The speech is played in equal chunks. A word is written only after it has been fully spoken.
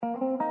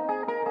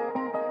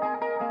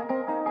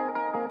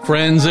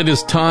Friends, it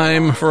is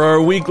time for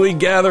our weekly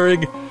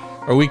gathering,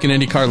 our Week in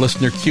IndyCar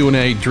listener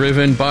Q&A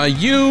driven by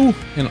you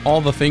and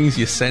all the things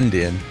you send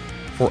in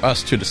for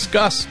us to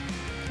discuss,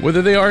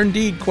 whether they are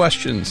indeed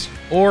questions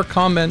or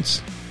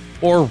comments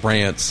or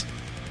rants.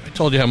 I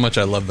told you how much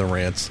I love the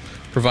rants,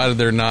 provided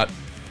they're not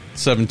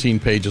 17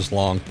 pages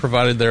long,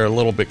 provided they're a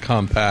little bit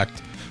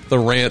compact. The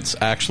rants,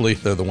 actually,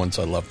 they're the ones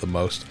I love the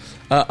most.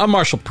 I'm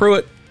Marshall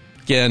Pruitt.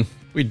 Again,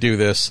 we do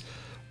this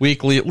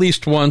weekly, at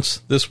least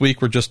once. This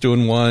week, we're just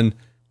doing one.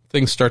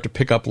 Things start to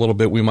pick up a little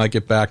bit. We might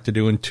get back to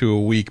doing 2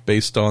 a week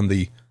based on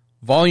the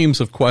volumes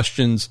of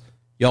questions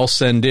y'all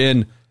send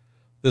in.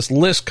 This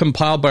list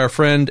compiled by our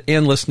friend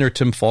and listener,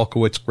 Tim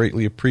Falkowitz.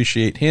 Greatly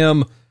appreciate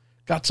him.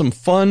 Got some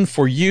fun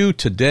for you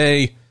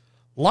today.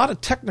 A lot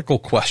of technical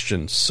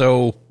questions,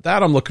 so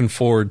that I'm looking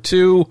forward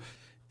to,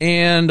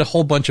 and a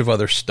whole bunch of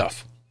other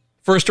stuff.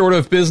 First order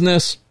of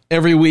business,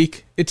 every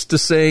week, it's to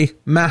say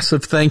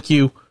massive thank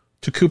you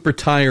to Cooper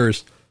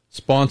Tires,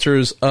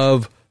 sponsors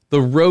of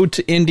the Road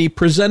to Indy,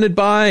 presented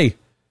by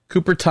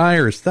Cooper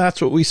Tires.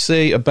 That's what we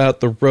say about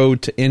the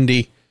Road to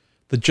Indy.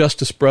 The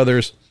Justice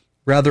Brothers,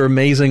 rather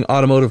amazing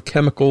automotive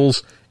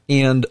chemicals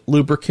and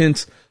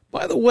lubricants.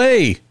 By the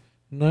way,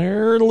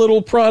 their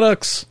little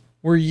products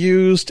were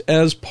used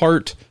as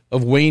part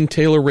of Wayne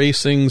Taylor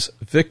Racing's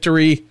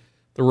victory,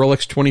 the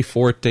Rolex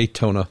 24 at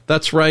Daytona.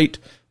 That's right,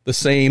 the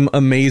same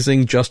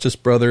amazing Justice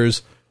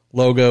Brothers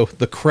logo,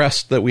 the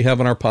crest that we have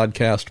on our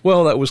podcast.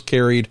 Well, that was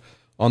carried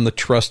on the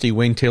trusty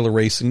Wayne Taylor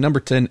Racing number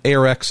 10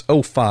 ARX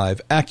 05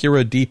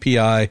 Acura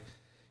DPI,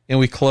 and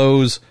we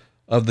close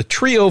of the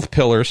trio of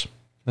pillars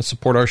that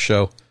support our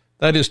show.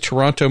 That is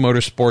Toronto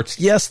Motorsports.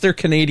 Yes, they're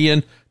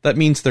Canadian. That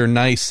means they're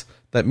nice.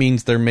 That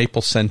means they're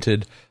maple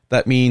scented.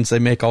 That means they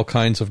make all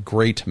kinds of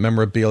great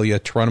memorabilia.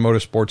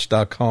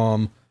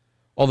 TorontoMotorsports.com.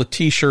 All the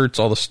t-shirts,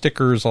 all the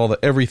stickers, all the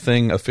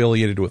everything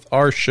affiliated with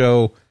our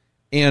show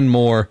and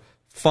more.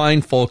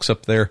 Fine folks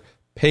up there.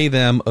 Pay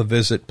them a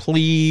visit,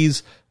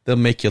 please. They'll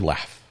make you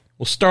laugh.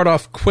 We'll start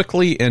off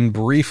quickly and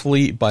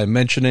briefly by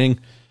mentioning,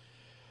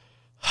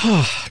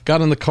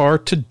 got in the car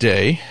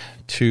today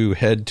to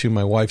head to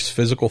my wife's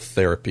physical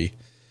therapy.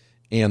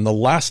 And the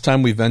last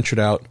time we ventured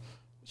out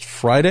was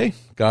Friday.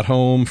 Got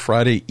home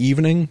Friday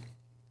evening.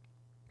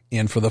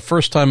 And for the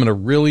first time in a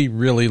really,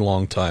 really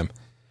long time,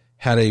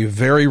 had a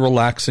very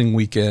relaxing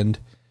weekend.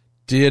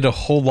 Did a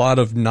whole lot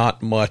of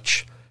not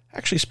much.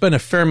 Actually spent a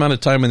fair amount of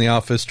time in the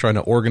office trying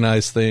to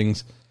organize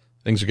things.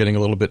 Things are getting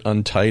a little bit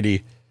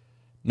untidy.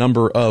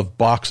 Number of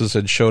boxes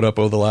had showed up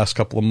over the last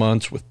couple of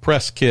months with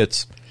press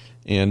kits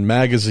and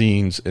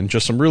magazines and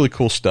just some really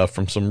cool stuff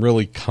from some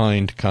really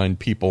kind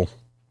people.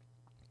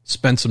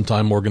 Spent some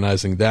time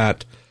organizing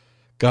that.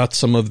 Got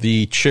some of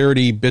the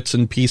charity bits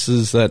and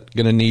pieces that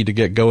going to need to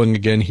get going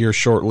again here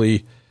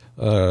shortly,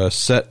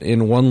 set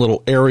in one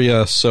little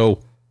area,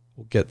 so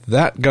we'll get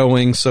that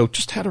going. So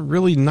just had a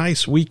really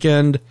nice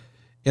weekend,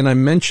 and I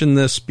mention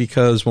this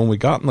because when we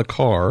got in the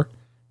car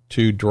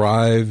to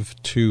drive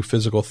to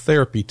physical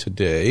therapy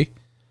today,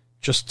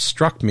 just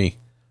struck me,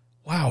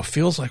 wow,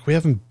 feels like we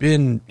haven't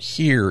been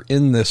here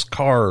in this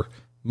car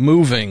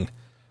moving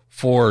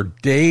for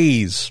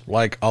days,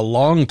 like a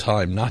long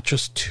time, not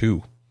just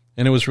 2.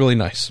 And it was really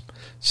nice.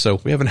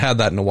 So we haven't had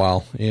that in a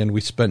while, and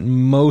we spent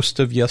most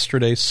of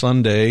yesterday,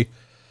 Sunday,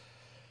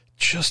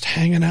 just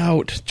hanging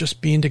out, just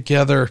being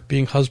together,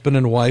 being husband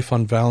and wife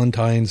on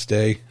Valentine's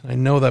Day. I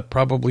know that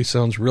probably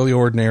sounds really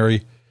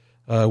ordinary,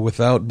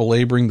 without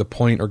belaboring the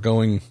point or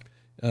going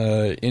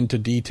into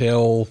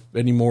detail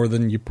any more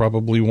than you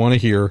probably want to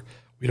hear.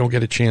 We don't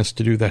get a chance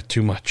to do that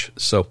too much.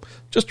 So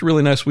just a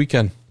really nice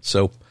weekend.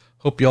 So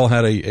hope you all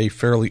had a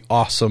fairly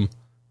awesome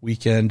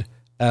weekend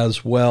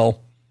as well.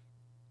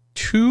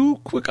 2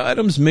 quick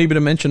items maybe to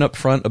mention up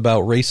front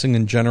about racing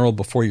in general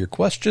before your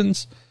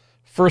questions.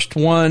 First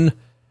one,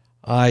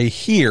 I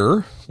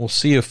hear, we'll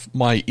see if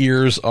my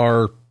ears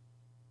are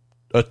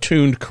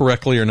attuned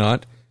correctly or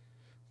not,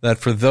 that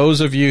for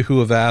those of you who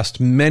have asked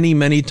many,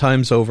 many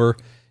times over,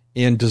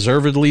 and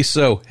deservedly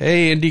so,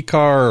 hey,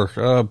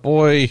 IndyCar,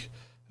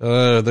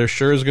 there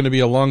sure is going to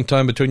be a long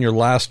time between your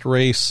last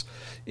race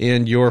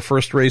and your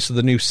first race of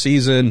the new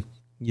season.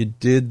 You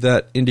did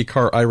that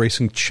IndyCar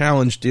iRacing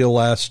Challenge deal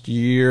last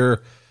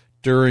year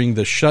during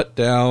the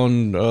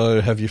shutdown.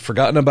 Have you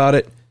forgotten about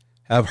it?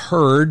 Have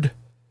heard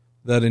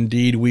that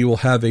indeed we will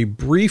have a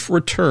brief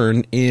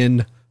return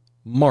in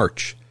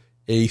March,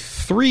 a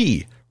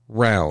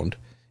 3-round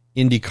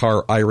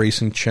IndyCar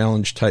iRacing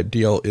Challenge type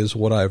deal is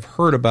what I've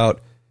heard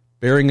about,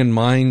 bearing in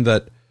mind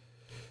that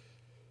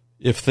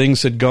if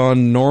things had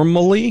gone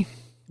normally,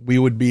 we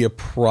would be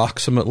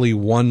approximately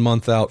 1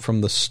 month out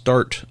from the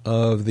start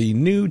of the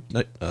new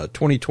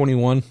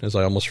 2021, as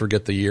I almost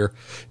forget the year,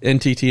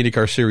 NTT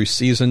IndyCar Series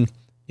season.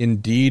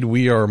 Indeed,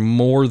 we are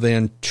more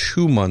than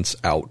 2 months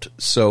out.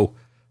 So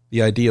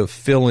the idea of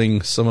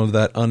filling some of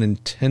that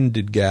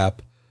unintended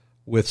gap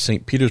with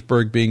St.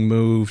 Petersburg being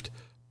moved,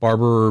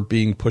 Barber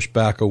being pushed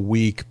back a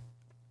week,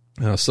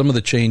 some of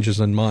the changes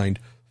in mind,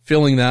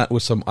 filling that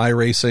with some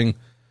iRacing,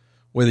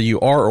 whether you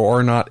are or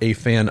are not a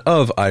fan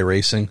of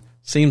iRacing,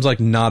 seems like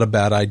not a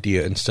bad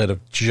idea instead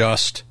of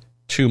just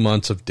 2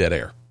 months of dead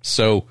air.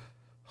 So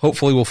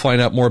hopefully we'll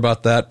find out more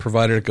about that,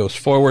 provided it goes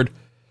forward.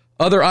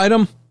 Other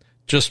item,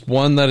 just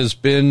one that has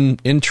been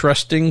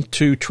interesting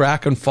to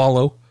track and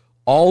follow,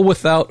 all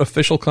without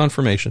official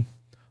confirmation,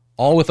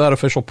 all without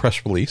official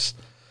press release.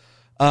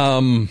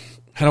 How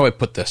do I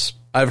put this?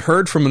 I've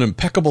heard from an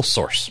impeccable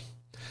source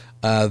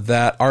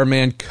that our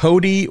man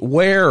Cody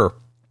Ware,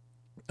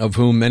 of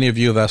whom many of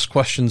you have asked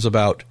questions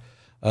about,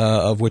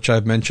 of which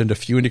I've mentioned a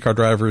few IndyCar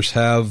drivers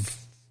have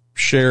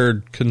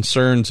shared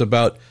concerns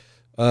about.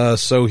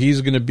 So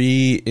he's going to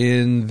be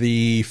in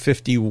the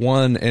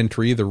 51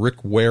 entry, the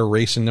Rick Ware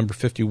Racing number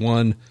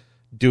 51,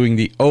 doing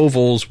the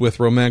ovals with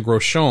Romain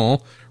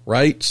Grosjean,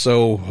 right?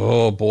 So,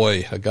 oh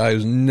boy, a guy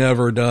who's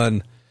never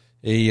done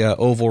a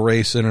oval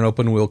race in an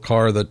open wheel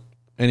car that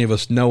any of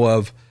us know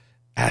of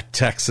at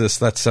Texas.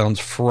 That sounds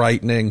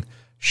frightening.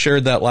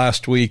 Shared that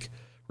last week.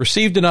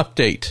 Received an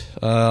update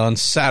on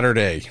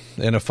Saturday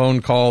and a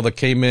phone call that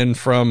came in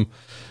from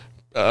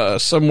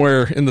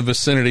somewhere in the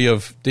vicinity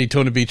of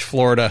Daytona Beach,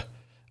 Florida,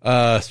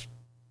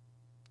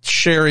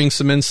 sharing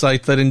some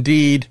insight that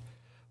indeed,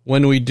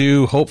 when we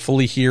do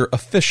hopefully hear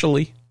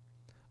officially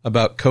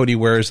about Cody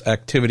Ware's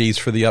activities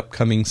for the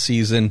upcoming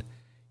season,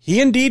 he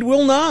indeed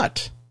will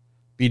not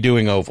be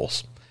doing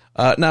ovals.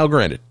 Now,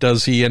 granted,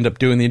 does he end up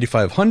doing the Indy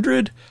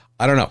 500?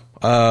 I don't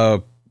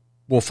know.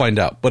 We'll find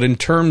out. But in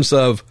terms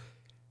of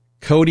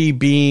Cody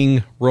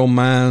being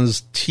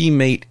Romain's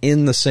teammate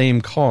in the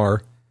same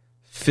car,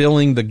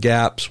 filling the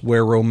gaps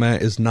where Romain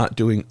is not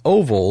doing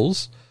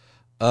ovals,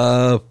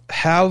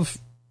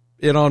 have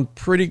it on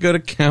pretty good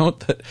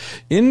account that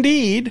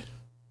indeed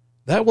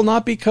that will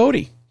not be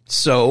Cody.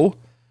 So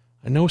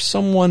I know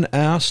someone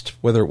asked,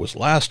 whether it was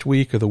last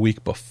week or the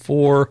week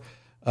before,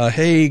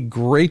 hey,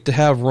 great to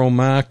have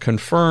Romain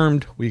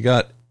confirmed. We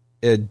got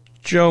Ed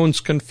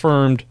Jones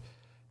confirmed.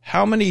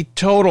 How many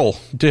total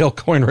Dale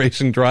Coyne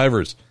Racing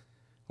drivers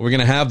are we going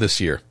to have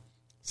this year?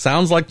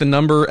 Sounds like the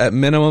number at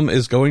minimum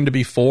is going to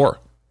be 4.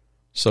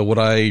 So what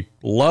I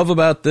love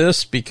about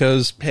this,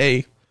 because,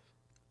 hey,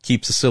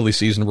 keeps the silly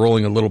season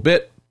rolling a little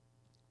bit,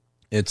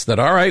 it's that,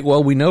 all right,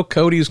 well, we know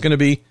Cody's going to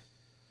be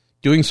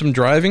doing some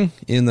driving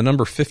in the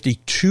number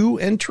 52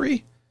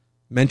 entry.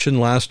 Mentioned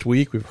last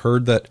week, we've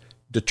heard that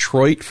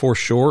Detroit for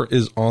sure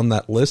is on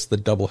that list, the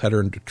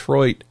doubleheader in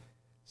Detroit.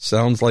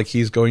 Sounds like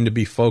he's going to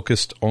be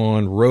focused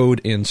on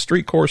road and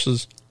street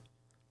courses.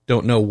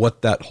 Don't know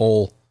what that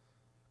whole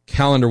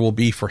calendar will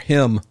be for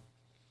him,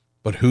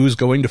 but who's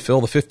going to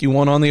fill the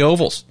 51 on the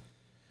ovals?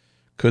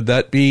 Could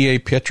that be a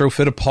Pietro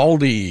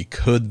Fittipaldi?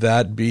 Could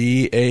that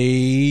be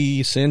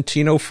a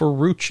Santino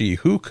Ferrucci?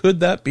 Who could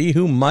that be?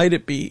 Who might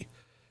it be?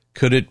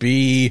 Could it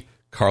be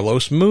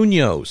Carlos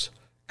Munoz?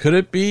 Could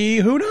it be,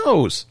 who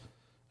knows?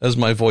 As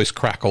my voice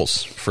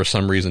crackles for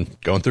some reason.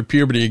 Going through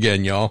puberty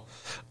again, y'all.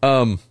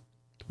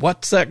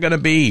 What's that going to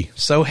be?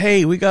 So,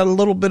 hey, we got a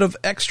little bit of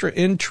extra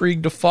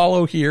intrigue to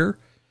follow here.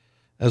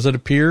 As it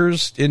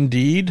appears,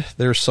 indeed,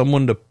 there's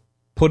someone to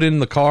put in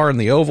the car in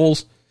the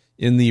ovals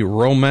in the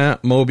Romain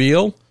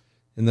Mobile.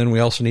 And then we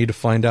also need to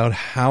find out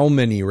how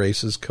many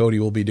races Cody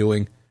will be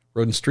doing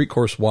road and street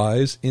course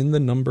wise in the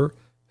number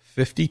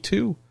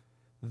 52.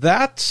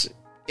 That's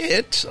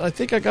it. I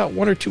think I got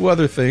one or two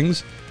other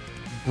things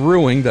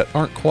brewing that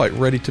aren't quite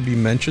ready to be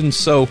mentioned.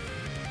 So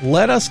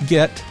let us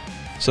get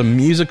some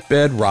music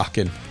bed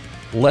rocking.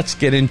 Let's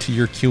get into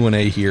your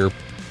Q&A here.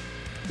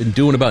 Been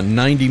doing about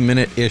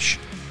 90-minute-ish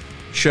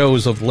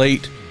shows of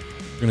late.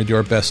 We're going to do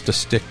our best to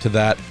stick to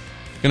that.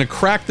 Going to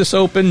crack this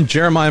open.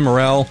 Jeremiah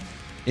Morel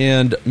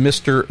and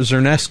Mr.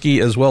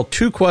 Zerneski as well.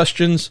 2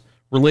 questions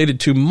related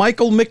to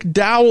Michael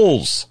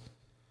McDowell's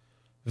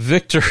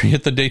victory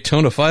at the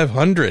Daytona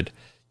 500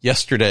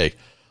 yesterday. A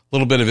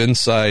little bit of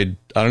inside,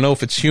 I don't know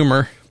if it's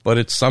humor, but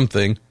it's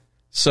something.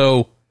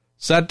 So,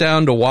 sat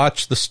down to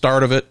watch the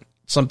start of it,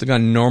 something I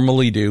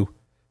normally do,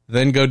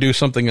 then go do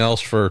something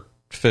else for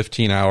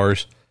 15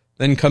 hours,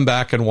 then come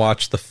back and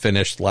watch the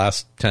finish,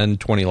 last 10,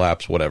 20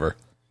 laps, whatever.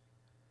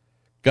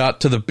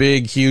 Got to the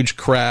big, huge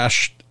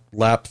crash,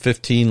 lap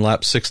 15,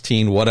 lap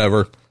 16,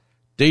 whatever.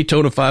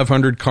 Daytona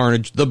 500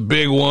 carnage, the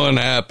big one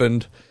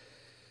happened.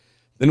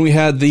 Then we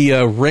had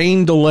the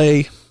rain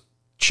delay,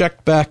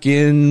 checked back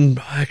in,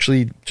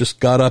 actually just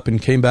got up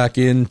and came back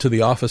into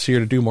the office here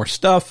to do more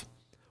stuff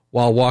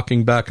while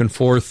walking back and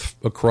forth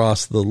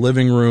across the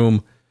living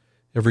room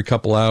every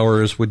couple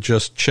hours, would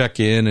just check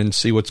in and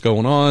see what's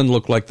going on.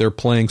 Looked like they're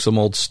playing some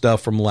old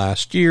stuff from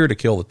last year to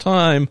kill the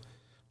time.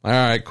 All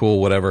right,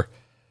 cool, whatever.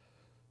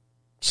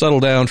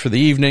 Settle down for the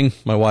evening.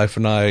 My wife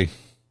and I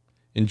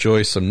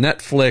enjoy some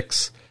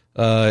Netflix,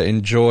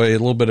 enjoy a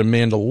little bit of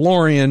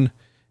Mandalorian,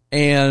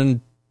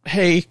 and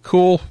hey,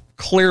 cool.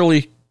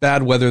 Clearly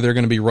bad weather. They're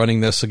going to be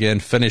running this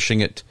again, finishing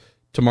it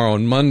tomorrow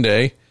and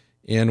Monday.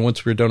 And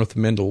once we're done with the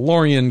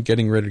Mandalorian,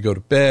 getting ready to go to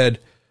bed,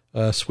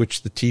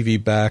 switch the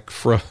TV back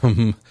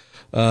from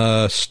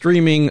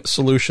streaming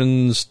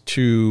solutions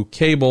to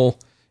cable,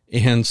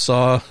 and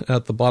saw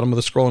at the bottom of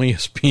the scroll on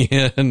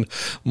ESPN,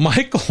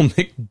 Michael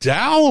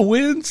McDowell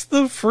wins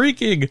the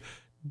freaking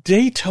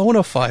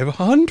Daytona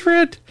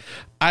 500?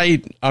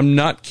 I'm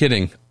not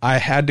kidding. I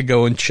had to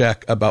go and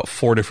check about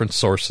 4 different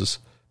sources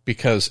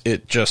because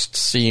it just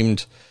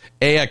seemed,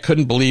 A, I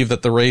couldn't believe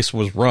that the race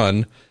was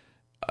run.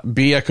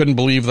 B, I couldn't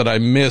believe that I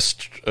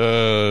missed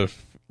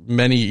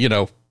many,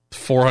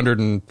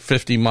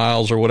 450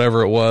 miles or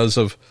whatever it was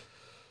of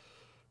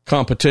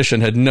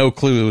competition, had no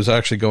clue it was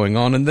actually going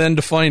on. And then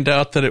to find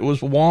out that it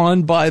was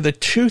won by the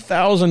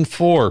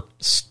 2004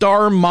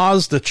 Star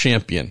Mazda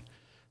champion.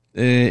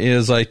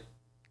 As I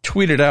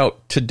tweeted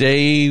out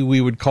today, we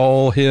would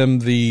call him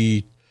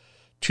the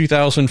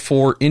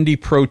 2004 Indy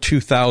Pro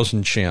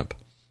 2000 champ,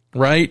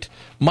 right?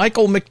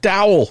 Michael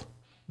McDowell,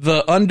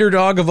 the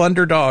underdog of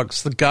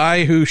underdogs, the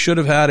guy who should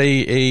have had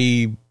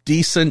a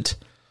decent,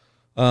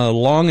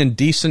 long and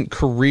decent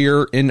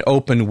career in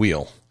open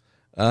wheel.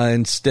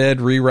 Instead,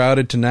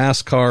 rerouted to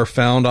NASCAR,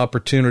 found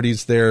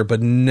opportunities there,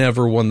 but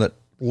never one that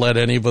led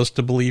any of us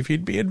to believe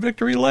he'd be in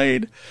victory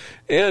lane.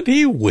 And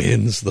he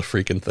wins the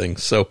freaking thing.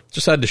 So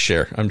just had to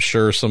share. I'm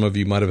sure some of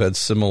you might have had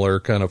similar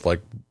kind of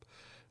like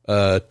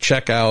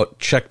check out,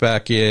 check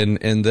back in,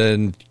 and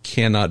then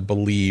cannot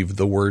believe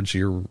the words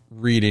you're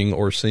reading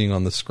or seeing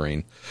on the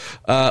screen.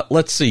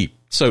 Let's see.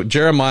 So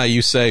Jeremiah,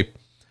 you say,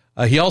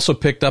 he also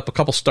picked up a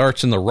couple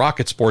starts in the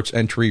Rocket Sports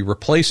entry,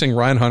 replacing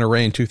Ryan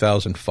Hunter-Reay in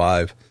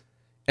 2005.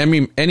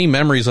 Any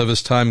memories of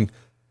his time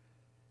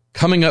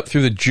coming up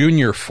through the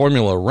junior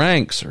Formula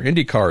ranks or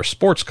IndyCar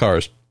sports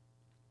cars?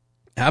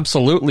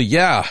 Absolutely,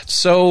 yeah.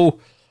 So,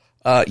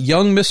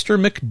 young Mr.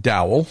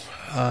 McDowell,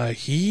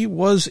 he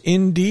was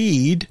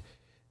indeed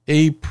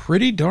a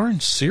pretty darn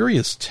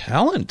serious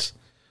talent.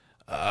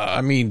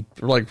 I mean,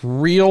 like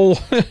real,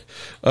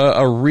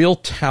 a real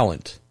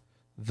talent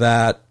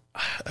that,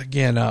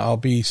 again, I'll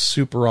be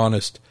super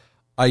honest,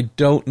 I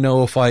don't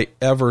know if I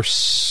ever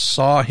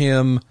saw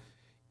him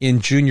in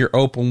junior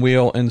open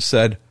wheel and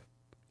said,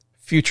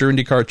 future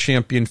IndyCar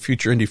champion,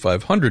 future Indy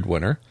 500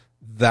 winner.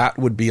 That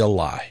would be a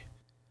lie.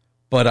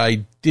 But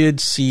I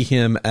did see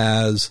him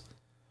as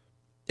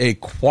a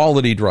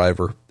quality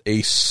driver,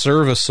 a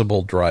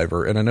serviceable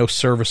driver. And I know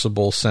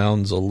serviceable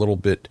sounds a little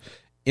bit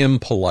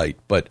impolite,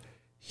 but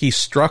he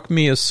struck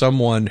me as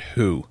someone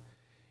who,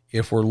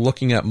 if we're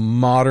looking at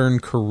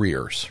modern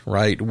careers,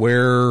 right,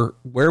 where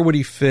would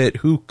he fit?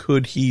 Who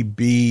could he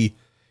be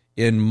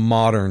in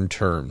modern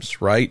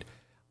terms, right?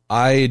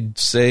 I'd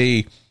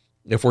say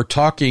if we're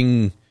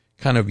talking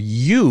kind of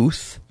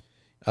youth,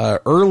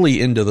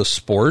 early into the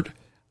sport,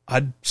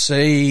 I'd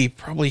say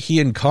probably he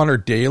and Connor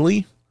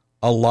Daly,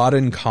 a lot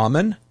in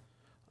common.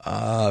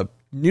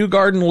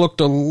 Newgarden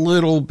looked a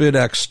little bit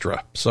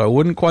extra, so I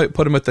wouldn't quite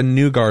put him at the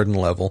Newgarden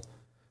level,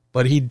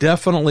 but he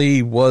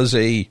definitely was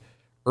a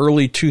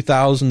early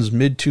 2000s,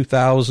 mid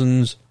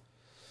 2000s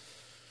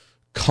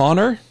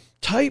Connor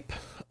type.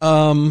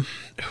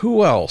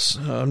 Who else?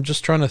 I'm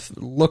just trying to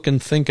look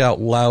and think out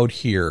loud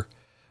here.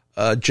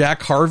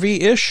 Jack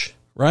Harvey-ish,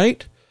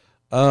 right?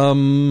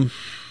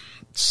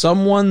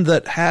 Someone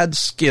that had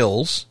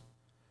skills,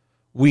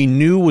 we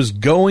knew was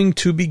going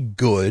to be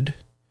good,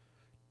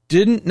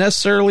 didn't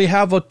necessarily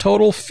have a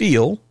total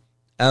feel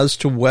as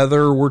to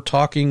whether we're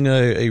talking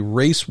a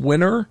race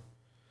winner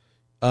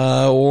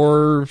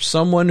or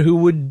someone who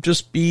would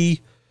just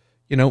be,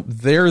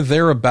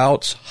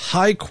 thereabouts,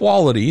 high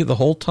quality the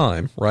whole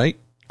time, right?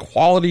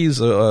 Quality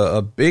is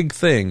a big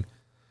thing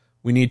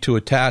we need to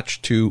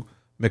attach to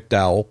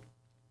McDowell.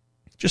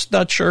 Just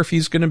not sure if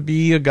he's going to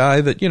be a guy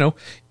that,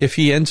 if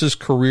he ends his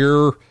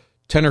career,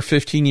 10 or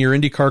 15 year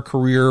IndyCar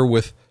career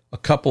with a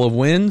couple of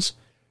wins,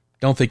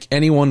 don't think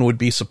anyone would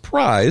be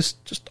surprised.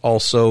 Just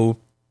also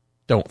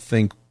don't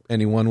think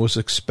anyone was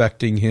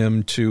expecting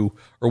him to,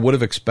 or would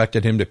have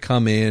expected him to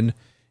come in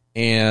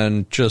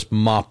and just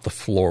mop the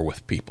floor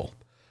with people.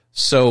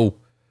 So,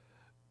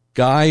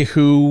 guy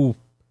who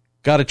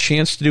got a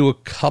chance to do a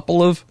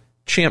couple of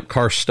Champ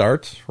Car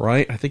starts,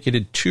 right? I think he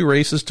did 2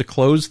 races to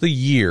close the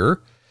year.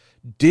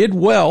 Did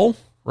well,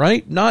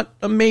 right? Not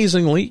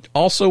amazingly.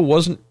 Also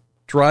wasn't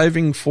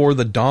driving for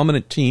the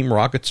dominant team,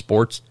 Rocket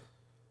Sports.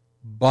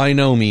 By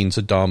no means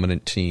a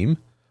dominant team.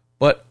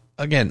 But,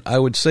 again, I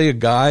would say a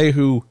guy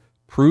who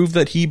proved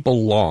that he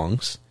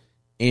belongs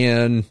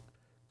and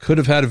could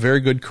have had a very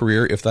good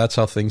career if that's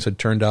how things had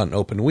turned out in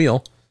open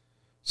wheel.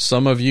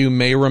 Some of you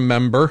may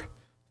remember,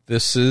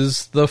 this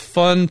is the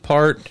fun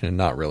part, and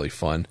not really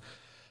fun.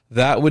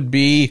 That would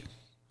be,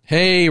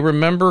 hey,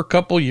 remember a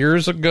couple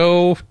years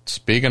ago,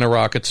 speaking of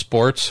Rocket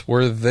Sports,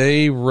 where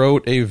they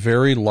wrote a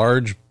very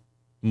large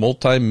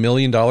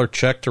multi-million-dollar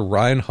check to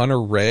Ryan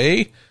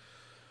Hunter-Reay?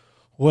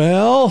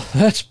 Well,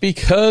 that's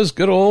because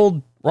good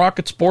old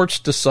Rocket Sports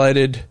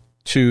decided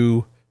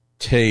to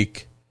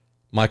take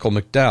Michael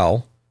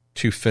McDowell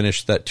to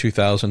finish that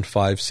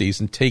 2005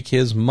 season, take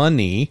his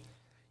money,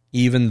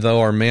 even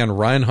though our man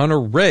Ryan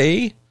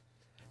Hunter-Reay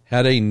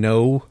had a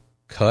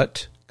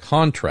no-cut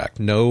contract,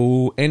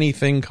 no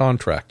anything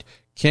contract.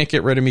 Can't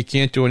get rid of me,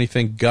 can't do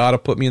anything, gotta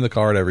put me in the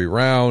car at every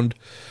round.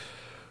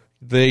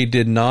 They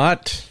did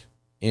not,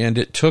 and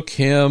it took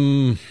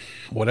him,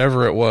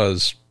 whatever it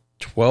was,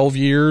 12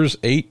 years,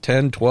 8,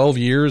 10, 12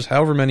 years,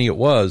 however many it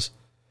was,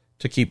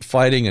 to keep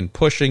fighting and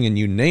pushing and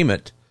you name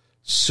it,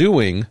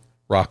 suing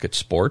Rocket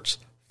Sports,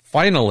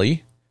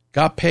 finally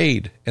got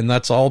paid. And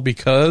that's all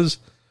because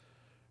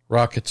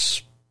Rocket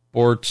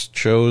Sports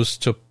chose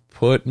to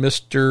put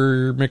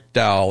Mr.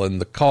 McDowell in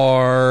the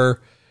car.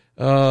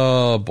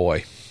 Oh,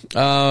 boy.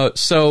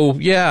 So,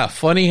 yeah,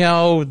 funny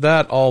how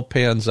that all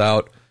pans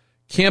out.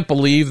 Can't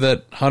believe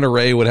that Hunter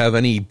Ray would have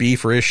any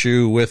beef or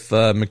issue with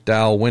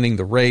McDowell winning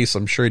the race.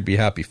 I'm sure he'd be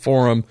happy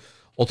for him.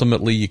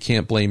 Ultimately, you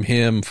can't blame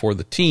him for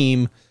the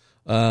team,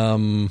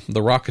 the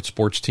Rocket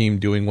Sports team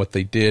doing what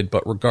they did.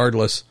 But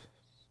regardless,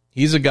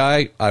 he's a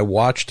guy, I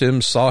watched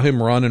him, saw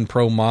him run in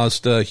Pro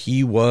Mazda.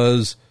 He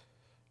was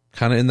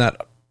kind of in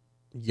that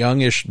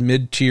youngish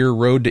mid-tier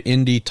road to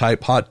Indy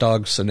type hot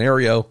dog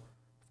scenario.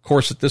 Of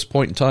course, at this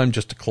point in time,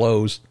 just to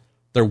close,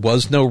 there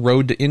was no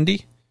road to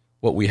Indy.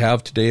 What we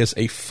have today is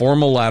a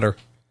formal ladder,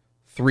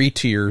 3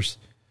 tiers,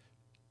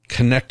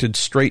 connected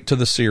straight to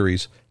the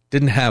series.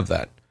 Didn't have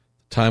that.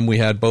 The time we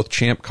had both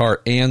Champ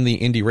Car and the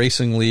Indy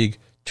Racing League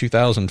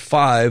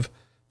 2005,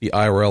 the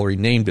IRL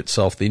renamed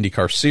itself the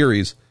IndyCar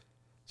Series.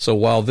 So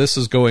while this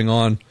is going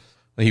on,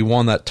 he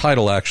won that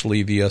title,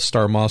 actually, the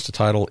Star Mazda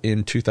title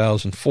in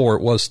 2004.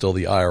 It was still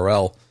the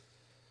IRL.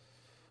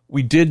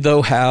 We did,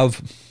 though,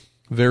 have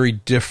very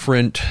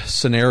different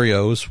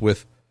scenarios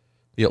with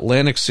the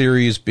Atlantic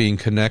Series being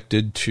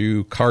connected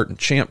to CART and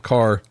Champ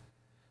Car,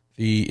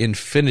 the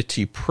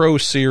Infinity Pro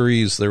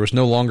Series. There was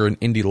no longer an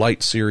Indy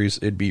Lights Series.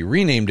 It'd be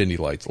renamed Indy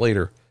Lights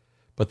later,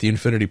 but the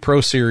Infinity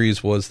Pro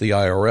Series was the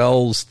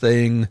IRL's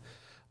thing.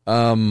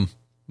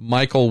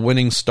 Michael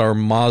winning Star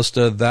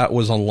Mazda, that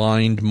was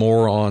aligned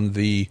more on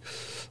the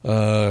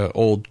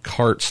old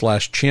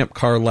CART/Champ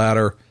Car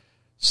ladder.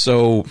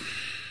 So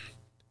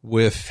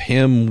with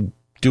him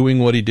doing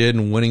what he did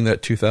and winning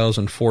that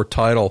 2004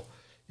 title,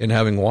 and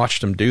having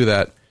watched him do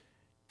that,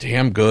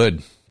 damn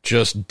good.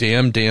 Just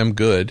damn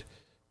good.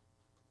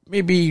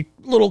 Maybe a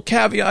little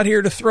caveat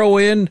here to throw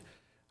in.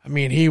 I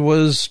mean, he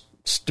was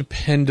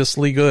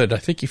stupendously good. I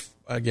think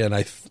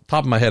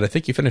top of my head, I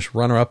think he finished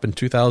runner-up in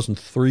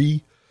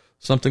 2003,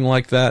 something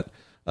like that,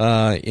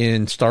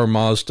 in Star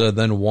Mazda,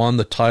 then won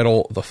the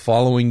title the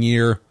following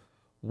year.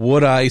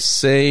 Would I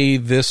say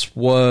this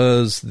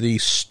was the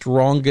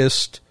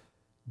strongest,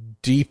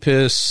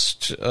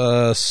 deepest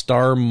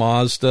Star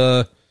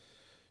Mazda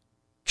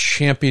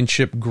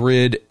championship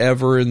grid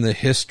ever in the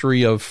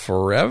history of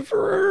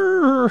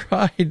forever?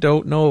 I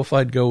don't know if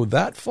I'd go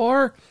that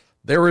far.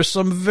 There were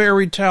some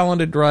very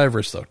talented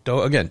drivers, though.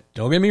 Don't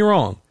get me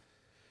wrong.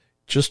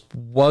 Just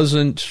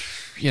wasn't,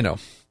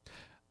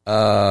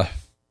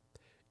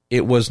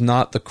 it was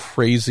not the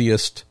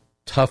craziest,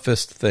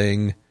 toughest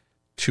thing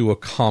to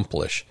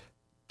accomplish.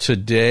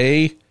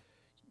 Today,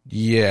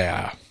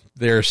 yeah,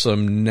 there's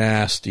some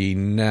nasty,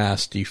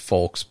 nasty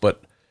folks,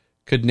 but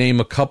could name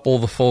a couple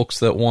of the folks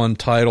that won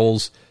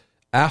titles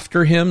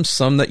after him,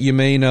 some that you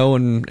may know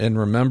and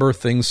remember,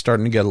 things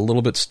starting to get a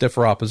little bit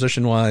stiffer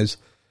opposition-wise.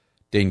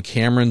 Dane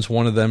Cameron's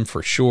one of them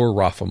for sure,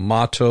 Rafa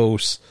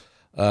Matos.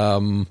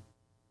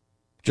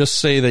 Just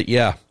say that,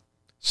 yeah,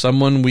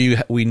 someone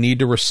we need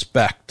to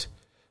respect.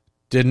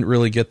 Didn't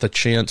really get the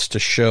chance to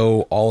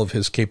show all of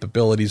his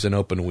capabilities in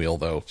open wheel,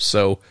 though.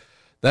 So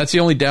that's the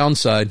only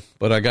downside,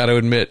 but I got to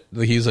admit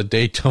that he's a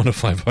Daytona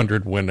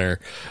 500 winner.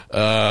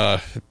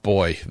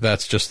 Boy,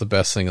 that's just the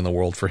best thing in the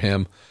world for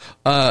him.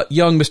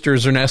 Young Mr.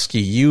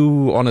 Zerneski,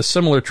 you on a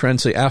similar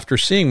trend, say after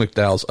seeing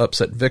McDowell's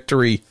upset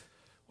victory,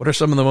 what are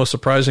some of the most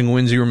surprising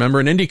wins you remember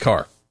in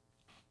IndyCar?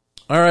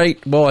 All right,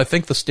 well, I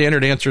think the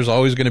standard answer is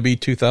always going to be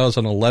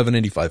 2011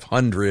 Indy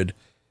 500,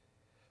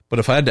 but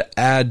if I had to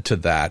add to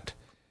that,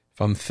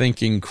 if I'm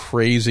thinking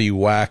crazy,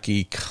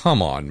 wacky,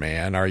 come on,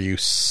 man, are you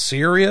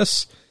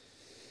serious?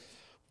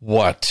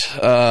 What,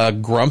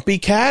 Grumpy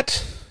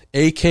Cat,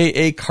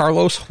 a.k.a.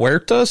 Carlos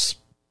Huertas,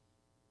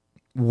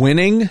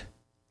 winning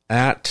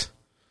at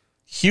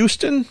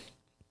Houston?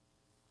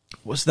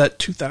 Was that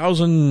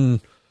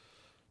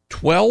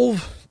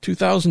 2012,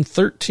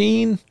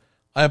 2013?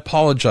 I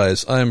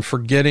apologize. I'm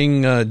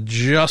forgetting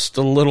just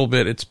a little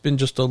bit. It's been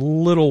just a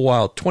little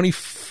while.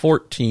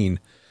 2014.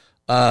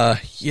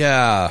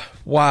 Yeah,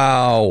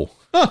 wow.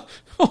 Huh.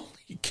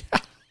 Holy cow.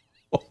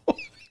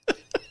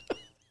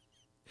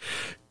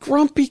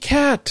 Grumpy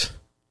Cat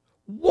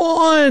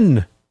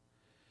won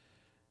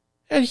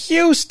at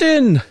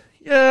Houston.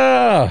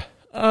 Yeah.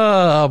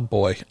 Oh,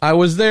 boy. I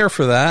was there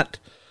for that,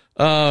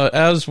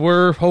 as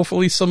were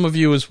hopefully some of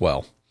you as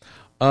well.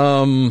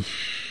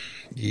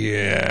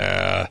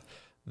 Yeah,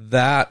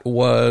 that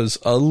was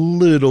a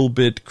little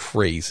bit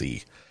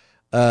crazy.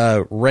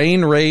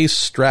 Rain race,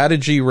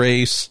 strategy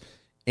race,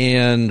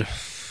 and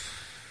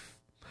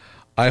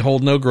I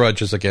hold no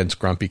grudges against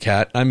Grumpy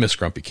Cat. I miss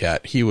Grumpy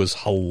Cat. He was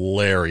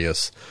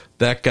hilarious.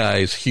 That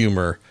guy's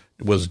humor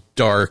was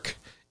dark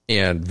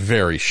and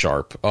very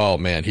sharp. Oh,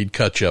 man, he'd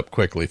cut you up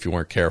quickly if you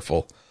weren't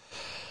careful.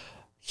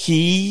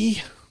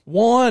 He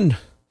won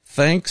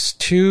thanks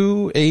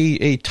to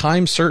a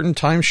time-certain,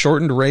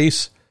 time-shortened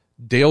race.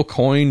 Dale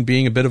Coyne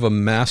being a bit of a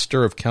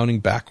master of counting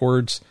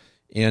backwards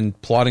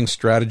and plotting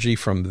strategy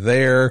from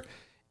there.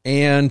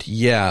 And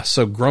yeah,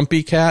 so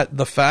Grumpy Cat,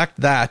 the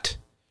fact that,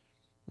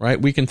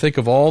 right, we can think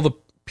of all the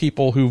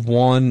people who've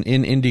won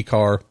in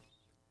IndyCar.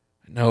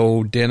 I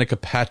know Danica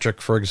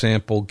Patrick, for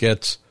example,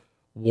 gets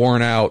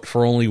worn out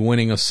for only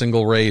winning a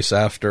single race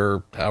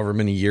after however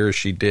many years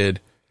she did.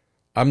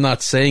 I'm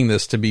not saying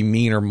this to be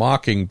mean or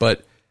mocking,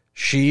 but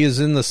she is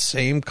in the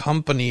same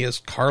company as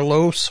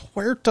Carlos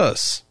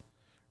Huertas,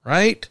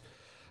 right?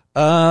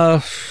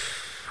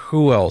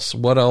 Who else?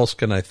 What else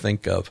can I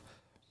think of?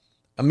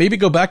 Maybe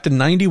go back to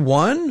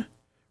 91,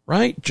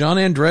 right? John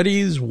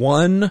Andretti's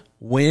one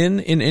win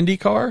in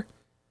IndyCar.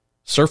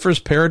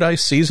 Surfers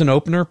Paradise season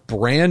opener,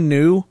 brand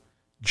new.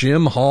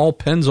 Jim Hall,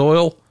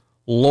 Pennzoil,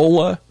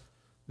 Lola,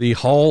 the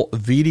Hall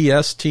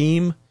VDS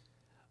team.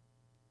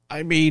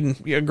 I mean,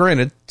 yeah,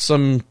 granted,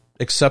 some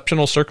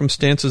exceptional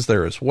circumstances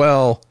there as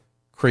well.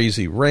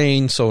 Crazy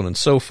rain, so on and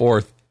so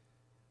forth.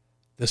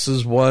 This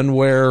is one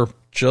where,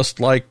 just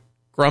like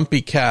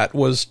Grumpy Cat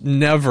was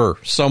never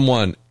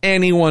someone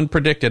anyone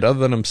predicted other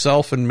than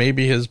himself and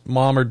maybe his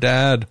mom or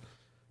dad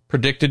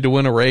predicted to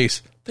win a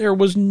race. There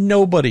was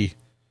nobody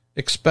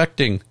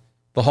expecting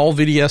the Hall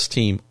VDS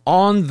team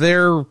on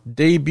their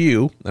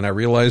debut, and I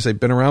realize they've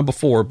been around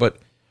before, but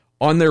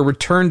on their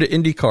return to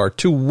IndyCar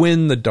to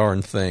win the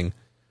darn thing.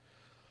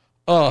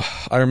 I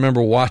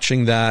remember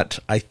watching that,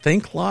 I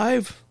think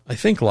live.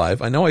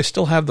 I know I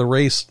still have the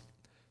race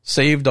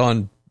saved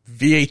on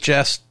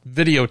VHS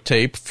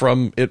videotape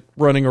from it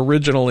running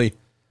originally.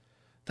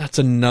 That's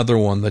another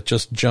one that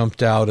just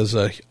jumped out as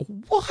a,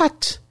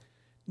 what?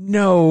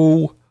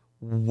 No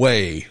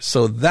way.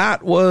 So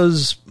that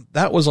was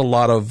a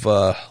lot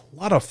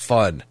of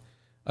fun.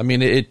 I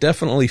mean, it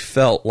definitely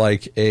felt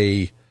like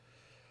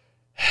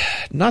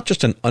not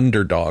just an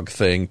underdog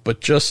thing, but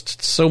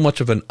just so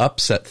much of an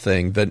upset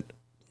thing that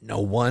no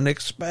one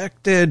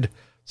expected.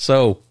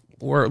 So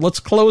let's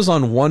close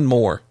on one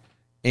more.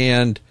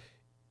 And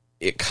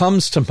it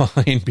comes to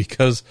mind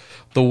because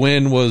the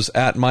win was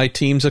at my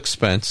team's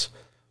expense,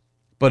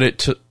 but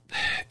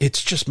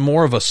it's just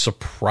more of a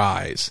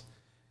surprise.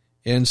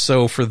 And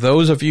so for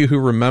those of you who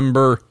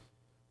remember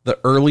the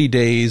early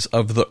days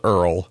of the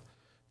Earl,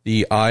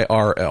 the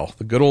IRL,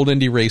 the good old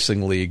Indy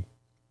Racing League,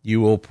 you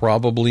will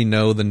probably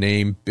know the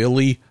name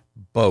Billy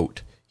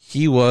Boat.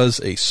 He was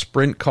a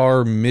sprint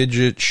car,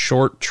 midget,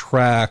 short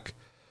track.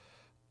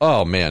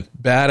 Oh man,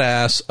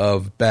 badass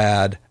of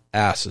bad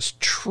asses.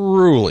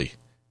 Truly,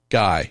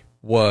 guy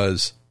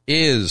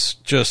is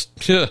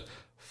just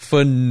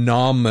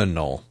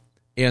phenomenal.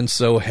 And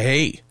so,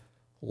 hey,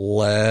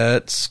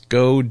 let's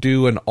go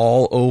do an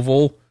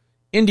all-oval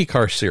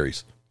IndyCar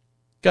series.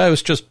 Guy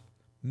was just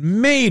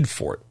made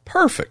for it.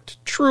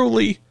 Perfect.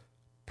 Truly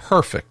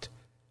perfect.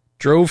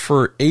 Drove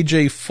for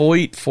AJ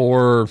Foyt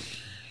for a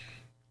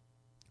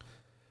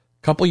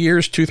couple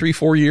years, 2, 3,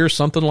 4 years,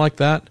 something like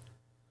that.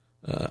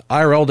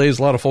 IRL days,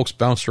 a lot of folks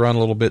bounced around a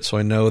little bit, so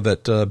I know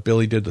that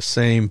Billy did the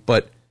same.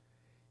 But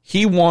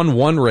he won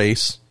one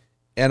race,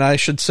 and I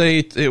should say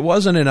it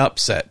wasn't an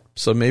upset.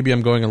 So maybe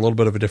I'm going a little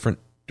bit of a different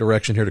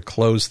direction here to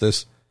close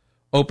this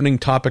opening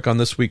topic on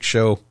this week's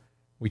show.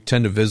 We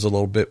tend to visit a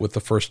little bit with the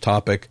first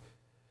topic.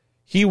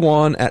 He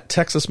won at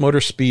Texas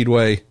Motor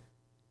Speedway,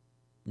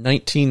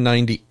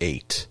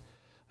 1998.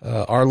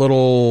 Our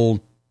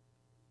little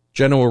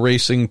Genoa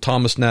Racing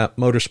Thomas Knapp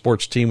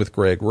Motorsports team with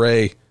Greg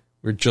Ray.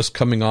 We're just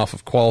coming off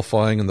of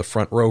qualifying in the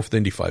front row for the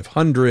Indy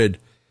 500.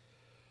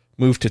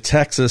 Moved to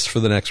Texas for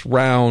the next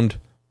round.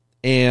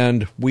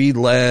 And we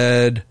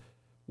led.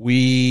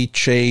 We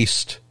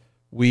chased.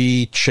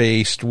 We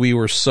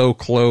were so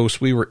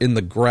close. We were in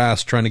the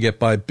grass trying to get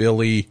by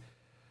Billy.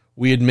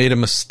 We had made a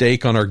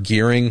mistake on our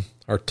gearing.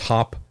 Our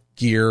top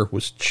gear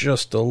was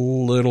just a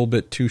little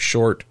bit too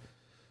short.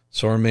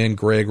 So our man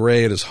Greg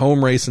Ray at his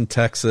home race in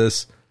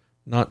Texas,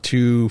 not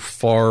too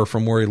far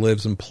from where he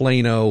lives in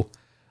Plano,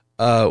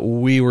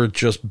 we were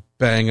just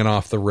banging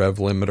off the rev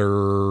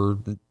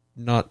limiter,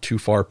 not too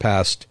far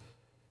past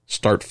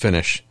start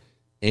finish.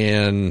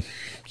 And,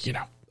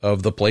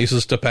 of the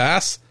places to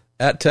pass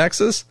at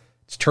Texas,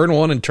 it's turn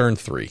 1 and turn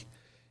 3.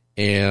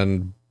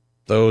 And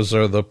those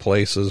are the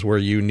places where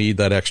you need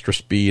that extra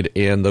speed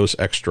and those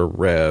extra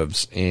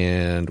revs.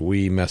 And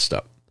we messed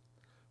up.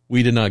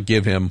 We did not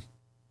give him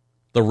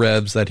the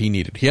revs that he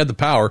needed. He had the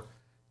power,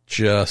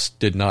 just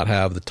did not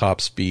have the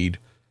top speed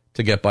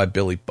to get by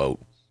Billy Boat.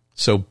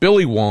 So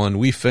Billy won.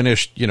 We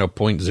finished,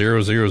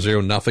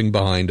 0.000 nothing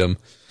behind him.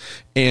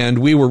 And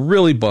we were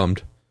really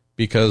bummed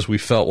because we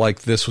felt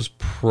like this was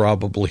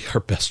probably our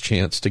best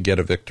chance to get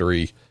a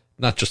victory,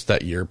 not just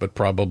that year, but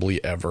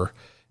probably ever.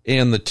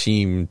 And the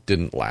team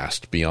didn't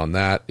last beyond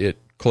that. It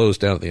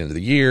closed down at the end of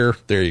the year.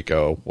 There you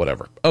go.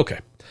 Whatever. Okay.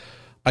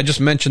 I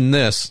just mentioned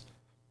this.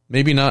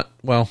 Maybe not,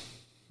 well,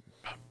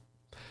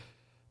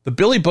 the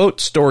Billy Boat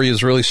story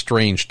is really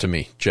strange to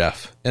me,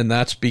 Jeff. And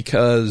that's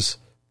because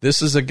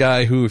this is a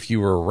guy who, if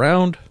you were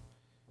around,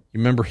 you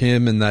remember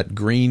him in that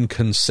green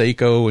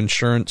Conseco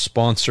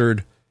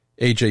insurance-sponsored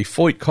AJ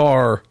Foyt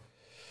car.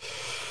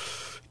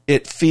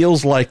 It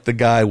feels like the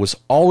guy was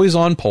always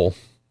on pole.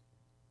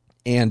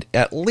 And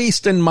at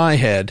least in my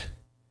head,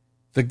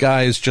 the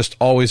guy is just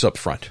always up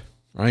front,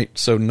 right?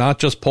 So not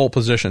just pole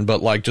position,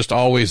 but like just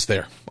always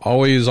there,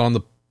 always on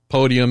the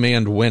podium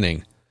and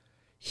winning.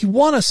 He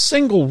won a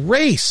single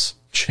race,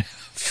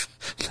 Jeff.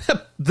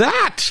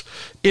 That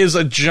is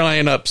a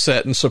giant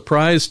upset and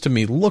surprise to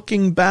me.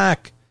 Looking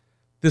back,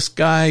 this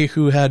guy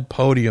who had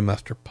podium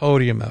after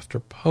podium after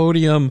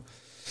podium,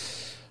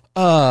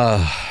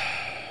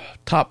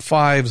 top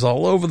fives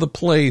all over the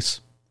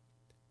place,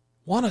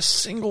 won a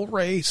single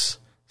race.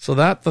 So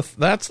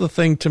that's the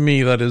thing to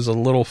me that is a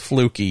little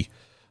fluky.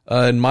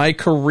 In my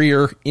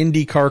career,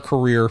 IndyCar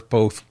career,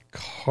 both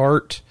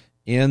kart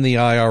and the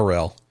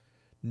IRL,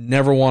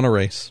 never won a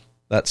race.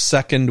 That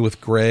second with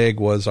Greg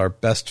was our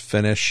best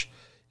finish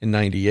in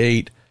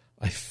 98.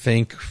 I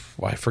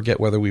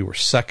forget whether we were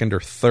second or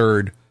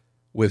third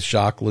with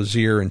Jacques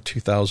Lazier in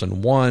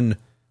 2001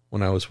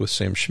 when I was with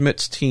Sam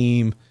Schmidt's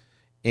team.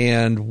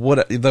 And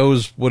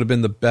those would have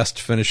been the best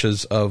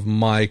finishes of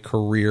my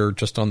career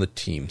just on the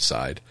team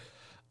side.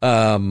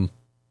 But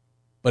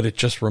it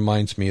just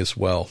reminds me as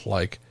well,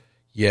 like,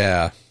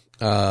 yeah,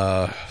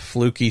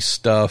 fluky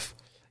stuff.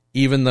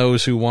 Even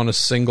those who won a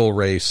single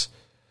race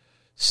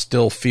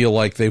still feel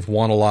like they've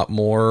won a lot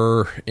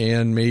more,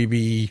 and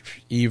maybe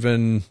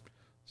even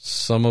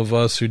some of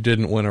us who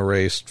didn't win a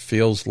race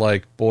feels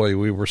like, boy,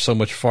 we were so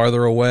much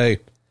farther away.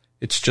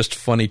 It's just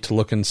funny to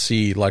look and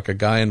see, like a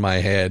guy in my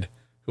head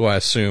who I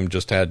assume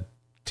just had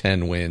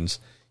 10 wins.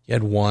 He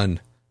had one.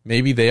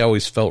 Maybe they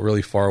always felt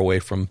really far away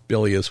from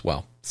Billy as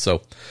well.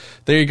 So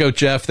there you go,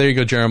 Jeff. There you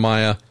go,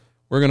 Jeremiah.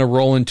 We're going to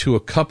roll into a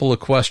couple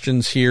of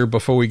questions here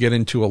before we get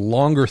into a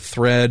longer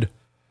thread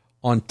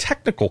on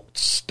technical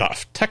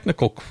stuff,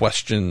 technical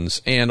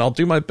questions, and I'll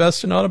do my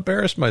best to not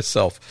embarrass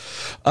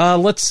myself.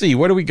 Let's see,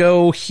 where do we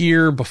go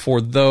here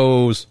before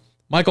those?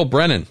 Michael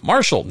Brennan,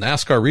 Marshall,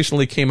 NASCAR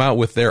recently came out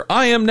with their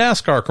I Am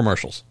NASCAR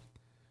commercials.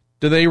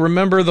 Do they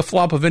remember the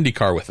flop of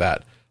IndyCar with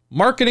that?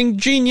 Marketing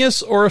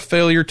genius or a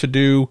failure to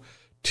do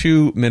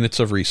 2 minutes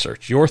of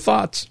research? Your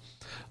thoughts?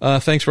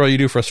 Thanks for all you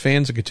do for us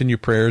fans and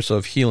continued prayers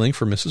of healing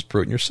for Mrs.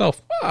 Pruitt and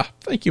yourself.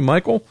 Thank you,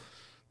 Michael.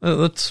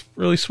 That's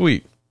really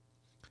sweet.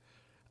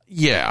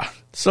 Yeah.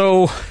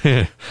 So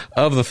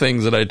of the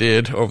things that I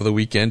did over the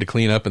weekend to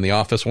clean up in the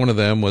office, one of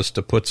them was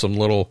to put some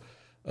little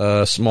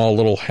small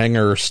little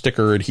hanger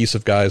sticker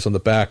adhesive guys on the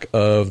back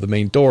of the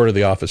main door to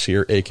the office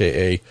here,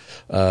 aka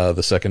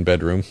the second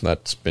bedroom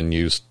that's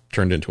been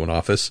turned into an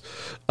office.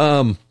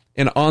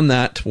 And on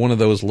that, one of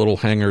those little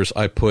hangers,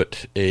 I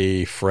put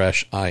a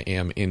fresh I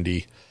Am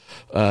Indy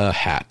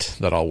hat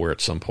that I'll wear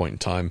at some point in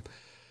time.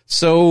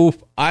 So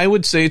I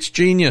would say it's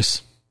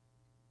genius,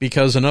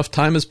 because enough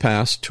time has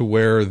passed to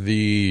where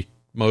the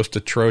most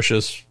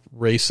atrocious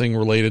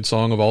racing-related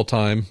song of all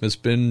time has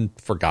been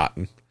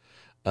forgotten,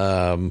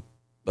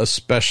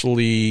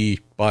 especially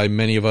by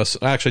many of us.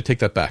 Actually, I take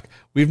that back.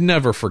 We've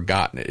never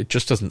forgotten it. It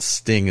just doesn't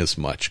sting as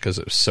much because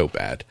it was so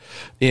bad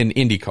in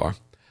IndyCar.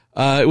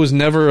 It was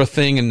never a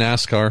thing in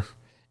NASCAR,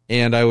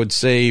 and I would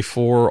say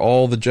for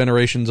all the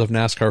generations of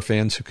NASCAR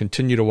fans who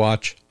continue to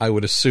watch, I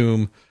would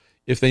assume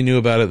if they knew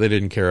about it, they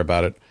didn't care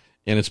about it.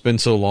 And it's been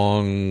so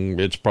long,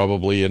 it's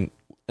probably an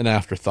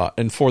afterthought.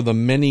 And for the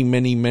many,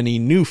 many, many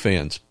new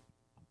fans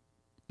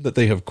that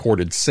they have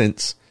courted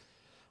since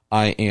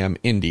I Am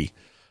Indy,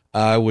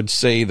 I would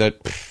say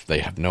that they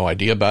have no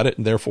idea about it,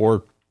 and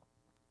therefore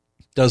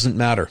doesn't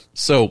matter.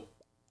 So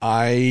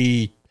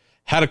I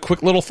had a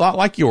quick little thought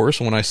like yours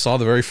when I saw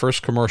the very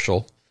first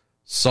commercial,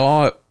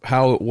 saw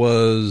how it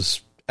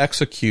was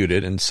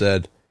executed, and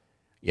said,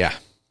 yeah,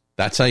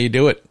 that's how you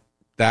do it.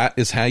 That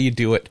is how you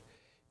do it.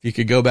 If you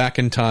could go back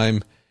in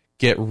time,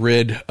 get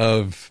rid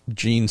of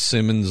Gene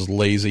Simmons'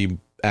 lazy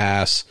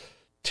ass,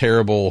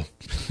 terrible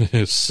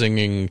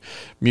singing,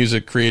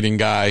 music creating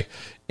guy,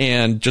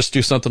 and just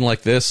do something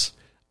like this,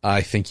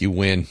 I think you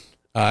win.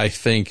 I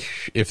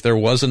think if there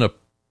wasn't a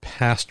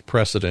past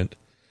precedent,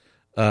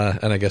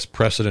 and I guess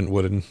precedent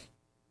would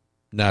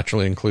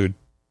naturally include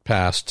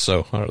past,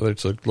 so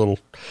there's a little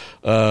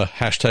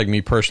hashtag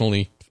me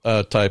personally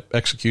type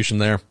execution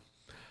there.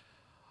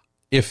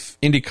 If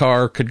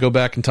IndyCar could go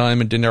back in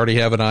time and didn't already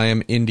have an I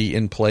Am Indy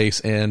in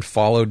place and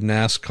followed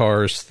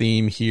NASCAR's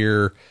theme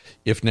here,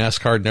 if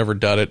NASCAR had never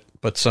done it,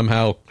 but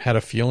somehow had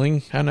a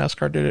feeling how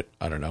NASCAR did it,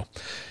 I don't know.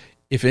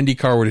 If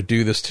IndyCar were to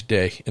do this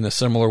today in a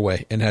similar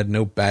way and had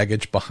no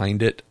baggage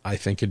behind it, I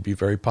think it'd be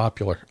very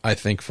popular. I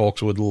think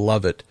folks would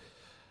love it.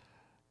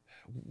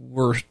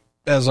 We're,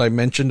 as I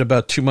mentioned,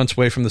 about 2 months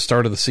away from the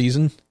start of the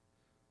season.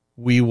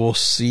 We will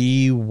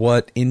see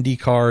what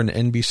IndyCar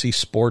and NBC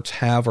Sports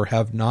have or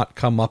have not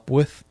come up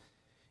with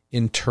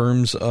in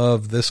terms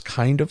of this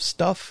kind of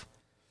stuff.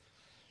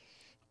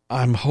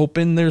 I'm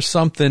hoping there's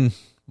something,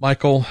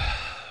 Michael.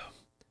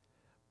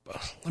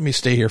 Let me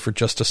stay here for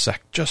just a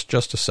sec. Just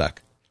a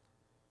sec.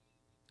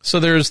 So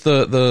there's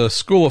the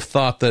school of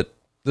thought that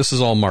this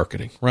is all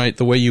marketing, right?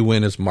 The way you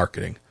win is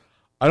marketing.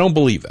 I don't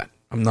believe that.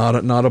 I'm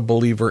not a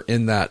believer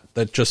in that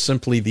just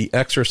simply the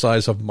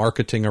exercise of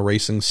marketing a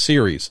racing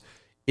series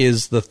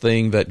is the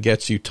thing that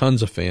gets you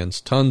tons of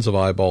fans, tons of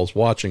eyeballs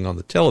watching on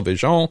the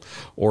television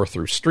or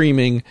through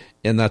streaming,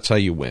 and that's how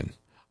you win.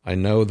 I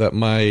know that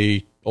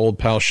my old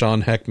pal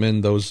Sean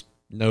Heckman, those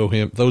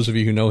of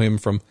you who know him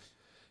from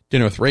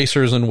Dinner with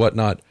Racers and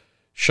whatnot,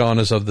 Sean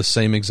is of the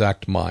same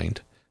exact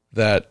mind,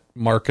 that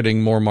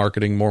marketing, more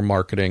marketing, more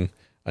marketing.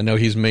 I know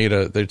he's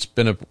it's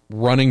been a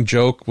running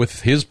joke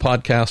with his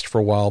podcast for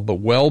a while, but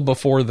well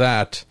before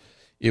that,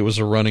 it was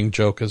a running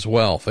joke as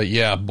well. That,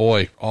 yeah,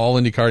 boy,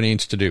 all IndyCar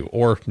needs to do,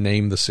 or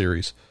name the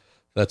series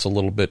that's a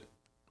little bit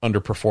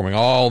underperforming.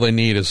 All they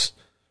need is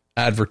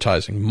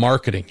advertising,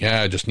 marketing.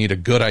 Yeah, I just need a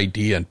good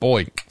idea. And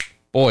boy,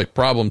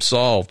 problem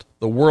solved.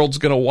 The world's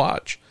going to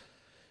watch.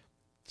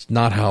 It's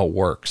not how it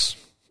works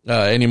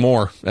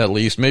anymore, at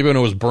least. Maybe when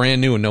it was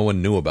brand new and no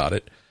one knew about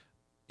it.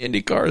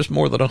 IndyCar is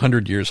more than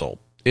 100 years old.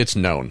 It's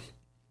known.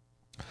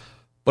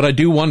 But I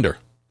do wonder,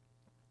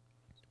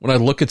 when I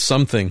look at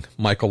something,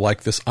 Michael,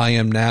 like this I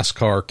Am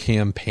NASCAR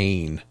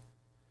campaign,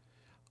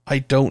 I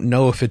don't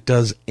know if it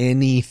does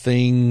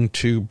anything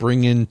to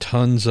bring in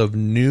tons of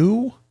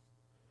new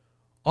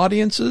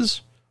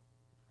audiences,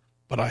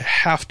 but I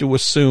have to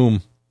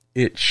assume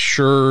it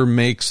sure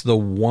makes the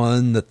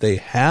one that they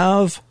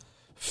have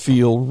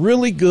feel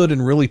really good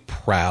and really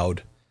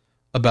proud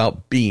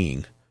about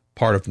being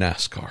part of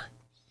NASCAR.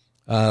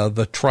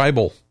 The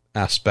tribal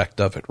aspect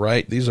of it,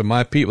 right? These are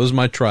my people. This is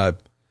my tribe.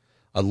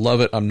 I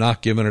love it. I'm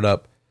not giving it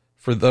up.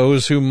 For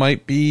those who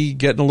might be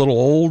getting a little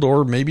old,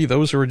 or maybe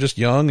those who are just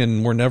young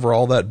and were never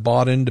all that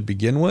bought in to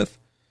begin with,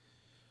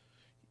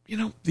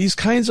 these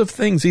kinds of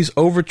things, these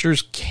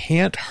overtures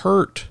can't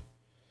hurt,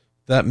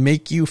 that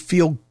make you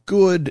feel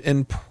good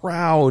and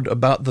proud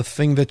about the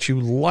thing that you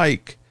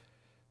like.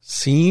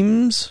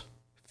 Feels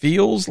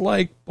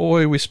like,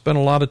 boy, we spend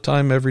a lot of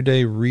time every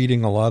day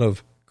reading a lot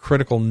of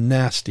critical,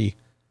 nasty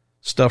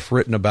stuff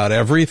written about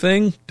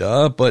everything.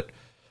 But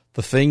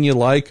the thing you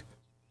like,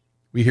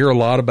 we hear a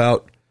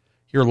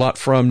lot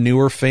from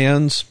newer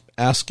fans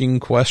asking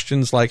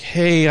questions like,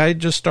 hey, I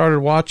just started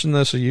watching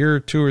this a year or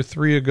 2 or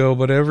 3 ago,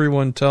 but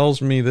everyone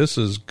tells me this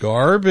is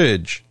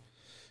garbage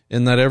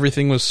and that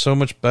everything was so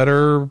much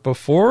better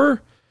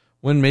before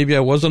when maybe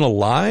I wasn't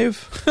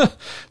alive.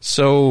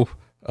 So,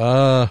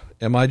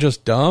 am I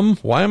just dumb?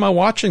 Why am I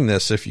watching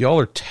this if y'all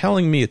are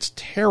telling me it's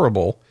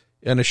terrible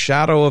and a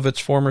shadow of its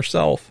former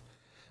self?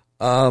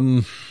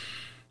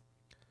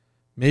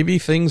 Maybe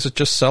things that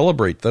just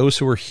celebrate those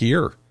who are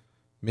here.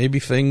 Maybe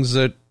things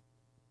that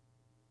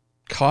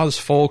cause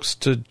folks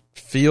to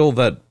feel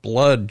that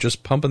blood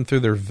just pumping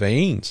through their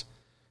veins,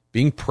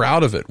 being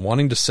proud of it,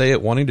 wanting to say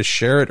it, wanting to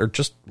share it, or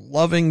just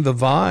loving the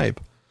vibe.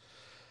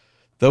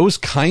 Those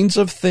kinds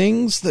of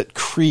things that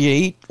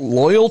create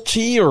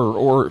loyalty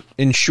or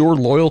ensure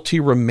loyalty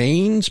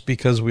remains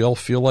because we all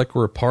feel like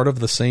we're a part of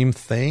the same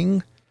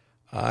thing.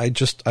 I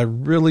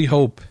really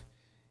hope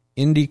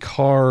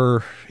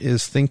IndyCar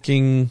is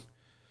thinking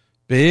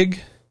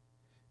big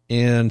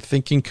and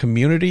thinking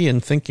community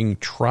and thinking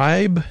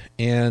tribe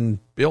and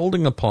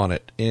building upon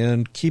it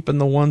and keeping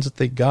the ones that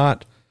they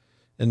got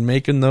and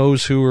making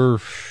those who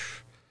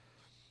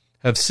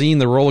have seen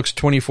the Rolex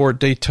 24 at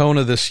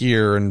Daytona this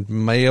year and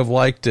may have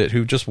liked it,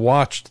 who just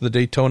watched the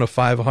Daytona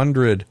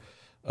 500.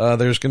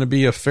 There's going to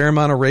be a fair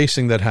amount of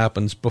racing that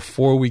happens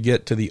before we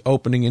get to the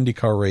opening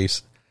IndyCar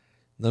race,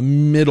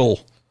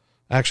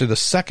 the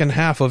second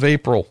half of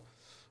April.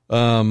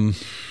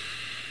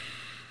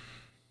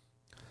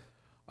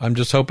 I'm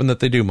just hoping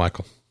that they do,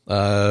 Michael.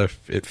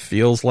 It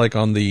feels like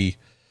on the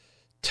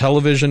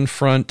television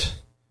front,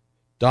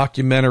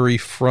 documentary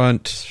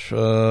front,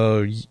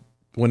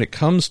 when it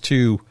comes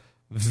to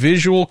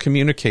visual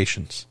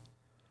communications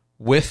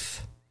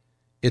with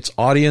its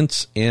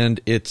audience and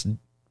its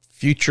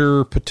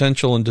future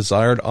potential and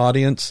desired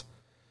audience,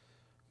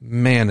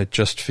 man, it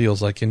just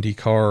feels like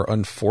IndyCar,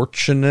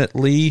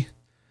 unfortunately,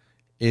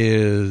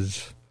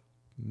 is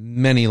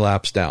many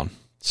laps down.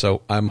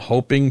 So I'm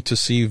hoping to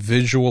see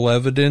visual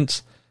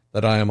evidence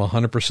that I am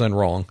 100%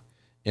 wrong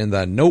and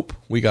that, nope,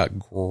 we got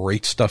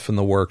great stuff in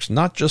the works.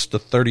 Not just a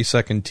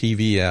 30-second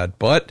TV ad,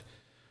 but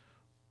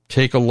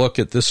take a look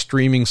at this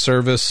streaming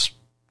service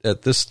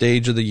at this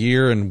stage of the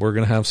year, and we're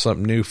going to have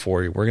something new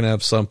for you. We're going to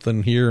have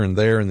something here and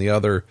there and the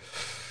other.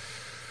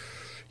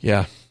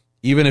 Yeah,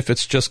 even if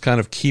it's just kind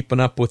of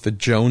keeping up with the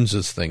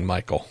Joneses thing,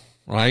 Michael,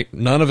 right?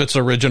 None of it's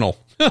original.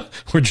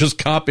 We're just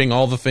copying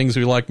all the things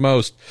we like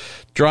most.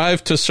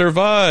 Drive to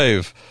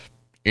Survive,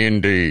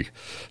 Indy.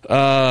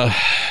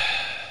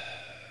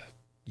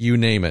 You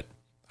name it.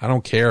 I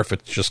don't care if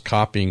it's just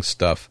copying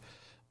stuff.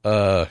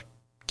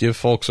 Give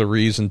folks a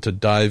reason to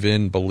dive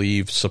in,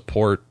 believe,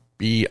 support,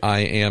 be I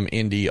Am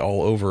Indy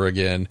all over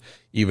again,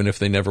 even if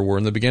they never were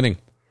in the beginning.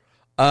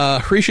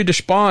 Hrisha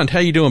Deshpand, how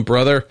you doing,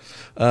 brother?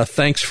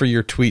 Thanks for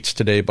your tweets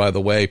today, by the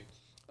way.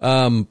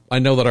 I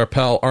know that our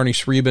pal Arnie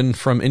Sreben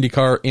from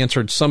IndyCar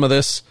answered some of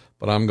this,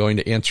 but I'm going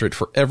to answer it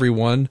for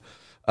everyone.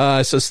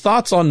 It says,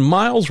 thoughts on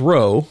Miles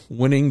Rowe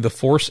winning the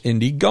Force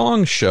Indy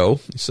Gong Show.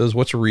 He says,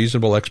 what's a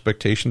reasonable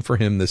expectation for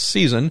him this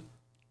season?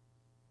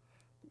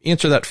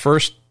 Answer that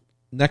first.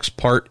 Next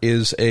part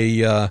is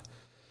a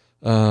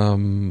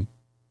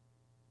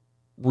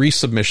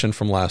resubmission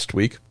from last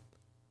week.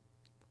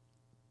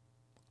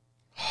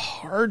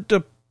 Hard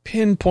to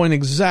pinpoint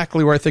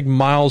exactly where I think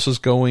Miles is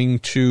going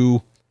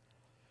to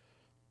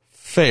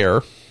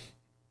fare.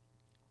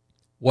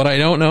 What I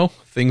don't know,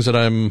 things that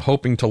I'm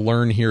hoping to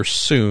learn here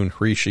soon,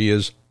 Rishi,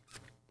 is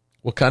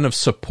what kind of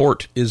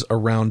support is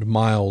around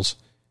Miles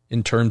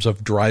in terms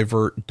of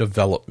driver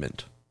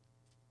development.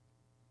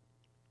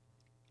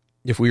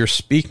 If we are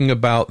speaking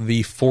about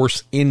the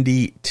Force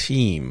Indy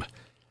team,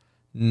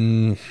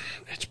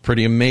 it's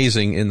pretty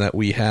amazing in that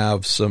we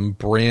have some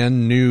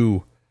brand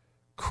new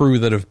crew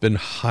that have been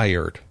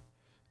hired,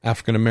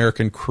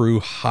 African-American crew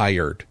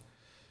hired,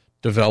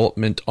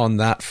 development on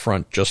that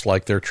front, just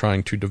like they're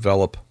trying to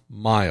develop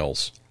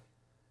Miles.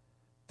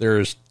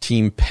 There's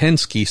Team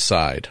Penske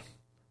side,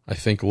 I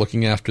think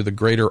looking after the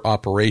greater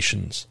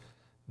operations.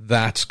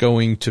 That's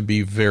going to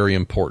be very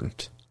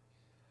important.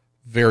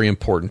 Very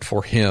important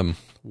for him,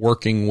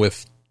 working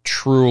with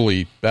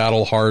truly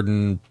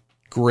battle-hardened,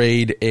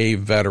 grade A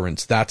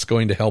veterans. That's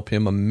going to help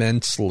him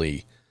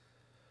immensely.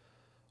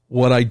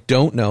 What I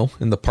don't know,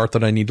 and the part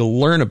that I need to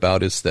learn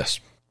about, is this.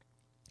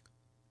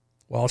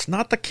 While it's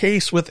not the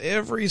case with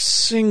every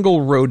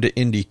single Road to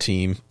Indy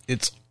team,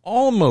 it's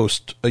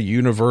almost a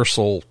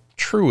universal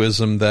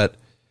truism that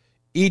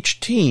each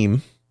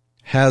team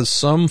has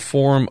some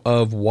form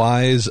of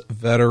wise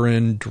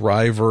veteran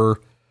driver,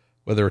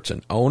 whether it's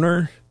an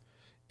owner,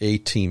 a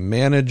team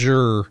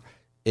manager,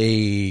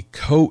 a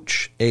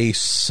coach, a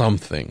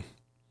something.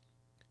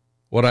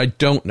 What I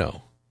don't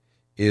know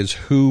is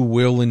who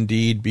will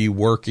indeed be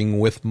working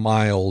with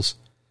Miles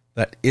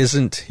that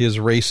isn't his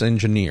race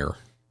engineer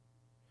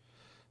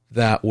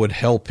that would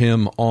help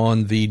him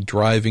on the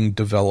driving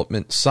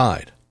development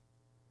side.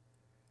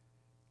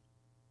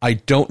 I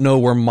don't know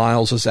where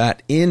Miles is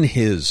at in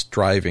his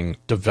driving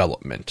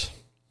development,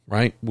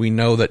 right? We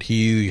know that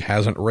he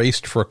hasn't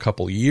raced for a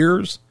couple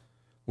years.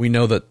 We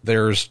know that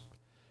there's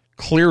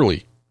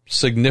clearly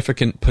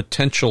significant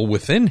potential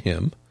within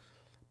him,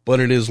 but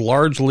it is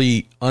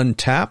largely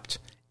untapped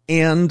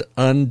and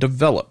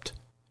undeveloped.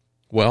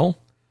 Well,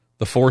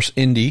 the Force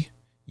Indy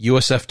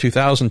USF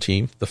 2000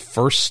 team, the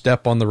first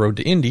step on the road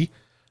to Indy,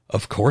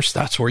 of course,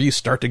 that's where you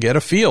start to get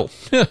a feel,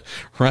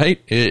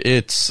 right?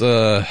 It's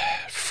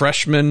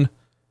freshman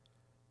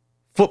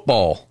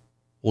football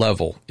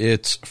level.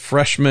 It's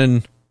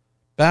freshman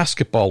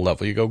basketball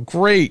level. You go,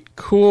 great,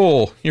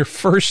 cool, your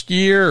first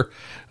year.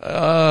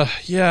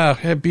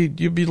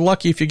 You'd be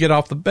lucky if you get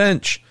off the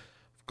bench.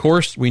 Of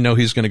course, we know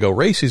he's going to go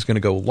race, he's going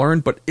to go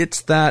learn, but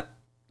it's that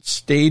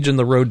stage in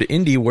the road to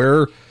Indy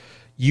where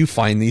you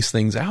find these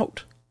things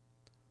out.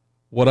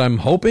 What I'm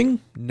hoping,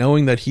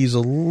 knowing that he's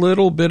a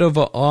little bit of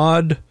an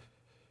odd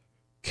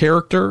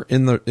character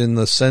in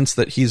the sense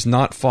that he's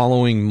not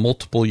following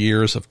multiple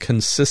years of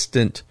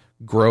consistent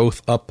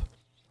growth up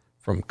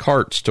from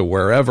karts to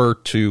wherever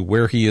to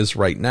where he is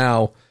right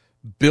now,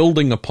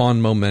 building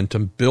upon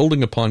momentum,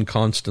 building upon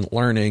constant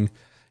learning,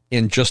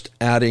 and just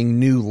adding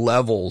new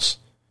levels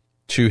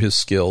to his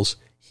skills.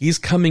 He's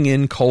coming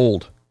in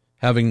cold,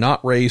 having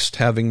not raced,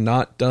 having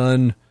not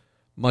done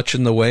much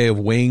in the way of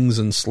wings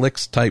and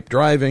slicks type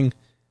driving.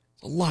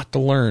 It's a lot to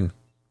learn.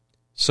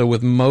 So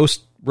with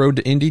most Road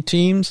to Indy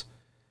teams,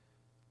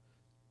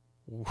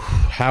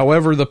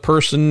 however the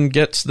person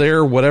gets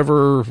there,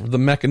 whatever the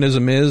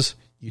mechanism is,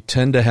 you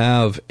tend to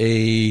have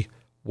a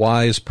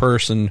wise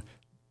person,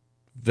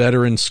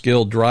 veteran,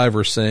 skilled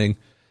driver saying,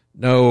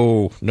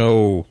 no,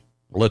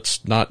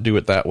 let's not do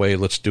it that way.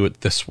 Let's do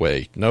it this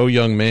way. No,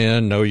 young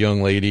man, no,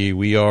 young lady,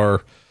 we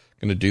are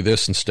going to do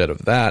this instead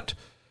of that.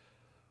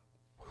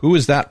 Who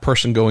is that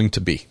person going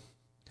to be?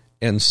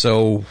 And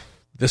so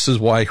this is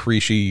why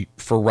Rishi,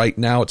 for right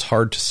now, it's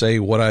hard to say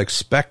what I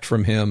expect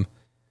from him,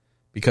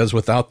 because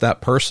without that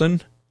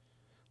person,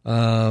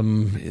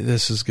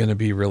 this is going to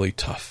be really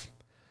tough.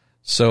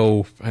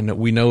 So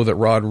we know that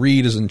Rod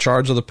Reed is in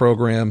charge of the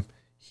program.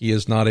 He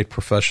is not a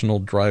professional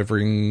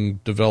driving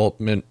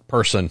development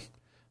person.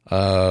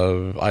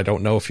 I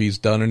don't know if he's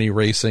done any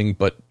racing,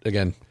 but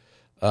again,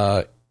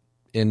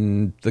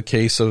 in the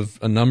case of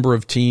a number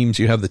of teams,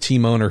 you have the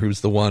team owner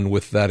who's the one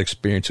with that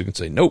experience who can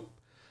say, nope,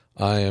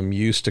 I am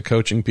used to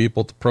coaching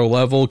people at the pro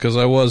level because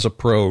I was a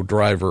pro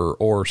driver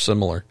or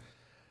similar.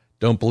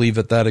 Don't believe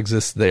that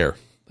exists there.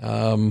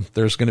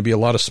 There's going to be a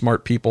lot of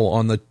smart people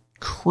on the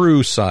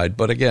crew side,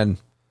 but again,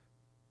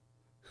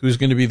 who's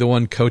going to be the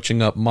one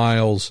coaching up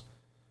Miles,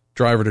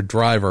 driver to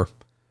driver?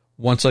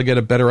 Once I get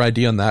a better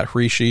idea on that,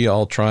 Rishi,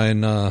 I'll try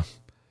and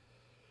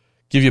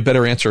give you a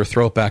better answer or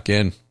throw it back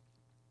in.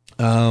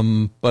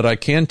 But I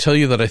can tell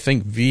you that I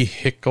think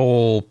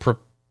vehicle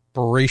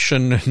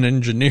preparation and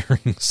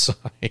engineering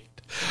side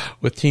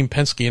with Team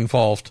Penske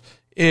involved,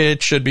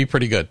 it should be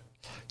pretty good.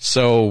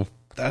 So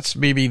that's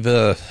maybe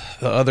the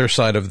other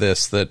side of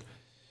this, that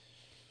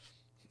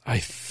I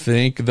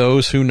think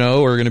those who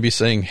know are going to be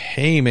saying,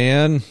 hey,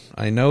 man,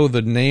 I know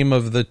the name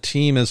of the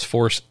team is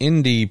Force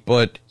Indy,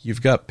 but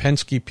you've got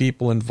Penske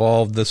people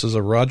involved. This is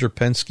a Roger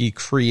Penske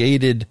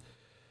created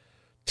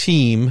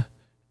team.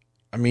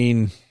 I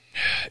mean,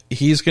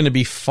 he's going to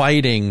be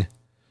fighting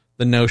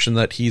the notion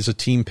that he's a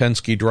Team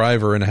Penske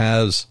driver and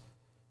has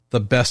the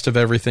best of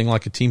everything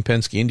like a Team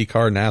Penske,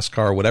 IndyCar,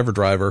 NASCAR, whatever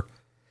driver.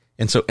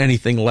 And so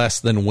anything less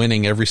than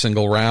winning every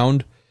single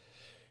round,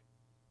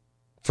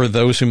 for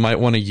those who might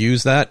want to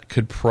use that,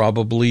 could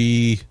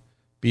probably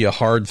be a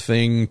hard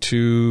thing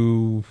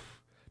to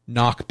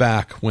knock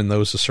back when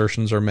those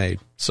assertions are made.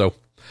 So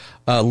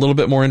a little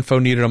bit more info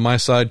needed on my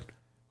side.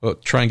 We'll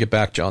try and get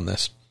back to you on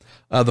this.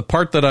 The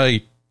part that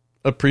I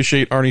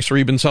appreciate Arnie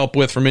Saribin's help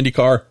with from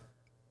IndyCar,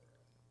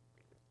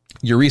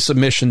 your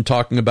resubmission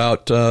talking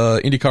about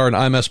IndyCar and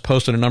IMS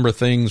posted a number of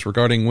things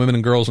regarding Women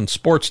and Girls in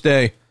Sports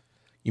Day.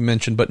 You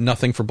mentioned, but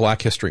nothing for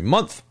Black History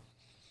Month.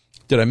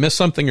 Did I miss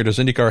something, or does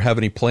IndyCar have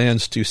any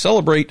plans to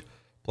celebrate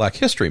Black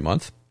History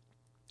Month?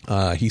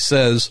 He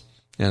says,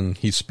 and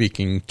he's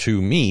speaking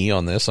to me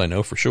on this, I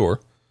know for sure.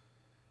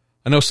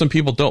 I know some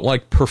people don't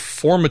like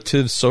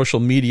performative social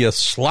media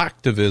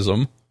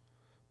slacktivism,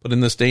 but in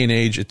this day and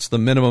age, it's the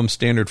minimum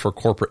standard for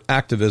corporate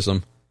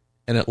activism,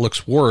 and it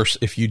looks worse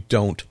if you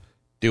don't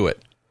do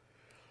it.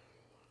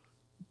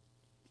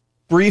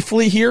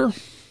 Briefly here,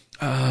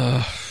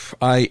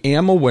 I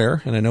am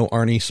aware, and I know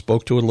Arnie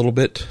spoke to it a little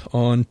bit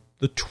on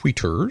the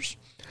tweeters.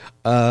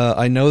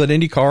 I know that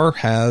IndyCar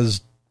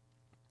has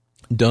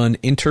done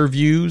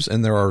interviews,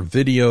 and there are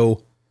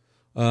video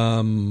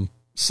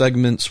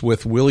segments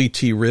with Willie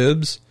T.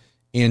 Ribbs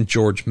and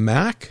George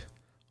Mack.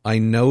 I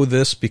know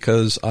this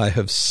because I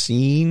have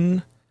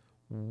seen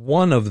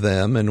one of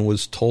them and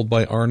was told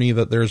by Arnie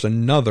that there's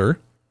another.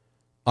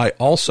 I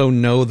also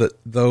know that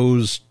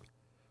those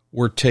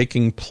were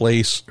taking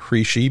place,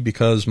 Hrishi,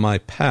 because my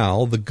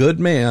pal, the good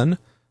man,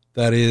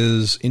 that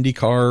is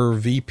IndyCar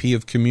VP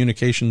of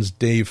Communications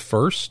Dave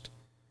First,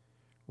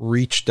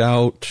 reached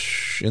out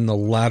in the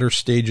latter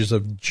stages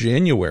of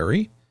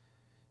January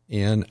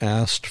and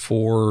asked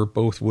for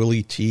both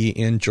Willie T.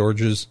 and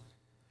George's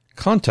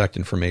contact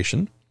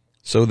information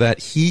so that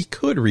he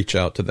could reach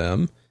out to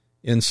them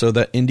and so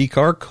that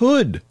IndyCar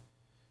could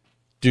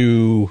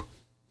do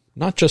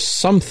not just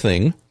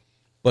something,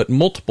 but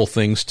multiple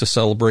things to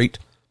celebrate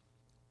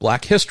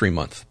Black History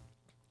Month.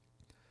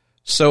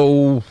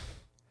 So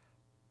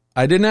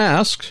I didn't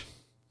ask,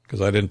 because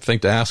I didn't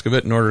think to ask of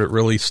it in order to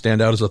really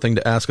stand out as a thing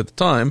to ask at the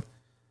time.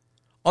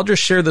 I'll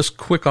just share this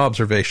quick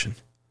observation.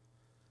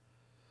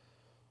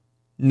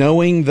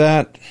 Knowing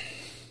that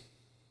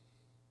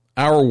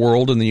our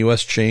world in the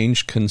U.S.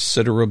 changed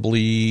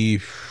considerably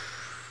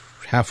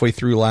halfway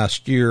through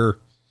last year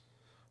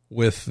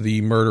with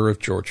the murder of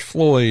George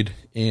Floyd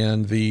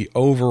and the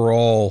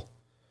overall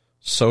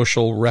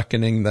social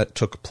reckoning that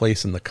took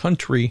place in the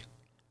country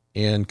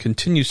and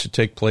continues to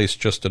take place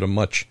just at a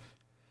much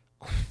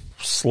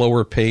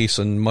slower pace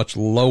and much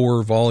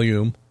lower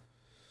volume.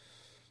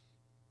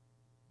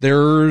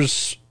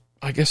 There's,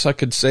 I guess I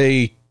could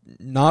say,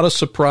 not a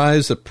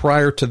surprise that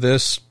prior to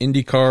this,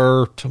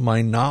 IndyCar, to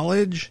my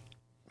knowledge,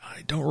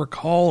 I don't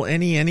recall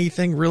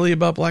anything really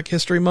about Black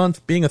History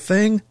Month being a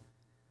thing.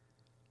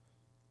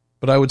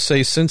 But I would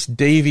say since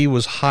Davey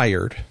was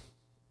hired,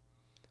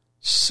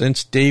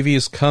 since Davey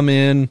has come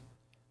in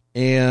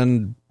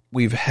and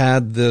we've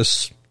had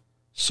this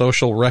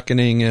social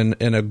reckoning and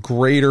a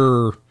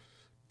greater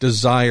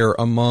desire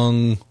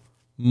among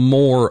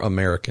more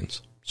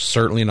Americans,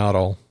 certainly not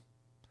all,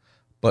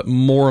 but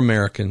more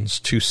Americans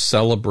to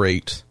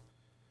celebrate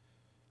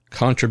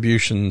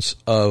contributions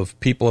of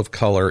people of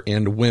color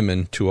and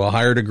women to a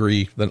higher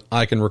degree than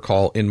I can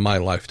recall in my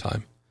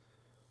lifetime.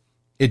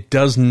 It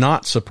does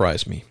not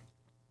surprise me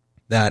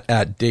that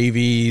at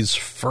Davey's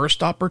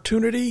first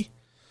opportunity,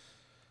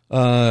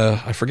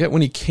 I forget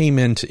when he came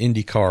into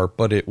IndyCar,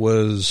 but it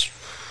was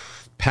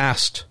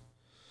past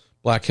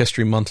Black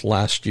History Month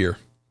last year.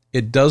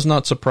 It does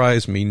not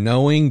surprise me,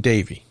 knowing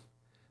Davey.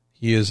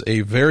 He is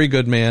a very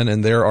good man,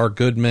 and there are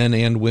good men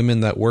and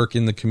women that work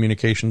in the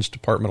communications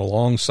department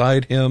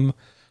alongside him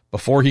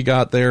before he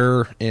got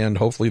there, and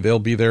hopefully they'll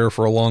be there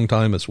for a long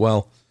time as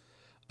well.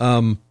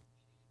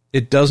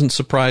 It doesn't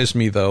surprise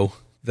me, though,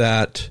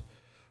 that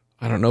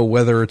I don't know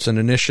whether it's an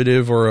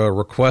initiative or a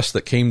request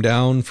that came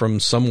down from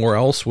somewhere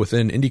else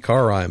within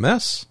IndyCar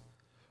IMS,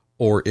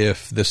 or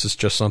if this is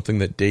just something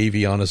that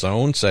Davey on his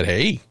own said,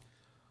 hey,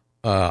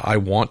 I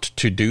want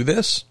to do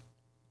this.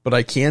 But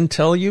I can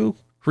tell you,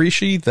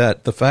 Hrishi,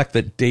 that the fact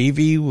that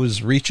Davey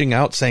was reaching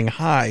out saying,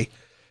 hi,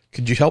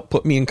 could you help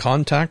put me in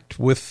contact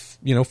with,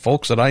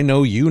 folks that I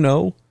know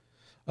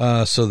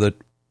so that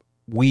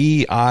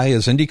I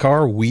as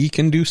IndyCar, we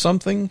can do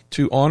something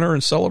to honor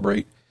and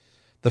celebrate.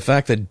 The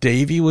fact that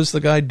Davey was the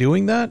guy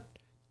doing that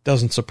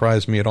doesn't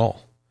surprise me at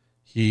all.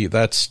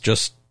 That's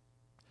just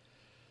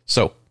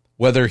so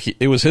whether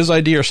it was his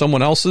idea or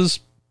someone else's,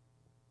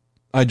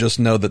 I just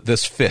know that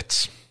this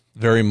fits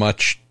very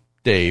much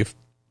Dave,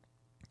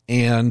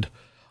 and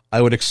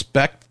I would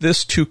expect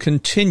this to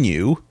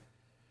continue.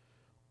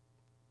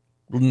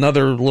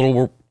 Another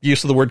little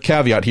use of the word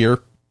caveat here.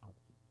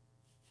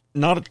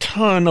 Not a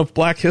ton of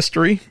Black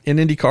history in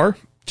IndyCar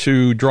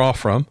to draw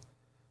from,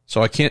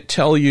 so I can't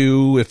tell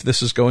you if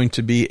this is going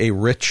to be a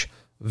rich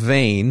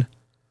vein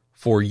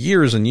for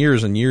years and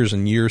years and years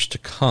and years to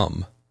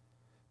come.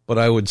 But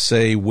I would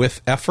say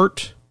with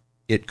effort,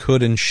 it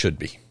could and should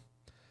be.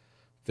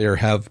 There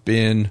have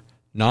been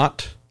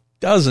not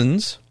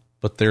dozens,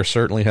 but there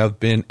certainly have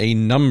been a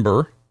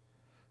number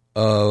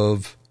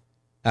of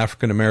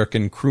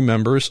African-American crew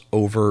members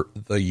over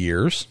the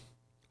years,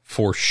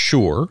 for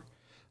sure.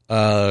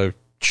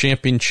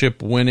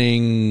 Championship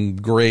winning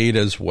grade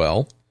as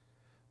well.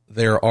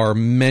 There are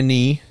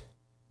many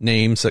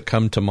names that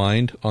come to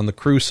mind on the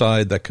crew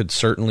side that could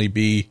certainly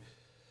be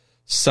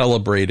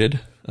celebrated.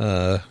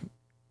 Know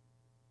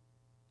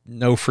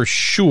for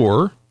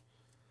sure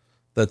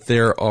that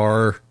there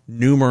are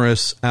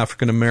numerous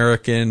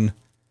African-American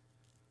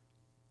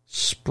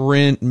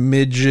sprint,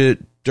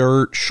 midget,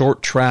 dirt,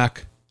 short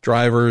track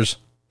drivers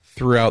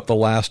throughout the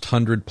last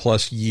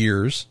 100+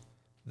 years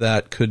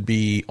that could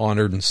be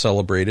honored and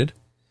celebrated.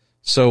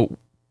 So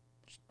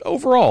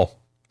overall,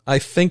 I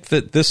think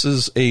that this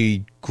is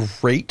a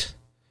great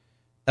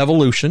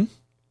evolution,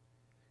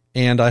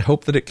 and I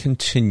hope that it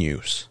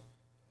continues.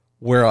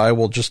 Where I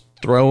will just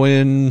throw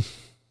in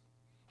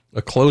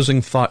a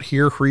closing thought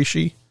here,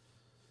 Hrishi.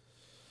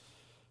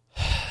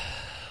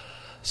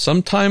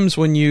 Sometimes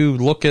when you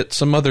look at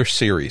some other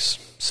series,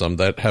 some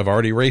that have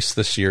already raced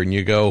this year, and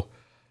you go,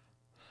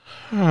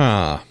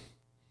 not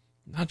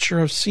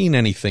sure I've seen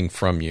anything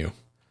from you.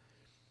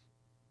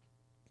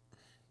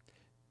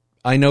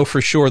 I know for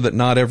sure that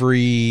not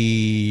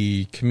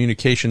every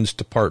communications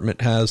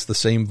department has the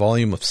same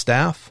volume of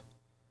staff.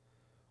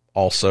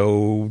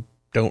 Also,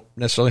 don't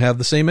necessarily have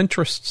the same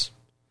interests.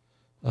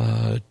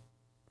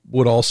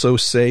 Would also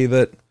say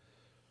that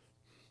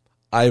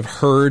I've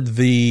heard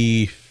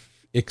the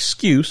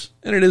excuse,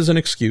 and it is an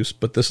excuse,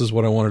 but this is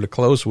what I wanted to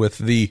close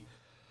with. If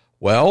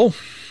we're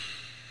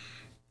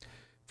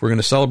going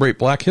to celebrate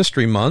Black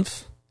History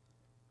Month,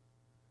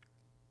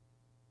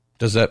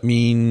 does that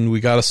mean we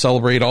got to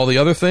celebrate all the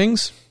other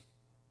things?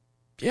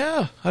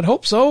 Yeah, I'd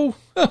hope so.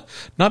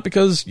 Not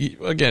because,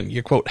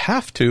 you quote,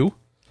 have to,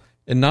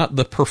 and not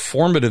the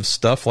performative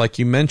stuff like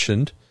you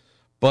mentioned,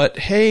 but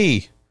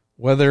hey,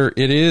 whether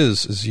it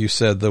is, as you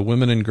said, the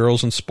Women and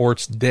Girls in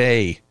Sports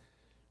Day.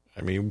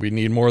 I mean, we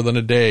need more than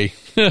a day.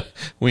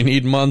 We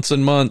need months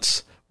and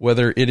months.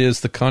 Whether it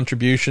is the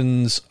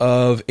contributions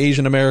of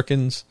Asian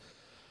Americans,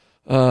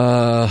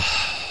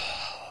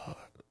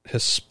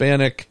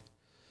 Hispanic,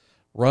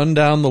 run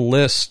down the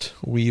list.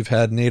 We've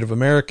had Native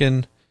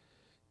American,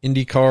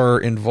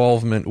 IndyCar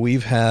involvement.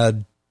 We've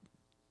had,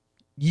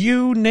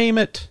 you name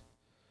it,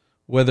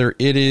 whether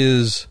it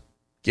is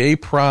gay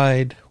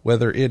pride,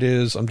 whether it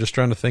is, I'm just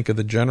trying to think of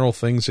the general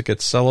things that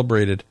get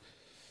celebrated.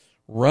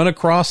 Run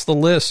across the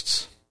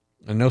lists.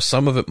 I know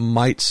some of it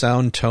might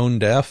sound tone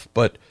deaf,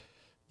 but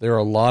there are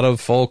a lot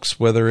of folks,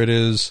 whether it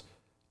is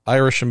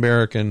Irish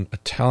American,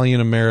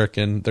 Italian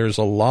American, there's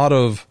a lot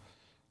of,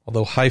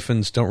 although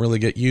hyphens don't really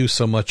get used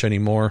so much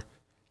anymore.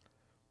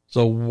 It's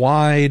a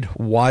wide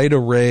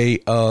array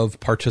of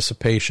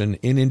participation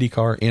in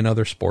IndyCar, in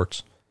other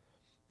sports.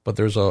 But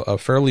there's a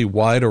fairly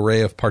wide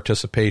array of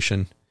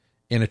participation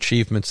in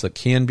achievements that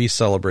can be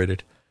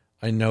celebrated.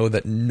 I know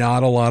that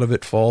not a lot of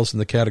it falls in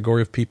the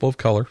category of people of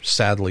color,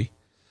 sadly.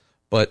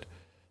 But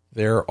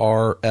there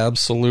are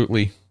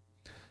absolutely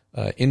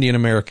Indian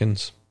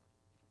Americans.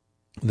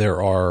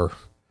 There are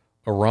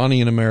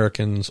Iranian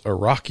Americans,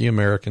 Iraqi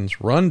Americans.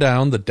 Run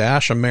down the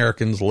Dash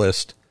Americans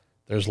list.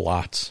 There's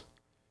lots.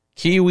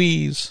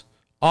 Kiwis,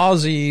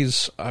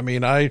 Aussies. I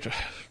mean,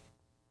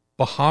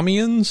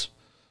 Bahamians?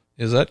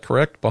 Is that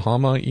correct?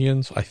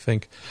 Bahamians, I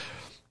think.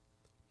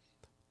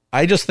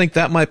 I just think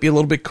that might be a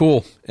little bit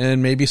cool.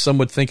 And maybe some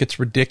would think it's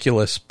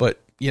ridiculous. But,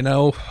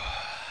 all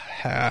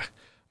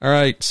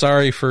right,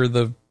 sorry for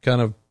the kind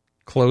of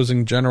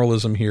closing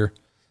generalism here.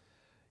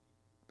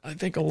 I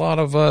think a lot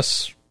of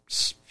us,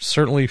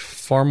 certainly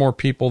far more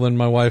people than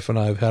my wife and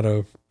I, have had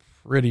a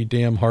pretty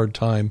damn hard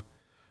time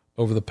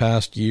over the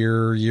past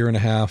year and a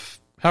half,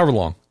 however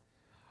long.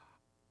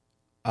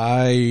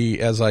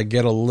 As I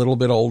get a little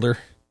bit older,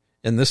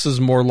 and this is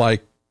more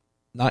like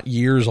not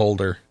years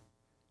older,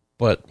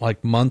 but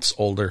like months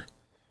older,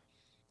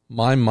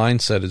 my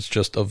mindset has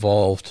just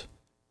evolved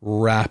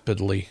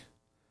rapidly,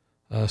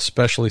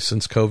 especially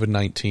since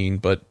COVID-19.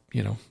 But,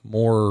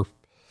 more,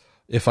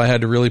 if I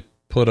had to really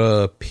put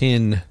a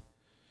pin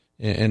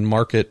and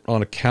mark it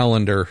on a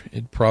calendar,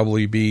 it'd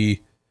probably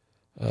be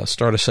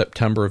start of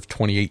September of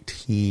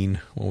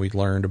 2018 when we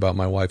learned about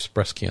my wife's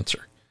breast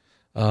cancer.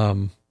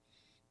 Add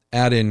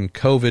in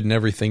COVID and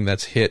everything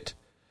that's hit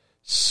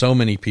so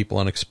many people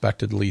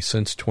unexpectedly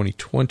since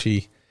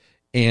 2020,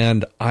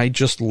 and I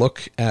just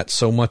look at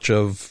so much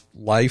of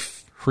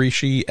life,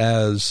 Hrishi,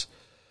 as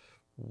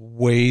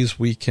ways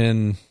we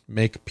can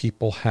make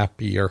people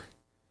happier.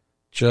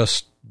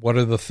 Just what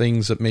are the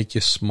things that make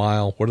you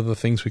smile? What are the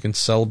things we can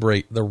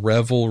celebrate? The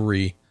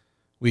revelry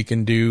we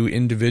can do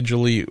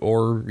individually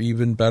or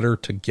even better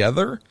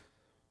together.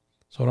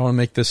 So I don't want to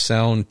make this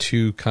sound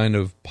too kind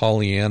of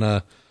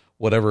Pollyanna,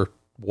 whatever.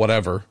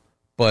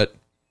 But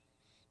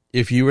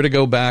if you were to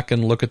go back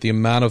and look at the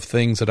amount of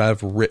things that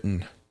I've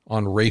written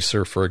on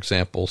Racer, for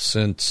example,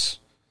 since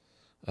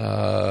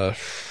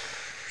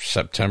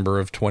September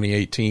of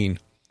 2018,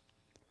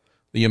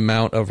 the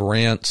amount of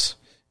rants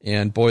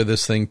and boy,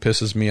 this thing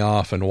pisses me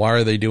off, and why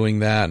are they doing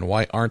that, and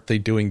why aren't they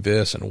doing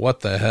this, and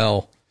what the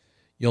hell,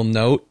 you'll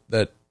note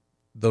that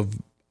the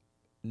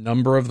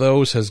number of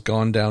those has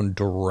gone down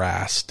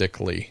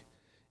drastically.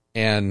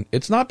 And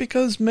it's not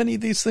because many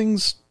of these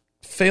things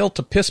fail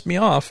to piss me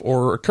off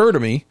or occur to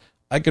me.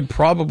 I could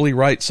probably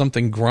write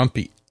something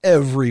grumpy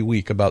every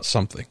week about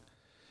something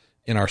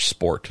in our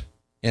sport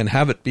and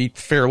have it be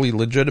fairly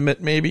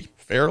legitimate, maybe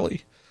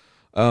fairly.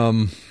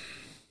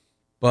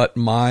 But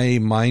my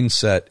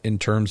mindset in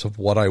terms of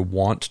what I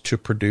want to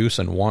produce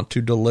and want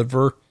to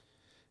deliver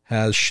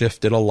has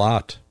shifted a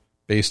lot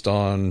based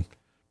on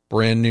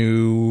brand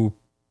new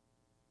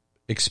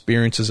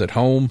experiences at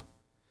home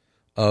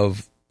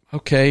of,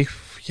 okay,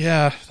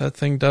 yeah, that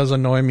thing does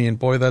annoy me, and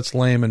boy, that's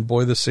lame, and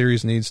boy, the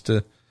series needs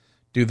to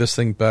do this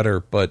thing better,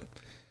 but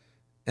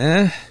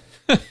am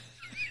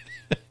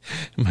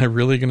I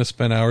really going to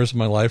spend hours of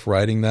my life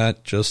writing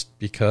that just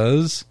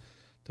because?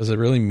 Does it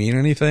really mean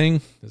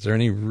anything? Is there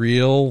any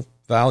real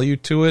value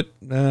to it?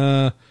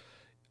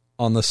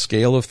 On the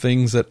scale of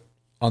things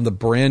on the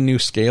brand new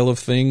scale of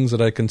things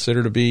that I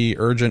consider to be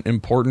urgent,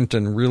 important,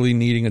 and really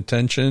needing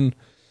attention,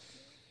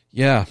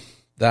 yeah,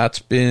 that's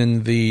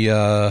been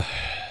the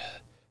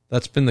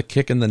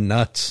kick in the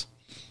nuts.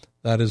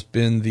 That has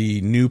been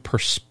the new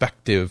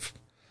perspective.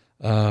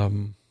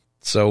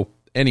 So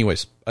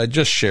anyways, I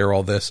just share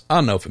all this. I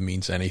don't know if it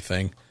means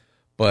anything,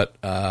 but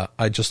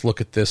I just look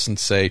at this and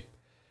say,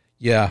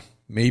 yeah,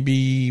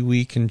 maybe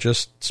we can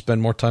just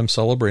spend more time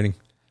celebrating.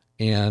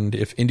 And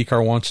if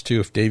IndyCar wants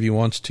to, if Davey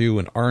wants to,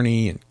 and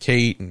Arnie and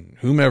Kate and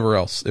whomever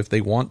else, if they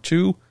want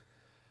to,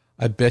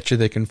 I bet you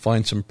they can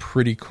find some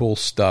pretty cool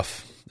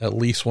stuff at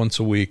least once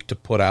a week to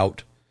put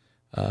out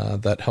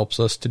that helps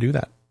us to do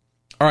that.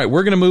 All right,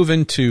 we're going to move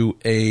into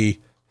a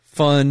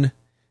fun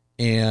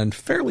and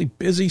fairly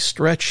busy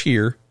stretch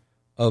here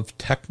of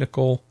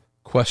technical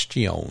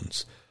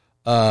questions.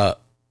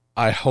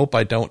 I hope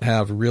I don't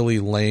have really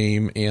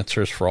lame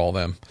answers for all of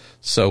them.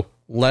 So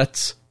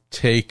let's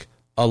take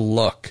a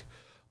look.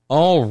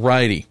 All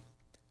righty.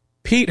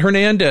 Pete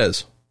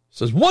Hernandez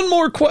says, one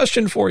more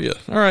question for you.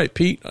 All right,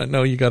 Pete, I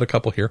know you got a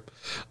couple here.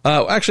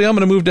 Actually, I'm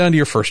going to move down to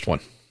your first one,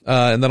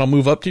 and then I'll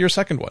move up to your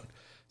second one.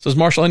 It says,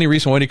 Marshall, any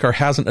reason why IndyCar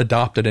hasn't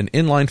adopted an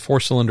inline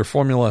four-cylinder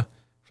formula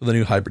for the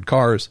new hybrid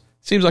cars?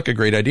 Seems like a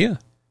great idea.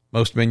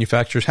 Most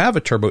manufacturers have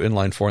a turbo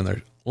inline four in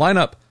their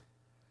lineup.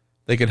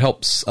 They could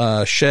help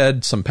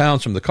shed some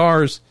pounds from the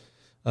cars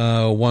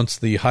once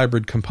the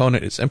hybrid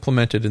component is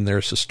implemented in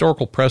their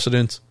historical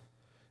precedents.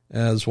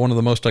 As one of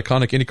the most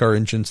iconic IndyCar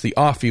engines, the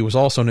Offie was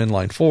also an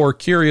inline four.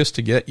 Curious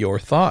to get your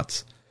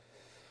thoughts.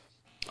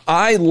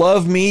 I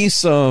love me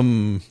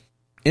some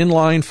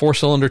inline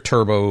four-cylinder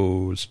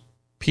turbos.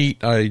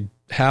 Pete, I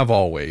have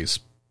always.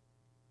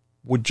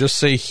 Would just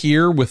say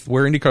here with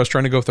where IndyCar is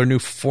trying to go with their new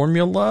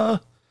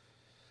formula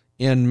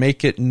and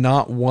make it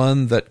not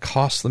one that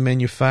costs the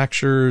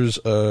manufacturers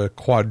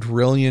 $250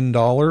 million,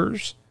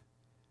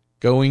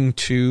 going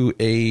to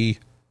a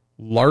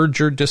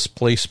larger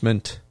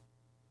displacement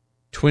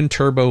twin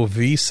turbo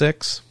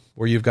V6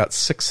 where you've got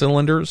 6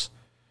 cylinders.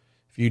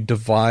 If you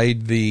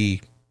divide the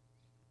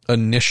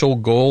initial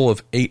goal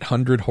of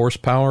 800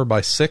 horsepower by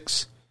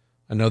 6,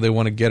 I know they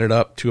want to get it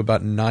up to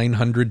about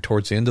 900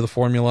 towards the end of the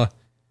formula.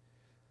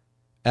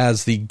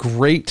 As the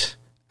great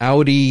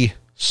Audi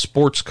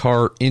sports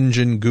car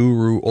engine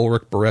guru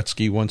Ulrich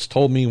Boretsky once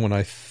told me when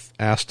I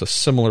asked a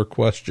similar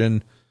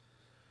question,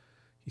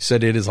 he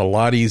said it is a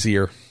lot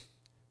easier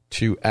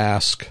to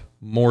ask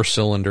more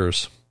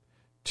cylinders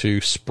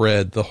to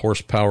spread the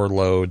horsepower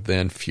load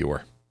than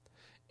fewer.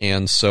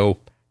 And so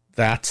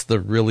that's the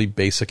really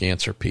basic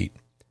answer, Pete.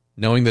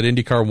 Knowing that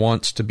IndyCar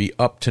wants to be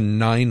up to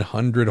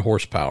 900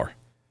 horsepower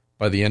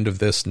by the end of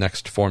this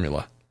next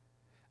formula,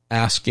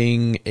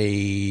 asking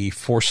a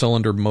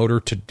 4-cylinder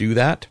motor to do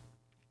that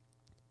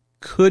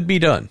could be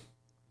done.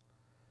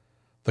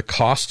 The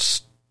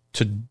costs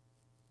to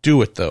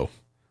do it, though,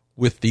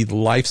 with the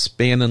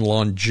lifespan and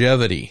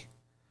longevity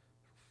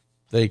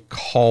they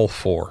call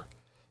for,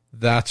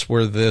 that's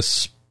where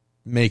this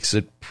makes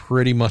it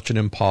pretty much an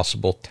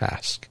impossible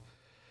task.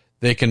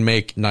 They can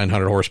make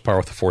 900 horsepower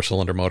with a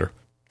 4-cylinder motor.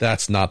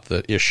 That's not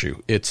the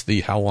issue. It's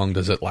the how long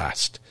does it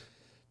last?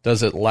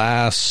 Does it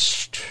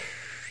last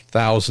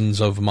thousands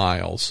of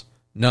miles?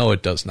 No,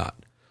 it does not.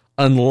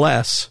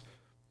 Unless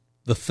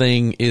the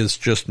thing is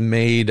just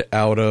made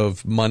out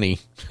of money.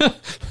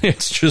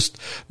 It's just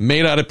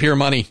made out of pure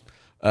money,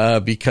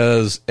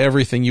 because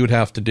everything you would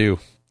have to do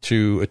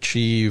to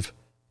achieve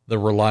the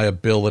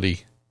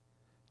reliability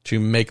to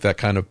make that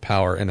kind of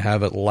power and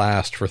have it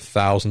last for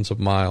thousands of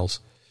miles,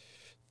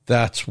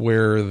 that's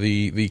where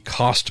the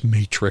cost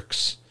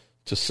matrix,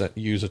 to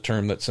use a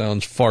term that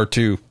sounds far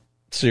too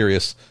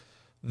serious,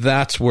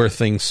 that's where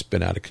things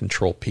spin out of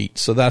control, Pete.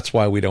 So that's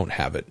why we don't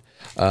have it.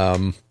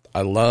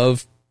 I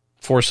love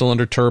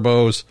 4-cylinder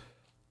turbos.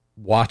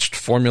 Watched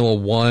Formula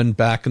One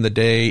back in the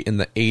day in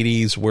the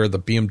 80s where the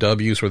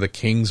BMWs were the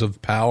kings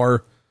of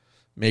power,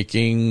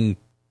 making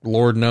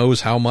Lord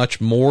knows how much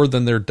more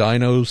than their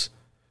dynos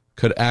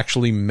could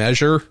actually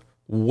measure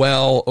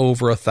well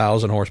over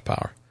 1,000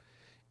 horsepower.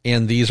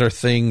 And these are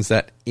things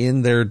that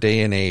in their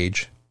day and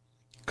age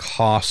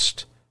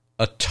cost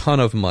a ton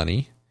of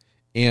money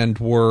and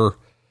were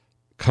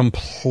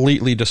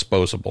completely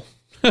disposable.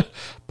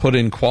 Put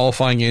in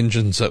qualifying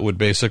engines that would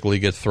basically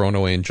get thrown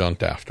away and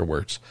junked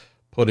afterwards.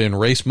 Put in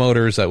race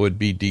motors that would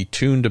be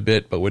detuned a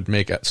bit but would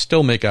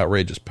still make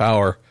outrageous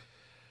power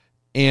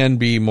and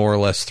be more or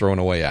less thrown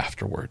away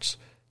afterwards.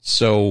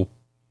 So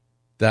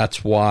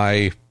that's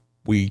why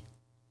we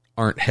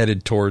aren't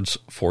headed towards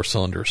 4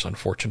 cylinders,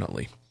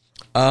 unfortunately.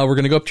 We're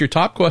going to go up to your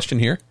top question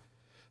here. It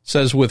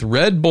says, with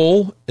Red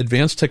Bull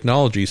Advanced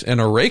Technologies and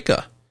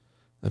Oreca,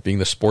 that being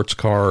the sports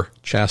car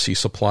chassis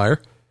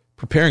supplier,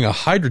 preparing a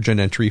hydrogen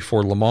entry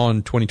for Le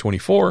Mans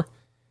 2024,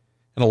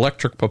 and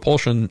electric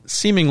propulsion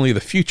seemingly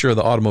the future of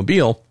the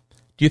automobile,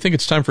 do you think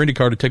it's time for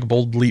IndyCar to take a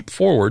bold leap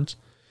forwards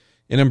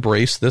and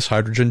embrace this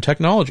hydrogen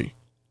technology?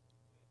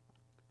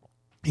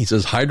 He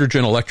says,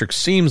 hydrogen electric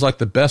seems like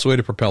the best way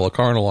to propel a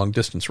car in a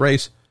long-distance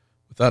race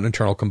without an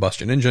internal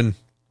combustion engine.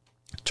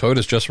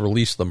 Toyota's just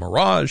released the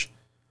Mirage,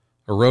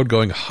 a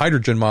road-going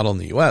hydrogen model in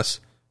the U.S.,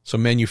 so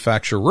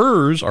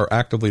manufacturers are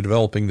actively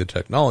developing the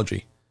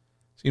technology.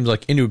 Seems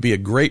like Indy would be a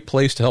great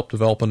place to help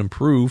develop and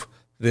improve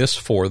this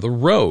for the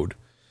road.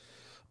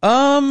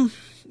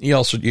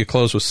 You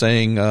close with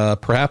saying,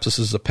 perhaps this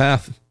is the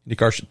path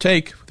IndyCar should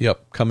take with the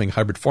upcoming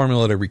hybrid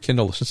formula to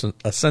rekindle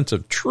a sense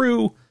of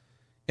true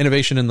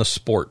innovation in the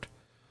sport.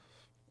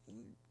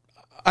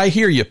 I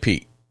hear you,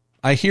 Pete.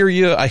 I hear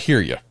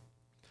you.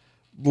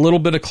 A little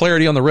bit of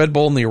clarity on the Red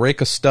Bull and the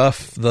Oreca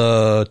stuff,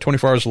 the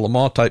 24 Hours of Le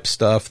Mans type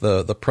stuff,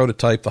 the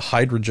prototype, the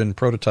hydrogen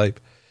prototype.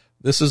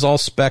 This is all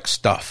spec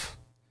stuff.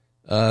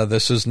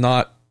 This is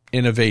not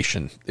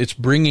innovation. It's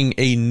bringing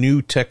a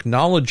new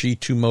technology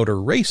to motor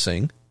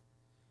racing,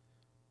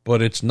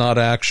 but it's not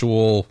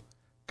actual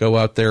go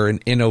out there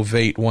and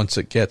innovate once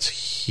it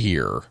gets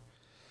here.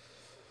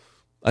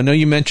 I know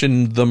you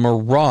mentioned the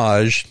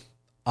Mirage.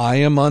 I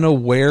am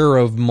unaware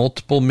of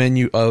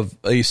of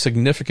a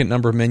significant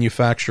number of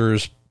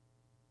manufacturers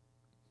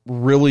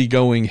really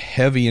going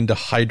heavy into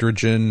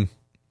hydrogen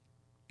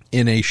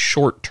in a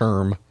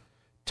short-term,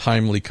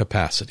 timely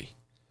capacity.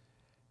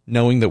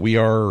 Knowing that we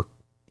are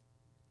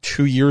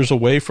 2 years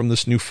away from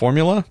this new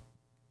formula,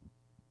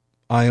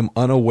 I am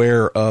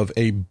unaware of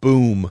a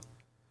boom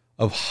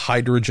of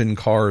hydrogen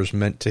cars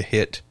meant to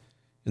hit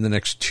in the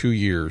next 2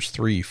 years,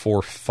 3,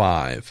 4,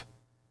 5.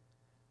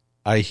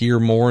 I hear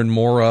more and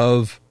more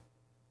of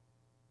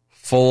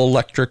full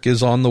electric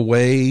is on the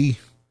way.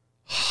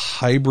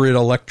 Hybrid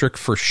electric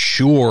for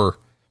sure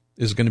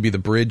is going to be the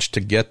bridge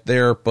to get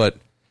there, but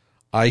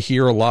I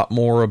hear a lot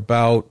more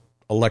about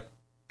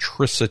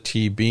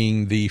electricity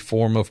being the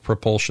form of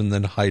propulsion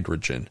than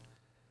hydrogen.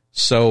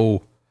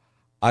 So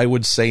I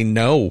would say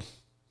no.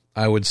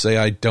 I would say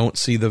I don't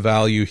see the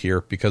value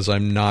here because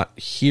I'm not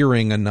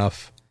hearing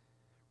enough,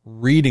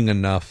 reading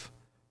enough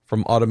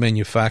from auto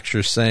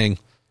manufacturers saying,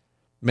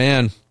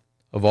 man,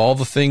 of all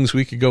the things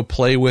we could go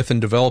play with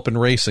and develop in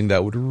racing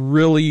that would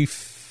really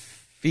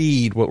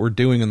feed what we're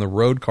doing in the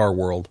road car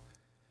world,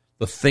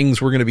 the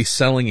things we're going to be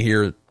selling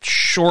here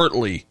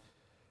shortly,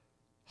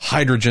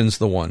 hydrogen's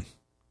the one.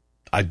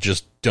 I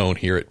just don't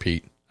hear it,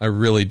 Pete. I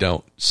really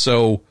don't.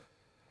 So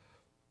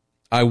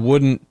I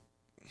wouldn't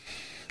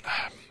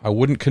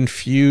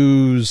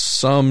confuse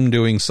some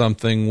doing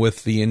something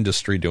with the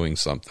industry doing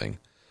something.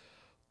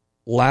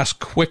 Last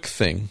quick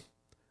thing.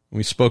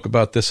 We spoke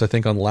about this, I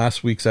think, on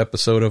last week's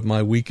episode of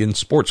my weekend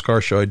sports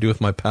car show I do with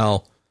my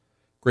pal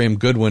Graham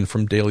Goodwin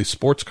from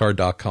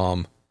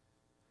dailysportscar.com.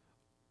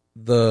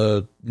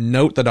 The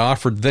note that I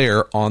offered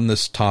there on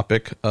this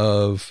topic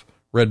of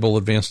Red Bull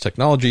Advanced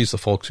Technologies, the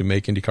folks who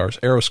make IndyCar's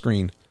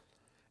Aeroscreen,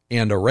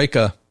 and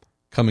Oreca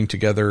coming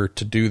together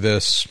to do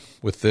this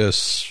with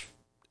this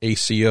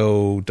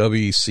ACO,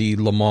 WEC,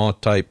 Le Mans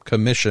type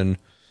commission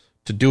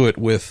to do it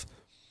with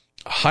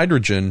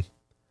hydrogen,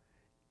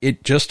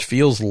 it just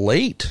feels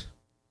late.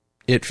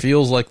 It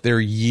feels like they're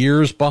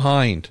years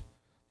behind.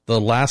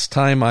 The last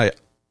time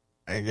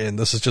again,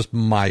 this is just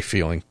my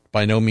feeling.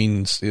 By no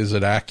means is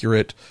it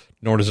accurate,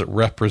 nor does it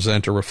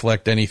represent or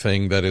reflect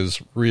anything that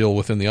is real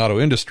within the auto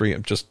industry. I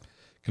just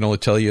can only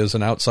tell you as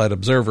an outside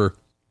observer,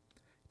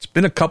 it's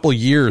been a couple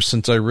years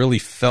since I really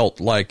felt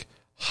like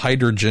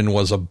hydrogen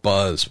was a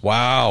buzz.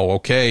 Wow,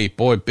 okay,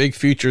 boy, big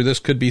future. This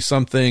could be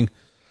something.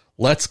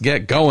 Let's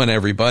get going,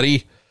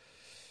 everybody.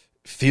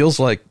 Feels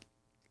like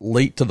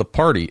late to the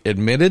party.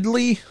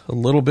 Admittedly, a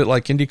little bit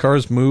like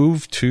IndyCar's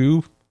move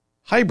to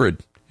hybrid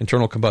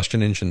internal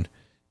combustion engine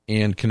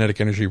and kinetic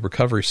energy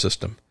recovery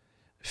system.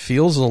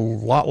 Feels a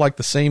lot like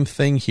the same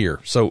thing here.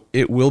 So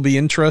it will be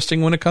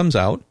interesting when it comes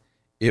out.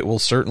 It will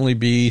certainly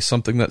be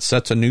something that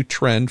sets a new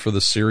trend for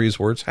the series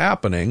where it's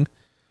happening.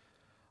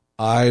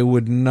 I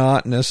would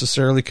not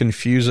necessarily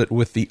confuse it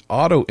with the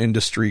auto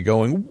industry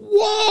going,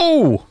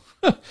 whoa,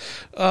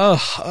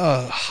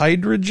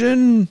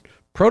 hydrogen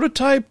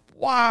prototype.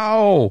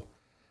 Wow.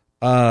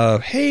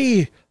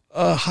 Hey,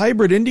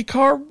 hybrid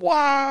IndyCar.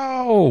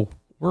 Wow.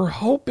 We're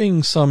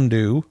hoping some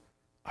do.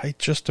 I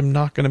just am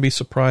not going to be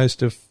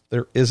surprised if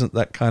there isn't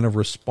that kind of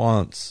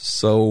response.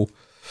 So,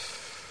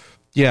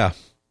 yeah,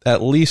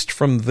 at least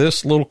from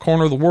this little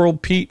corner of the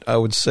world, Pete, I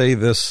would say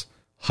this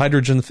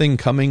hydrogen thing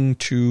coming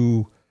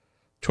to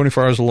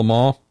 24 Hours of Le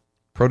Mans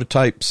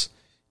prototypes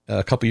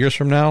a couple years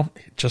from now,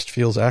 it just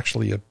feels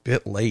actually a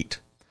bit late.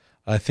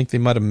 I think they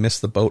might have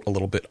missed the boat a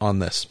little bit on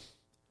this.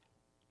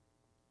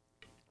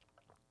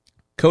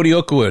 Cody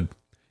Oakwood,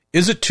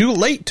 is it too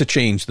late to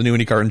change the new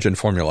IndyCar engine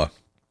formula?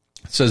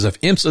 It says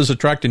if IMSA is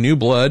attracting new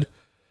blood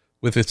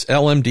with its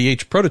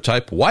LMDH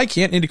prototype, why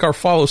can't IndyCar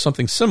follow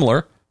something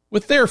similar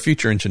with their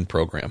future engine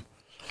program?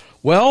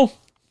 Well,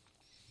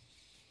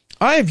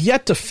 I have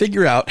yet to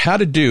figure out how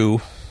to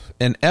do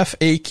an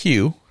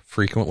FAQ,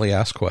 frequently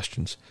asked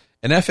questions,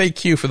 an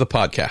FAQ for the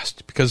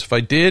podcast, because if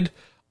I did,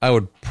 I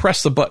would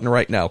press the button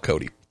right now,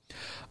 Cody.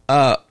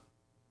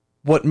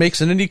 What makes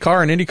an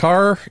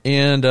IndyCar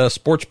and a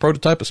sports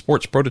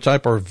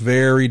prototype are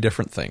very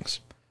different things.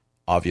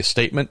 Obvious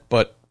statement,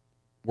 but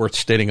worth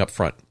stating up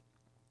front.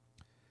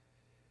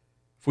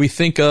 If we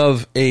think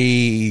of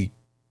a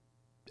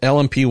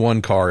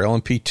LMP1 car,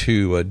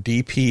 LMP2, a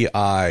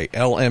DPI,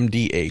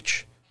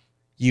 LMDH,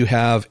 you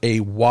have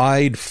a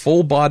wide,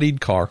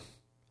 full-bodied car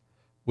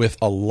with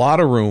a lot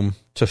of room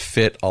to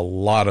fit a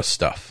lot of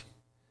stuff.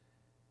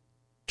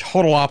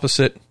 Total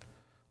opposite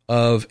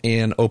of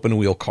an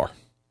open-wheel car.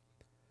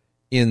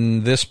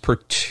 In this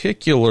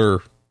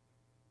particular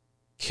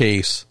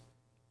case,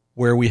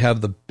 where we have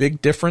the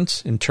big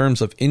difference in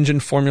terms of engine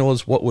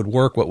formulas, what would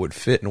work, what would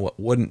fit, and what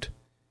wouldn't.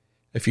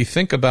 If you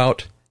think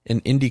about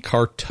an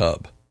IndyCar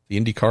tub, the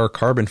IndyCar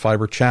carbon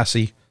fiber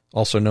chassis,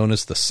 also known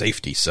as the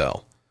safety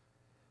cell,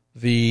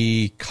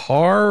 the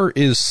car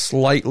is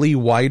slightly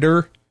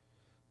wider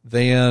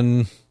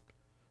than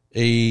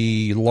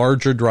a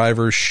larger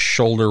driver's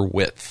shoulder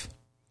width.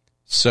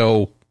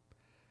 So,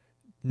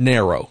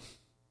 narrow.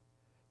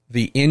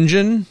 The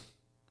engine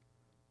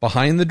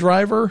behind the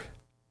driver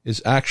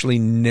is actually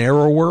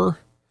narrower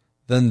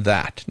than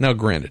that. Now,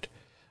 granted,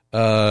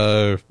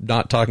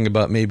 not talking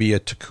about maybe a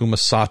Takuma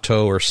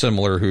Sato or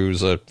similar,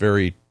 who's a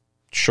very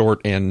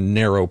short and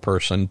narrow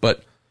person,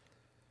 but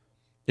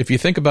if you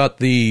think about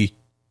the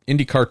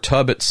IndyCar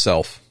tub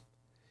itself,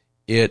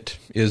 it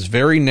is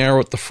very narrow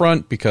at the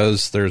front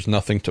because there's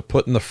nothing to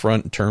put in the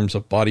front in terms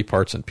of body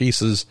parts and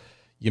pieces.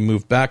 You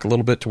move back a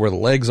little bit to where the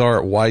legs are.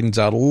 It widens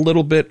out a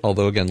little bit,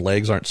 although, again,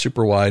 legs aren't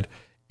super wide.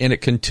 And it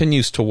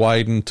continues to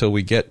widen until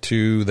we get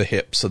to the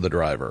hips of the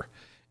driver.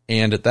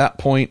 And at that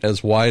point,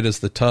 as wide as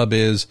the tub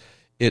is,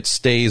 it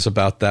stays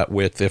about that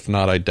width, if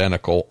not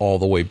identical, all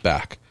the way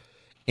back.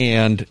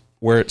 And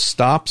where it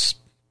stops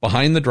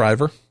behind the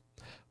driver,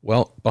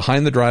 well,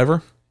 behind the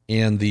driver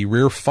and the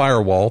rear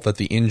firewall that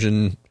the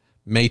engine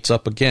mates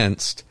up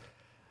against,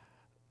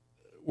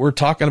 we're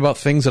talking about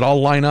things that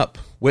all line up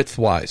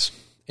width-wise.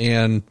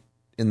 And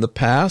in the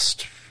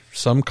past,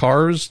 some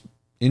cars,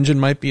 engine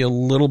might be a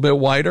little bit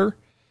wider.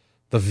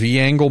 The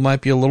V-angle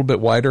might be a little bit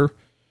wider.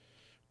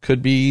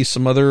 Could be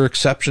some other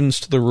exceptions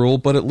to the rule,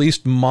 but at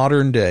least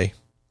modern day,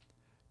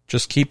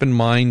 just keep in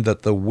mind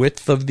that the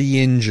width of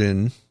the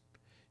engine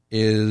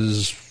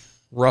is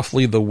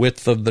roughly the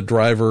width of the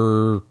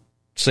driver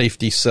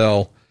safety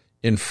cell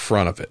in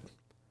front of it.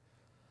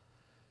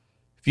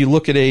 If you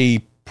look at a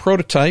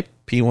prototype,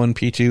 P1,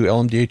 P2,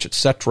 LMDH,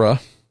 etc.,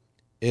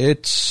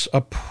 it's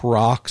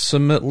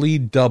approximately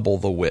double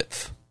the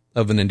width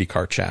of an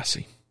IndyCar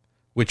chassis,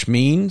 which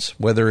means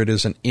whether it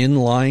is an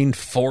inline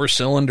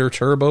four-cylinder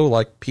turbo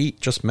like Pete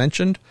just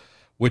mentioned,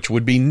 which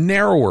would be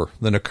narrower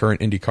than a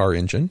current IndyCar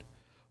engine,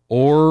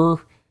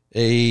 or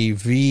a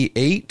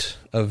V8,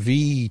 a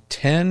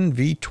V10,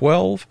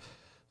 V12.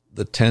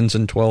 The 10s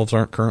and 12s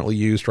aren't currently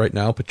used right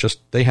now, but just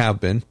they have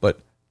been. But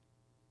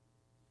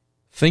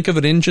think of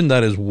an engine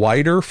that is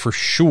wider for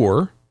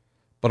sure,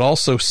 but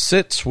also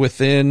sits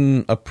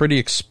within a pretty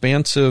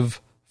expansive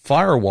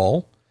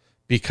firewall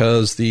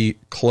because the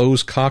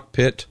closed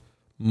cockpit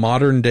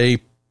modern day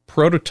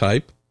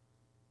prototype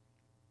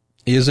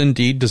is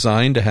indeed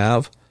designed to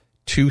have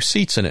two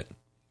seats in it.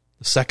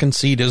 The second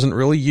seat isn't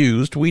really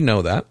used. We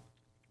know that.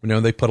 We know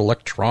they put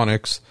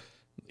electronics.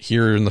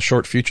 Here in the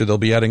short future, they'll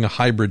be adding a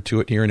hybrid to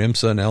it here in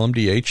IMSA and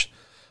LMDH,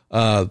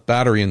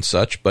 battery and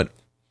such. But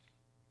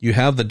you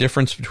have the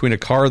difference between a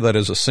car that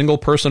is a single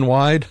person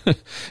wide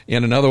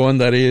and another one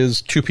that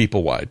is two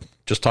people wide.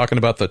 Just talking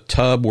about the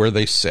tub where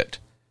they sit.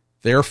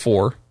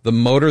 Therefore, the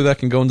motor that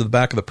can go into the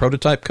back of the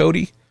prototype,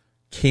 Cody,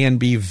 can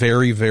be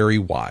very, very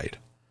wide.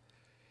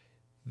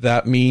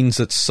 That means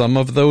that some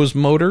of those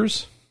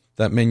motors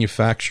that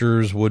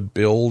manufacturers would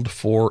build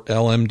for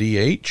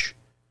LMDH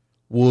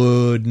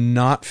would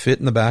not fit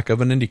in the back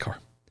of an IndyCar.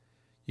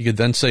 You could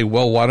then say,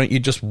 well, why don't you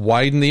just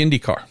widen the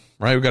IndyCar,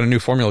 right? We've got a new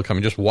formula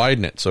coming, just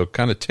widen it. So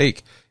kind of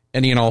take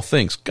any and all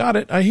things. Got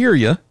it. I hear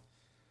you.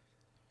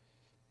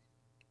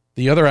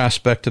 The other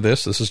aspect to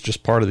this is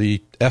just part of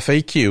the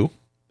FAQ,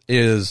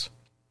 is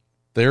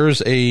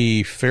there's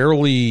a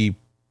fairly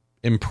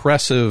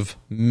impressive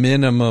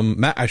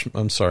minimum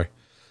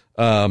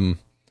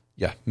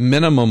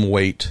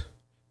weight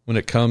when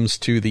it comes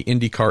to the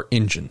IndyCar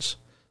engines.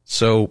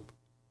 So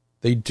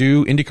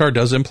IndyCar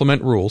does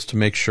implement rules to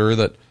make sure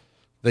that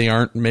they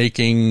aren't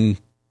making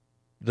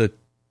the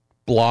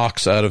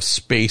blocks out of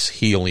space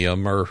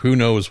helium or who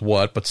knows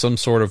what, but some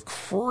sort of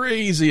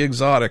crazy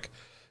exotic,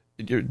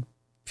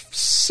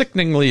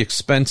 sickeningly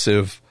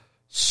expensive,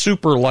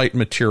 super light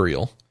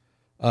material.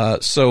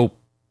 So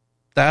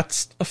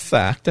that's a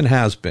fact and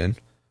has been.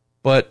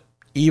 But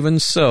even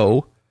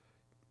so,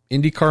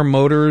 IndyCar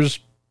motors,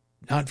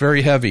 not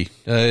very heavy.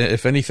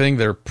 If anything,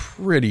 they're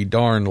pretty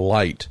darn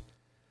light.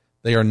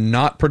 They are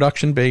not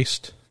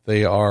production-based.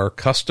 They are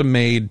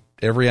custom-made,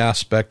 every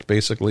aspect,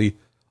 basically,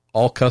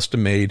 all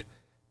custom-made.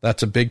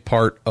 That's a big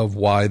part of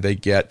why they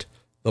get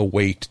the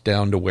weight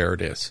down to where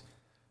it is.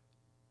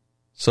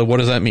 So what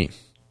does that mean?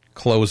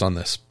 Close on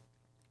this.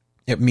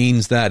 It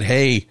means that,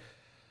 hey,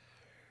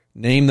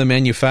 name the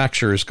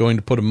manufacturer is going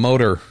to put a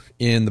motor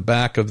in the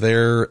back of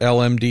their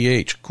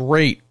LMDH.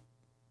 Great.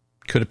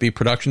 Could it be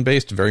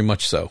production-based? Very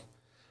much so.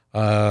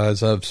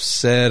 As I've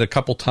said a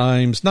couple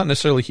times, not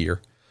necessarily here,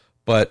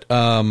 but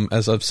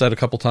as I've said a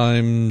couple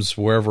times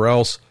wherever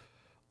else,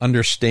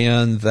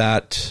 understand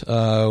that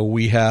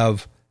we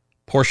have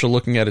Porsche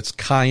looking at its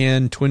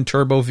Cayenne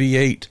twin-turbo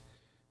V8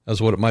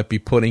 as what it might be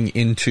putting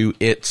into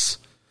its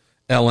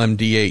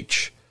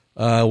LMDH.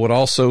 Would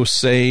also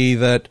say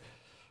that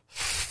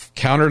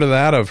counter to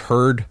that, I've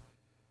heard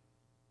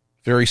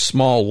very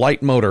small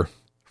light motor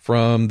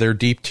from their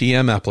Deep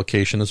TM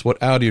application is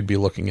what Audi would be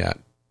looking at.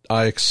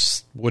 I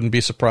wouldn't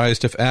be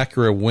surprised if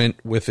Acura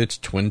went with its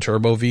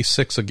twin-turbo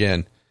V6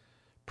 again.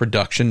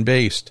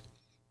 Production-based.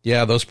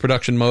 Yeah, those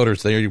production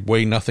motors, they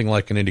weigh nothing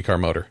like an IndyCar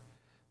motor.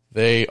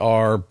 They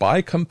are,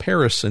 by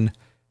comparison,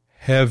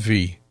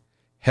 heavy.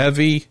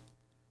 Heavy.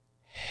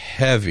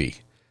 Heavy.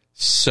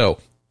 So,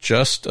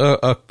 just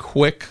a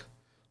quick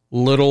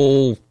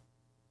little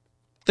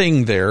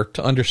thing there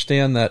to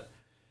understand that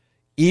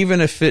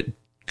even if it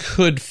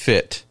could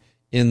fit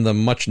in the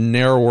much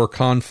narrower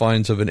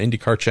confines of an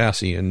IndyCar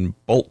chassis and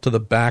bolt to the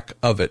back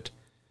of it,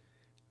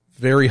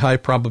 very high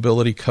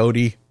probability,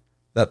 Cody,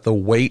 that the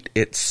weight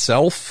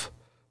itself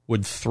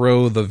would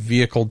throw the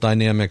vehicle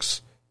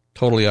dynamics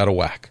totally out of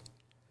whack.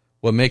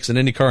 What makes an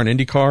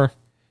IndyCar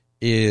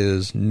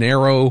is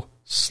narrow,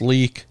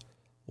 sleek,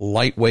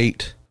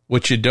 lightweight.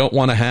 What you don't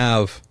want to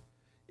have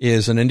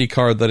is an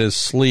IndyCar that is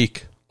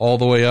sleek all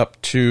the way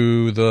up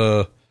to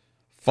the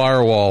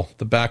firewall,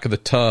 the back of the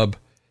tub,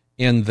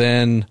 and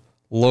then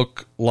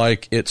look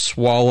like it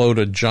swallowed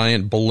a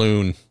giant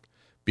balloon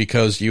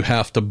because you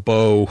have to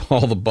bow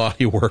all the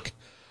bodywork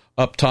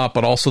up top,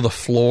 but also the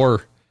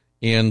floor,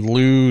 and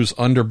lose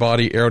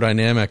underbody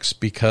aerodynamics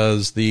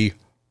because the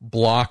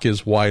block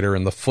is wider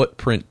and the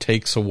footprint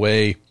takes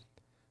away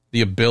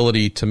the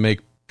ability to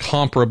make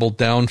comparable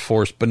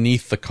downforce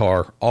beneath the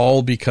car,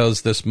 all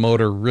because this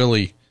motor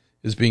really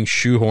is being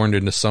shoehorned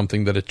into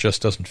something that it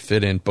just doesn't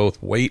fit in,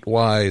 both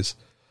weight-wise,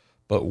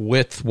 but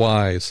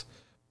width-wise,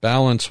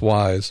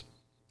 balance-wise,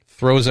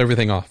 throws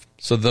everything off.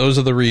 So those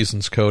are the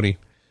reasons, Cody.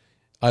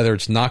 Either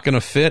it's not going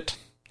to fit,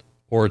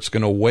 or it's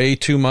going to weigh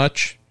too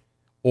much,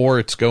 or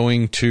it's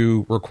going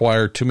to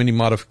require too many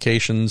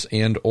modifications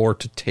and or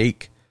to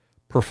take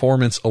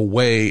performance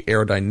away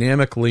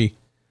aerodynamically.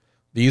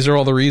 These are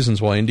all the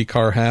reasons why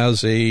IndyCar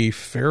has a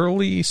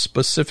fairly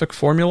specific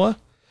formula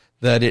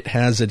that it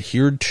has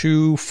adhered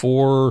to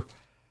for,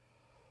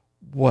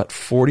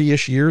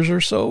 40-ish years or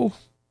so?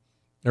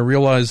 I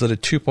realize that a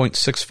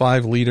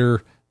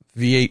 2.65-liter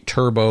V8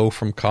 turbo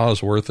from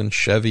Cosworth and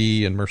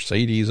Chevy and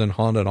Mercedes and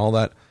Honda and all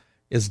that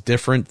is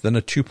different than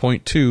a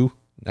 2.2.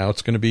 Now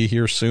it's going to be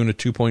here soon a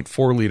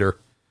 2.4-liter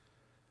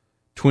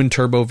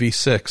twin-turbo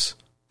V6.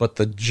 But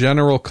the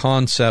general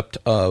concept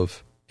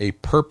of a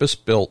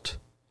purpose-built,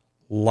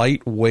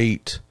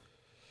 lightweight,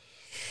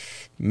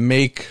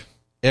 make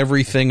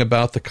everything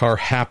about the car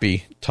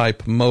happy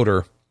type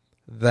motor,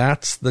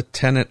 that's the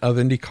tenet of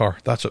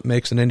IndyCar. That's what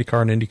makes an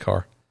IndyCar an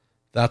IndyCar.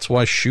 That's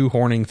why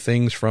shoehorning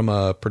things from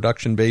a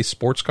production-based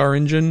sports car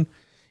engine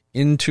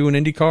into an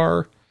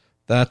IndyCar,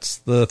 that's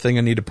the thing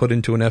I need to put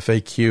into an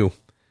FAQ.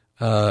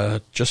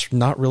 Just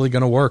not really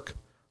going to work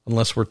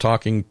unless we're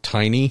talking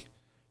tiny,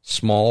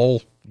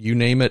 small, you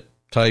name it,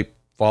 type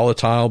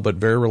volatile but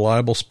very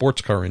reliable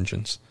sports car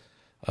engines.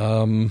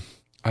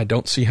 I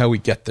don't see how we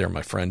get there,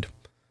 my friend.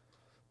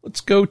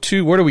 Let's go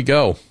to, where do we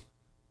go?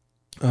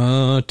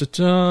 We're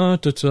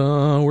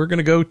going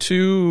to go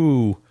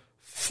to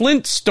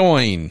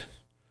Flintstone.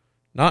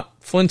 Not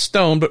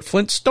Flintstone, but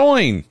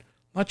Flintstone.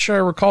 Not sure I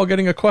recall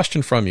getting a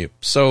question from you.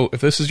 So if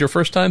this is your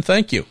first time,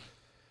 thank you. It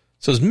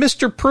says,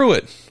 Mr.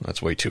 Pruitt,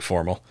 that's way too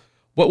formal.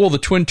 What will the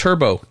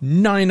twin-turbo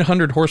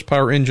 900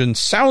 horsepower engine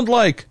sound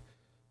like?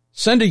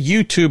 Send a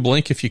YouTube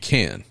link if you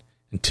can,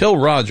 and tell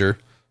Roger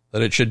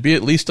that it should be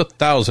at least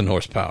 1,000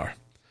 horsepower.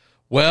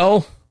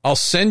 Well, I'll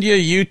send you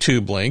a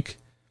YouTube link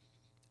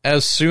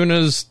as soon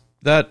as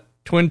that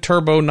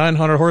twin-turbo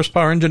 900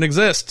 horsepower engine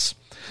exists.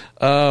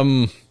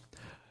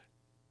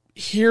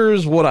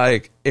 Here's what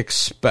I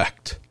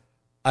expect.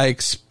 I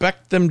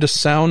expect them to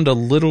sound a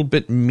little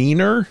bit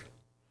meaner.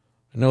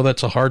 I know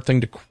that's a hard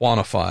thing to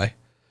quantify.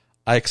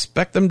 I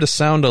expect them to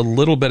sound a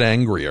little bit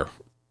angrier.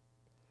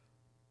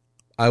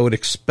 I would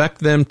expect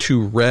them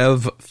to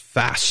rev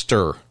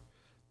faster.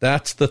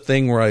 That's the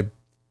thing where I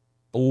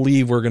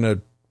believe we're going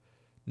to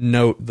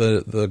note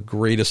the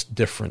greatest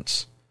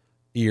difference.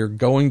 You're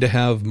going to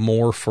have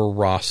more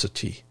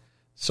ferocity.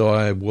 So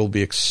I will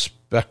be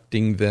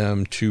expecting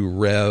them to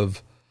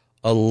rev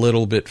a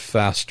little bit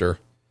faster,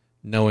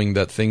 knowing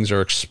that things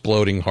are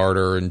exploding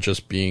harder and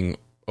just being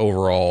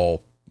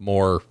overall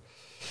more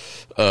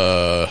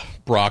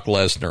Brock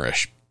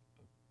Lesnar-ish.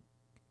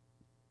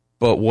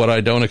 But what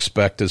I don't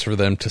expect is for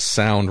them to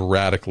sound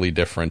radically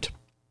different,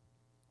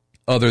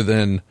 other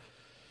than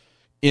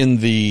in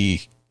the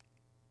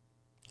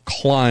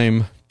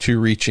climb to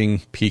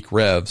reaching peak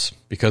revs,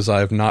 because I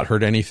have not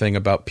heard anything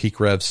about peak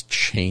revs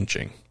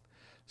changing.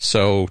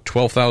 So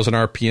 12,000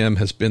 RPM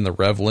has been the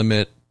rev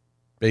limit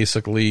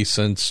basically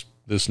since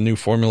this new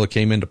formula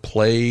came into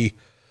play,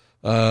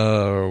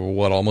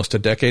 almost a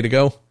decade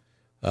ago.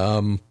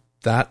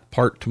 That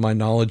part, to my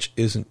knowledge,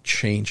 isn't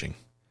changing.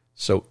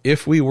 So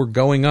if we were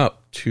going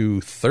up to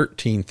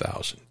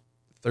 13,000,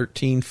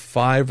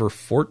 13.5 or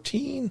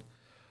 14,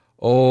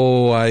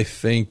 I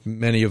think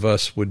many of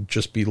us would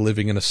just be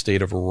living in a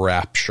state of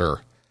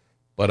rapture.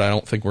 But I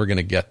don't think we're going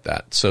to get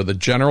that. So the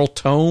general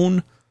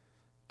tone,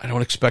 I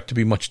don't expect to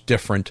be much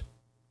different.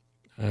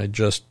 I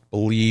just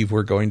believe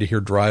we're going to hear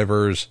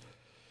drivers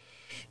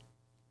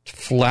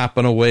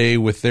flapping away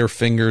with their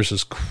fingers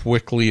as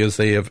quickly as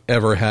they have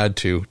ever had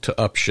to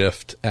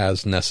upshift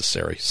as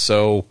necessary.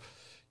 So,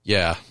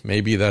 yeah,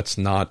 maybe that's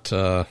not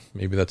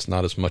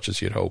as much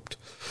as you'd hoped.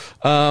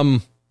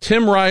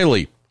 Tim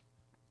Riley,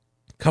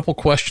 a couple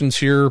questions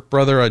here,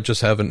 brother. I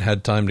just haven't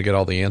had time to get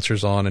all the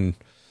answers on,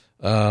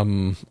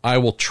 and I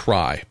will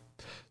try.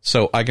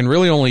 So I can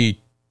really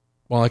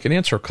I can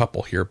answer a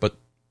couple here, but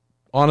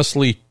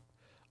honestly,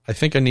 I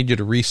think I need you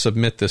to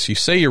resubmit this. You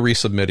say you're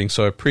resubmitting,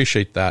 so I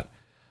appreciate that.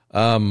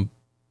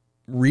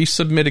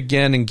 Resubmit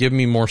again and give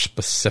me more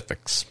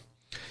specifics.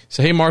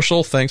 Say, hey,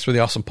 Marshall, thanks for the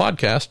awesome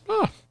podcast.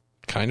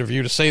 Kind of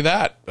you to say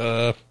that.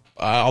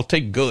 I'll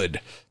take good.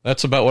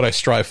 That's about what I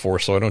strive for,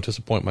 so I don't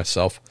disappoint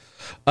myself.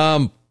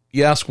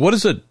 You ask, what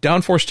is the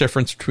downforce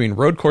difference between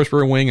road course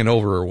rear wing and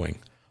oval rear wing?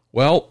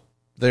 Well,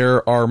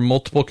 there are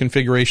multiple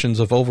configurations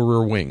of oval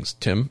rear wings,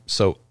 Tim,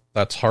 so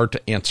that's hard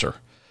to answer.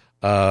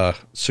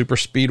 Super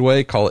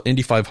speedway, call it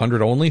Indy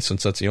 500 only,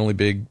 since that's the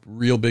only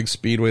real big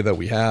speedway that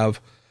we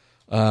have.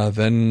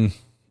 Then,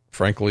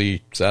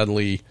 frankly,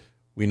 sadly,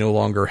 we no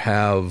longer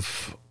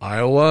have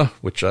Iowa,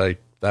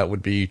 that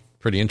would be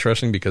pretty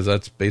interesting because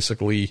that's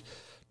basically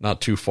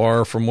not too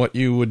far from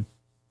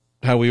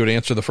how we would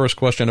answer the first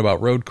question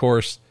about road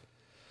course.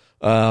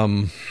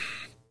 Give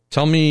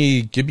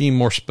me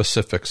more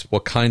specifics.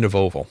 What kind of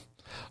oval?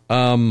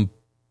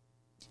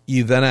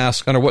 You then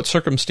ask, under what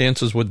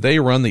circumstances would they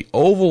run the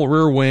oval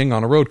rear wing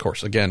on a road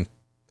course? Again,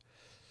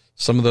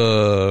 some of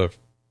the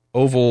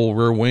oval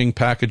rear wing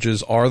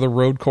packages are the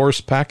road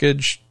course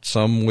package,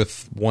 some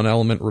with one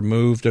element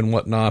removed and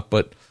whatnot.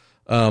 But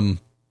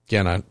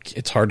again,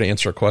 it's hard to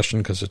answer a question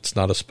because it's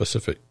not a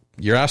specific.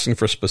 You're asking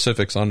for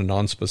specifics on a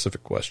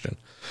non-specific question.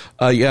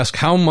 You ask,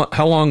 how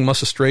long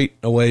must a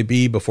straightaway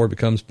be before it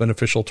becomes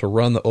beneficial to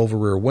run the oval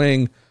rear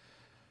wing?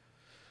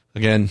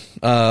 Again,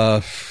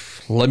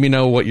 let me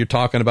know what you're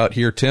talking about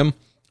here, Tim.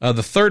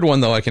 The third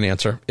one, though, I can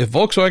answer. If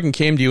Volkswagen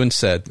came to you and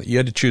said that you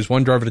had to choose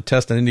one driver to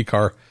test an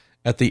IndyCar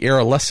at the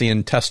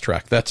Arlesian test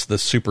track, that's the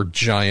super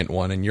giant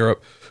one in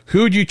Europe,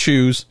 who would you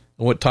choose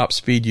and what top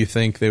speed do you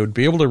think they would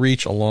be able to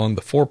reach along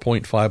the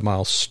 4.5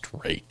 miles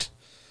straight?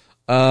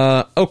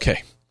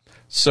 Okay.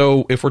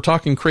 So if we're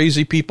talking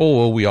crazy people,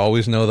 well, we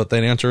always know that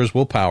answer is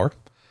Will Power.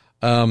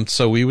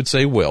 So we would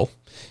say Will.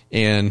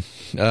 And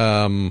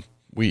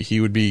he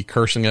would be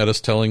cursing at us,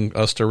 telling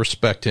us to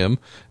respect him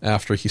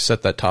after he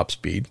set that top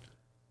speed.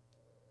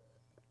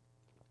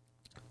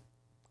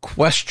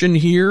 Question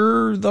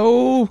here,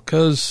 though,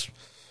 because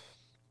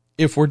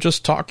if we're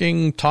just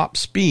talking top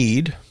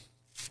speed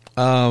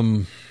in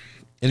an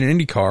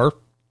IndyCar,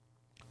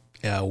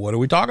 what are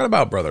we talking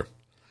about, brother?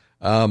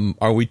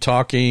 Are we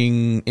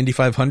talking Indy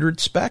 500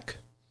 spec?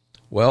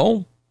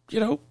 Well,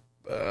 it's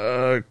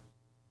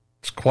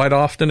quite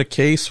often a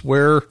case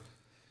where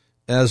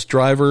as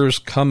drivers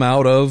come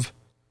out of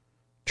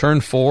turn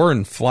 4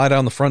 and fly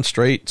down the front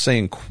straight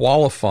saying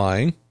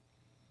qualifying,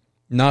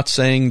 not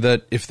saying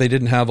that if they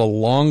didn't have a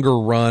longer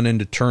run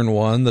into turn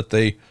 1 that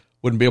they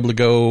wouldn't be able to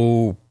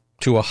go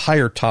to a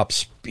higher top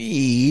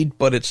speed,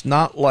 but it's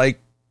not like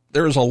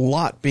there's a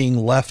lot being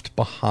left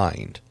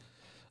behind.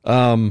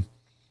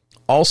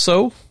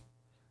 Also,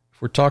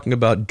 if we're talking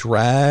about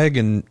drag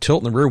and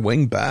tilting the rear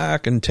wing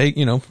back and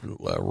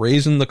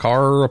raising the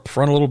car up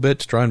front a little bit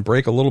to try and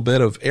break a little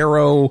bit of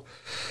aero,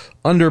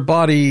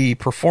 underbody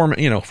performance,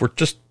 if we're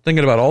just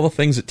thinking about all the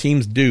things that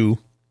teams do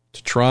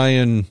to try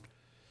and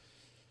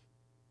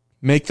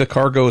make the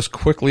car go as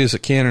quickly as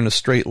it can in a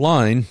straight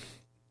line,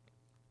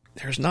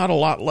 there's not a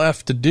lot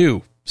left to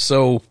do.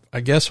 So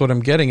I guess what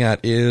I'm getting at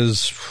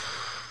is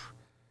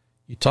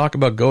you talk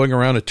about going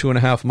around a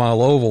 2.5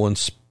 mile oval and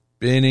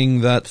spinning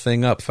that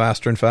thing up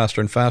faster and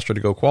faster and faster to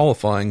go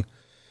qualifying.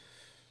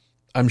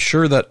 I'm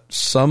sure that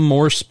some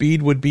more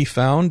speed would be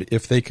found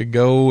if they could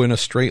go in a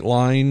straight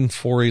line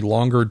for a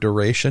longer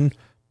duration,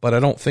 but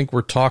I don't think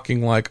we're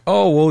talking like,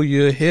 oh, well,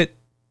 you hit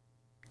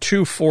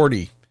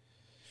 240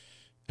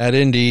 at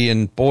Indy,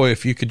 and boy,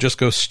 if you could just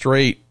go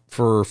straight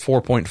for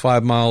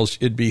 4.5 miles,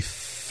 it'd be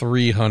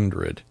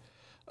 300.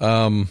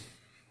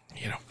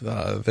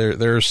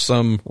 There's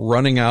some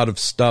running out of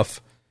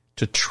stuff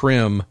to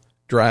trim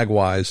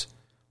drag-wise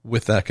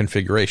with that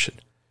configuration.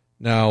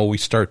 Now we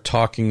start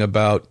talking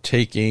about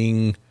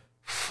taking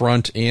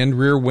front and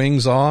rear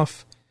wings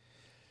off,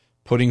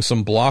 putting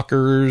some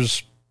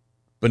blockers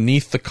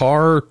beneath the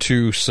car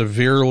to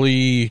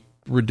severely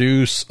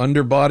reduce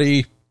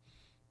underbody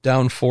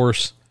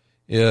downforce.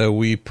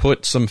 We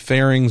put some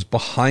fairings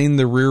behind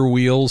the rear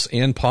wheels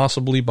and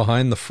possibly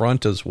behind the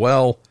front as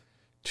well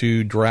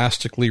to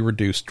drastically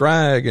reduce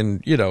drag.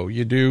 And,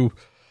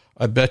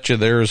 I bet you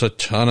there's a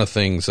ton of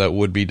things that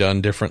would be done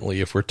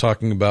differently if we're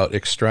talking about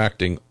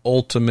extracting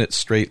ultimate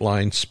straight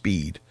line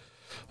speed.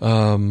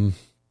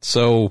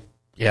 So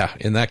yeah,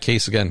 in that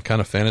case, again, kind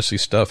of fantasy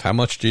stuff. How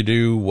much do you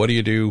do? What do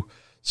you do?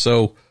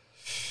 So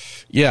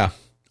yeah,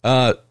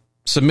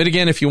 submit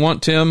again if you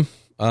want, Tim.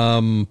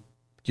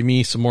 Give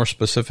me some more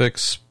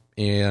specifics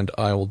and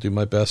I will do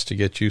my best to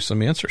get you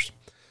some answers.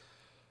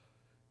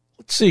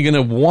 Let's see, going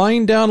to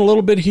wind down a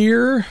little bit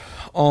here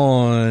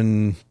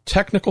on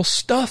technical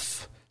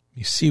stuff.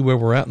 You see where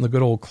we're at in the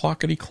good old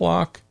clockety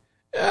clock.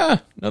 Yeah,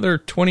 another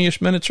 20-ish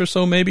minutes or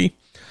so maybe.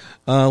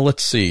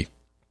 Let's see.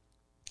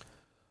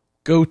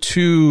 Go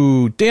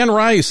to Dan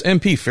Rice,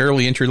 MP.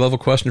 Fairly entry-level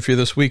question for you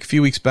this week. A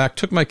few weeks back,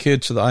 took my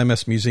kids to the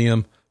IMS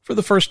Museum. For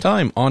the first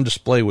time on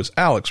display was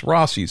Alex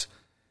Rossi's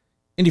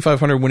Indy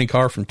 500 winning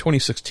car from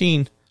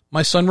 2016.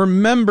 My son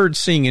remembered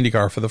seeing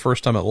IndyCar for the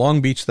first time at Long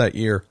Beach that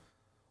year.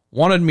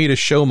 Wanted me to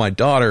show my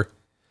daughter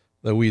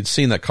that we had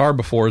seen that car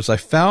before, as I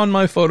found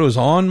my photos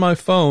on my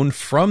phone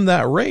from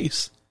that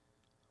race.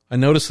 I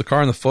noticed the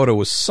car in the photo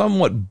was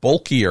somewhat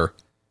bulkier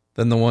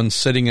than the one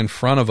sitting in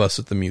front of us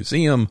at the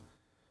museum.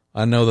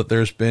 I know that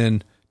there's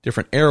been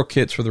different aero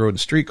kits for the road and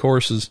street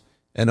courses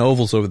and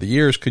ovals over the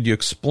years. Could you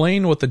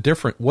explain what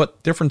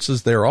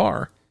differences there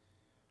are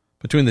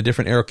between the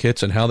different aero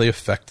kits and how they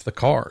affect the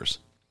cars?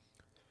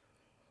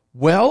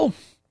 Well,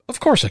 of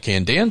course I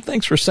can, Dan.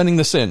 Thanks for sending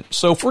this in.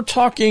 So if we're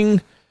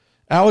talking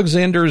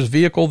Alexander's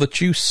vehicle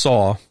that you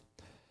saw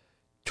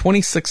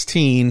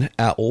 2016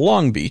 at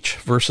Long Beach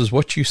versus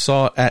what you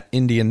saw at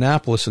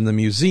Indianapolis in the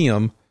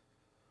museum,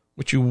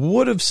 what you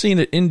would have seen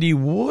at Indy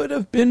would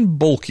have been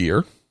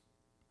bulkier.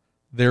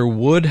 There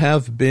would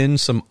have been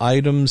some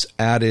items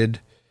added,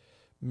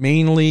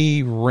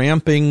 mainly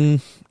ramping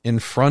in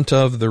front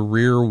of the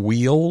rear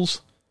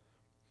wheels.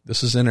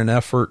 This is in an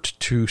effort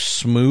to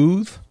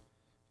smooth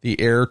the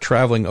air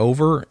traveling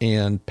over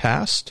and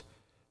past.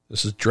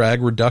 This is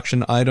drag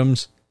reduction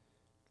items,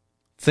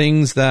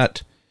 things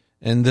that,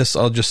 and this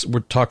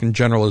we're talking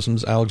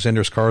generalisms.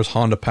 Alexander's car is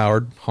Honda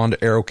powered,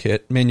 Honda Aero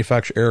Kit,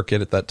 manufacturer Aero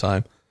Kit at that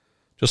time.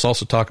 Just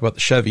also talk about the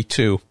Chevy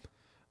too.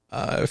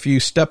 If you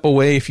step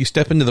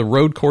into the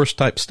road course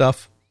type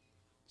stuff,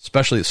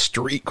 especially the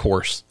street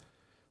course,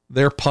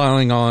 they're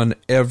piling on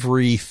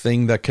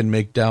everything that can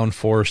make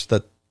downforce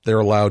that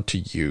they're allowed to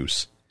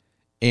use,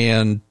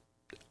 and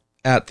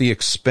at the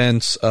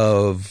expense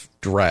of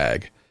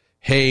drag.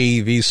 Hey,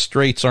 these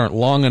straights aren't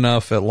long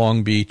enough at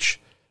Long Beach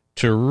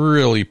to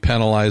really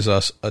penalize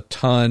us a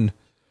ton.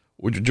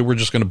 We're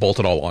just going to bolt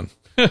it all on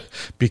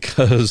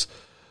because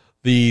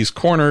these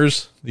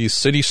corners, these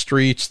city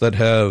streets that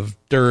have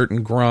dirt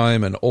and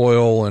grime and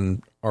oil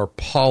and are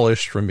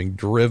polished from being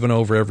driven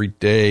over every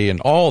day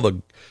and all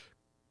the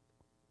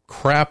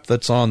crap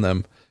that's on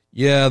them,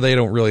 yeah, they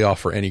don't really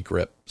offer any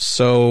grip.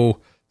 So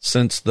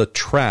since the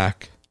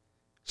track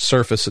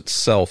surface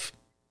itself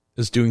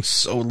is doing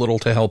so little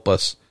to help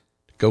us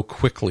go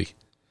quickly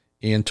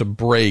and to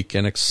brake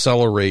and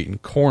accelerate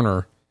and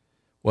corner,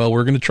 well,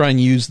 we're going to try and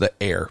use the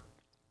air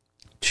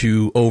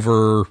to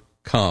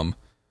overcome,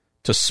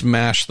 to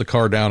smash the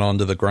car down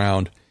onto the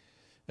ground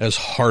as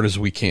hard as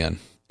we can.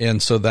 And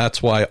so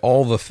that's why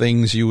all the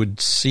things you would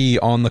see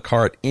on the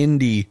car at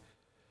Indy,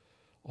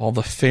 all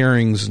the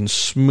fairings and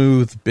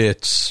smooth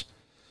bits,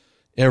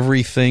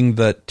 everything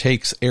that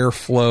takes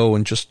airflow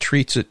and just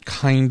treats it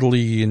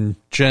kindly and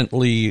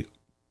gently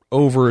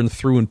over and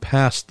through and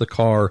past the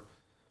car,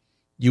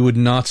 you would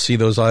not see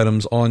those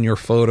items on your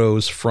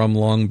photos from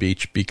Long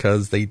Beach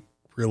because they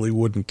really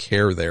wouldn't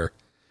care there.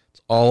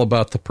 It's all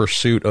about the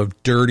pursuit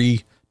of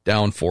dirty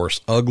downforce,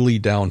 ugly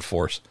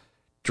downforce.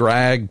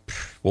 Drag,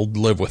 we'll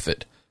live with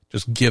it.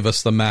 Just give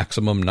us the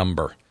maximum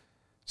number.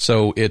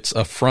 So it's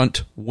a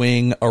front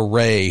wing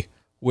array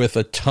with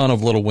a ton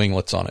of little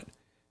winglets on it.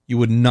 You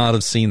would not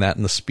have seen that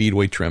in the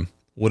Speedway trim.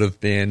 Would have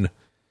been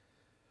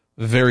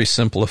very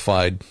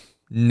simplified,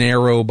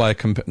 narrow by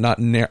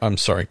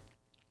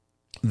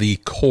the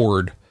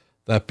chord,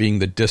 that being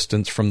the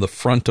distance from the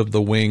front of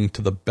the wing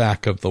to the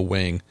back of the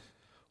wing,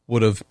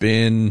 would have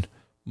been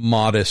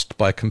modest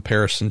by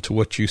comparison to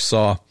what you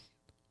saw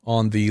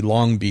on the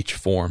Long Beach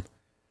form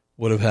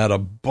would have had a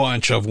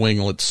bunch of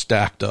winglets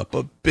stacked up,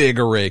 a big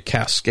array,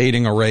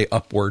 cascading array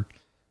upward.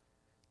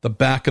 The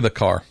back of the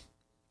car,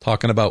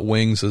 talking about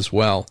wings as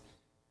well.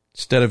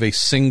 Instead of a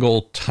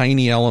single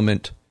tiny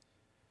element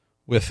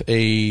with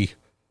a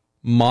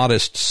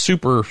modest,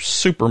 super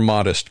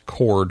modest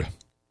cord.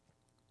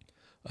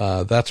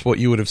 That's what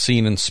you would have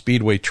seen in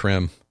speedway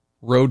trim.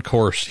 Road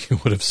course, you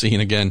would have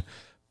seen, again,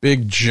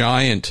 big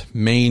giant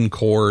main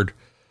cord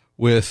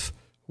with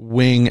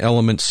wing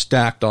elements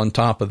stacked on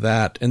top of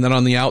that. And then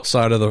on the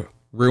outside of the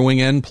rear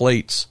wing end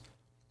plates,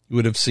 you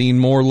would have seen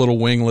more little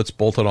winglets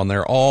bolted on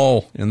there,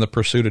 all in the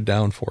pursuit of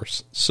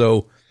downforce.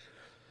 So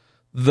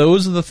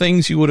those are the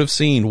things you would have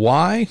seen.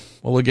 Why?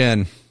 Well,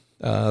 again,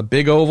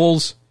 big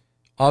ovals,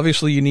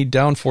 obviously you need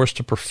downforce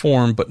to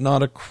perform, but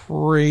not a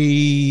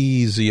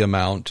crazy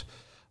amount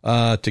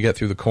to get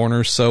through the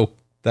corners. So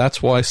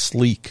that's why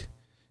sleek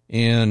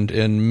and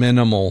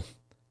minimal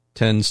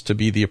tends to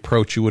be the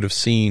approach you would have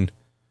seen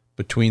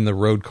between the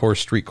road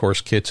course, street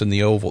course kits and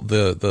the oval,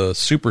 the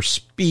super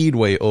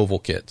speedway oval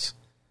kits.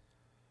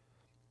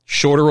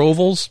 Shorter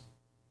ovals,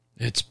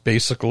 it's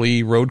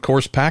basically road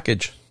course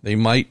package. They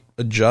might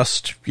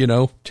adjust,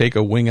 take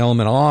a wing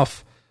element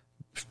off,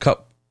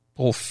 couple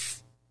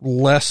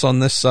less on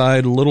this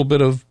side, a little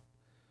bit of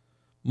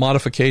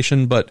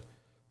modification, but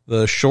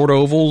the short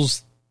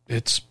ovals,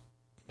 it's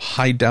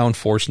high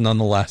downforce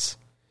nonetheless.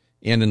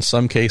 And in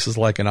some cases,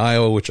 like in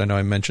Iowa, which I know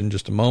I mentioned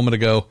just a moment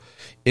ago,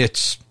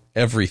 it's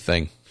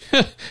everything.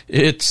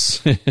 We're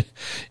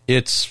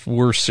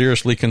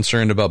seriously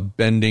concerned about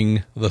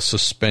bending the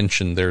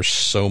suspension. There's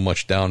so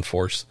much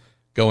downforce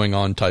going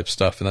on type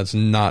stuff, and that's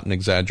not an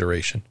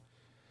exaggeration.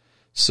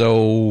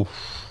 So,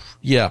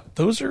 yeah,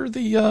 those are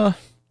the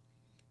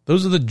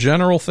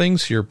general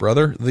things here,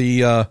 brother.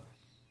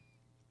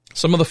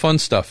 Some of the fun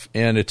stuff,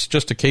 and it's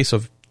just a case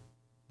of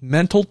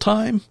mental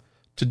time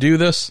to do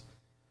this.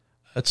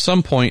 At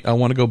some point, I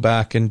want to go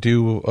back and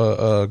do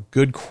a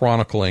good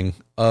chronicling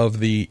of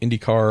the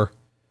IndyCar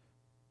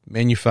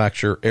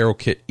manufacturer aero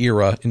kit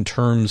era in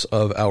terms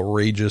of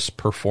outrageous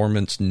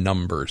performance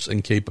numbers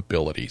and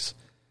capabilities.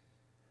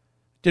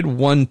 Did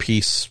one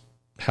piece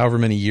however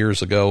many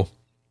years ago.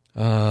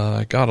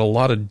 I got a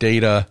lot of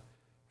data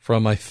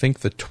from, I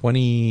think, the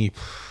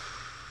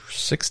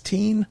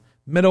 2016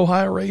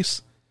 Mid-Ohio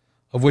race,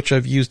 of which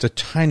I've used a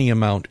tiny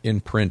amount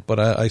in print, but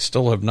I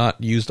still have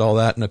not used all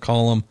that in a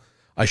column.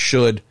 I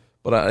should,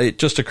 but it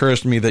just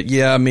occurs to me that,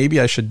 yeah, maybe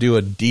I should do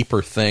a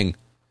deeper thing.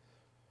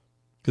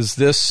 Because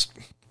this,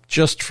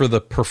 just for the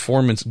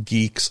performance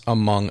geeks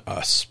among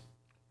us.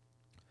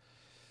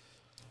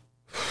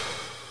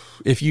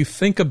 If you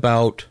think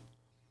about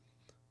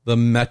the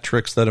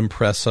metrics that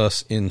impress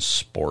us in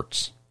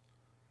sports,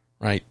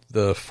 right?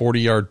 The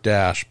 40-yard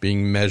dash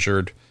being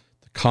measured,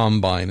 the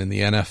combine in the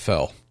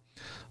NFL.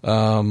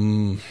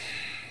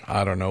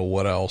 I don't know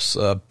what else.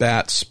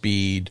 Bat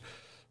speed,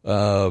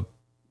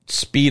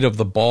 speed of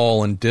the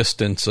ball and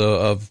distance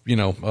of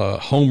a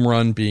home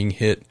run being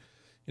hit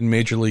in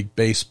Major League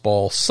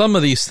Baseball. Some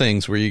of these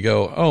things where you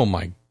go, oh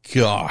my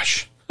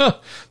gosh,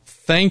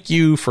 thank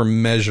you for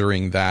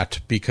measuring that,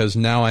 because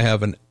now I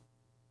have a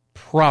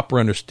proper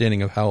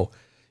understanding of how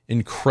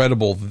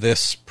incredible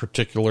this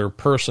particular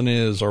person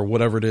is, or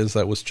whatever it is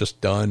that was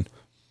just done.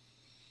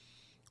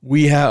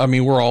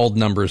 We're all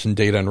numbers and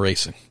data and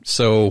racing,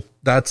 so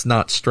that's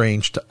not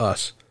strange to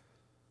us.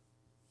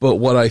 But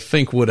what I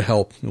think would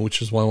help,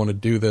 which is why I want to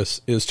do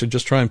this, is to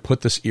just try and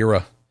put this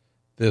era,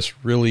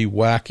 this really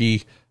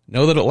wacky,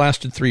 know that it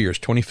lasted 3 years,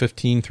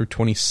 2015 through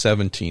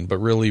 2017, but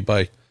really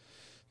by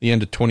the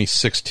end of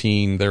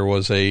 2016, there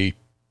was a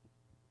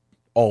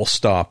all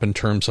stop in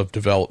terms of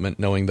development,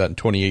 knowing that in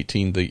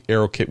 2018, the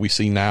aero kit we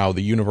see now,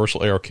 the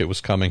universal aero kit,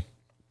 was coming.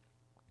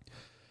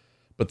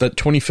 But that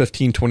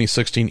 2015,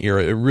 2016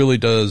 era, it really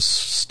does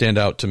stand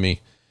out to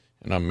me.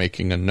 And I'm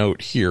making a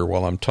note here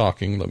while I'm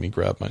talking. Let me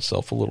grab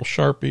myself a little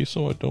Sharpie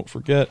so I don't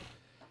forget.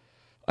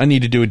 I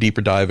need to do a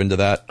deeper dive into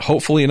that.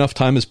 Hopefully enough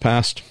time has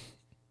passed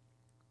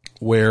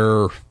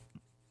where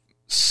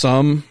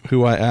some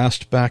who I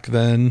asked back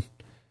then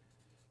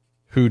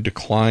who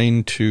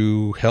declined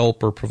to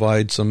help or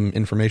provide some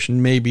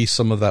information, maybe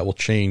some of that will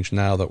change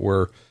now that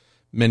we're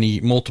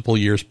multiple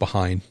years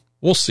behind.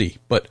 We'll see,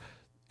 but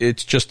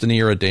it's just an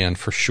era, Dan,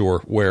 for sure,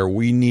 where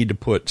we need to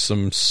put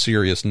some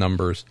serious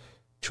numbers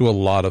to a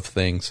lot of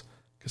things,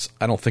 because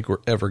I don't think we're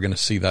ever going to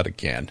see that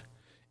again.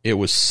 It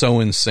was so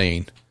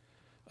insane.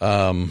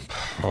 But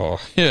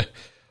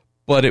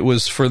it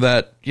was for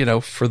that,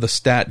 for the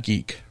stat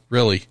geek,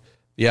 really.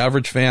 The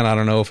average fan, I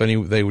don't know if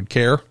they would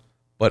care,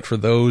 but for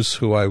those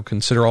who I would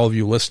consider all of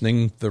you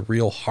listening, the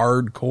real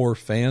hardcore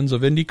fans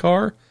of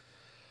IndyCar,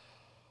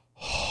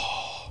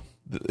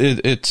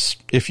 it's,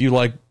 if you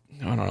like,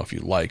 I don't know if you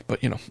like, but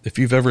if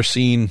you've ever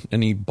seen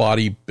any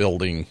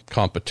bodybuilding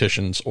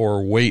competitions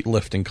or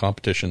weightlifting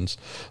competitions,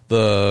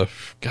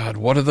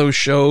 what are those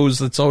shows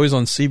that's always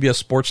on CBS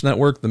Sports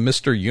Network? The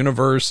Mr.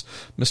 Universe,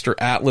 Mr.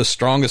 Atlas,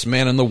 strongest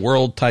man in the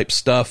world type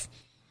stuff,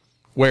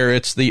 where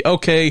it's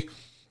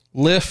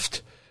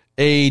lift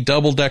a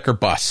double-decker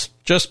bus.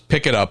 just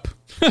pick it up.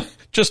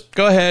 Just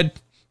go ahead.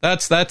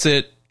 That's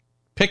it.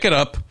 Pick it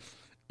up.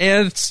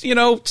 And it's,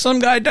 some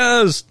guy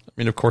does. I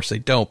mean, of course they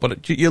don't,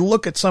 but you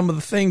look at some of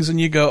the things and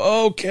you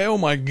go, okay, oh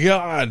my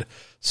God.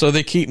 So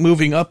they keep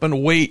moving up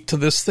in weight to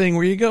this thing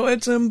where you go,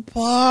 it's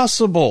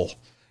impossible.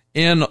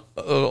 And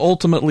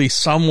ultimately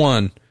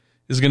someone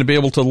is going to be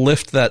able to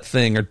lift that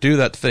thing or do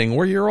that thing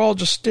where you're all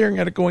just staring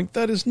at it going,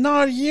 that is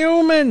not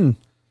human.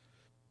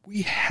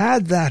 We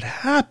had that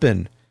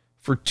happen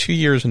for 2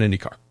 years in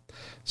IndyCar.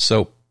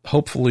 So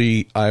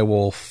hopefully I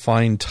will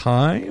find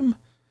time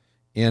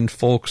and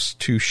folks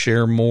to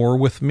share more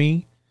with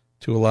me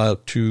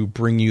to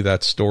bring you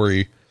that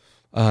story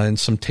and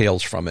some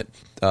tales from it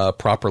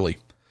properly.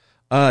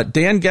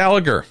 Dan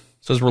Gallagher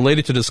says,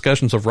 related to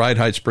discussions of ride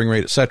height, spring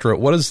rate, etc.,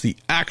 what is the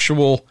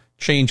actual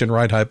change in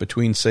ride height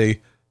between, say,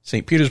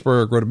 St.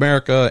 Petersburg, Road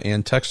America,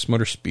 and Texas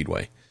Motor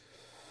Speedway?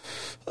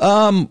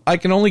 I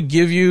can only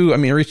give you, I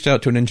reached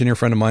out to an engineer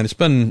friend of mine. It's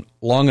been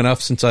long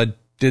enough since I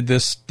did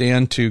this,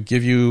 Dan, to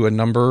give you a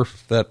number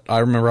that I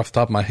remember off the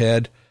top of my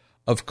head.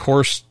 Of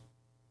course,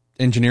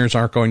 engineers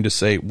aren't going to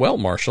say, well,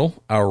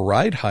 Marshall, our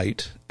ride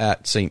height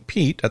at St.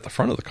 Pete at the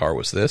front of the car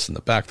was this, and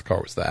the back of the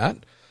car was that,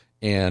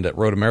 and at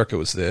Road America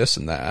was this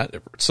and that.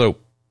 So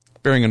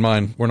bearing in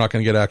mind, we're not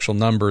going to get actual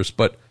numbers,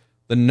 but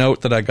the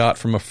note that I got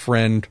from a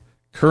friend,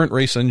 current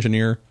race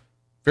engineer,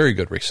 very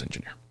good race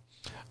engineer,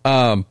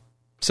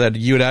 said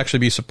you would actually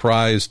be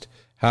surprised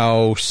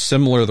how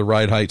similar the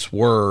ride heights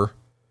were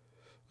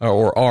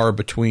or are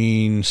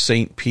between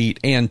St. Pete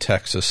and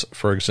Texas,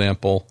 for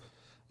example.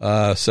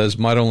 Says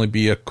might only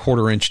be a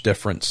 1/4 inch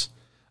difference.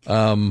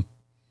 And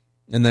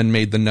then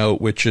made the note,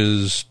 which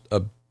is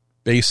a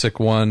basic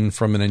one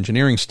from an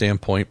engineering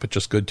standpoint, but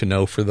just good to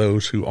know for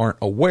those who aren't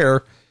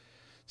aware.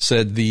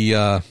 Said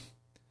the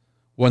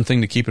one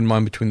thing to keep in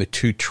mind between the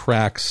two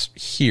tracks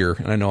here,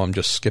 and I know I'm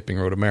just skipping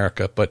Road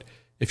America, but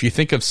if you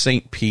think of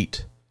St.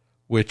 Pete,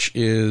 which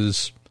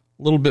is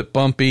a little bit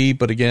bumpy,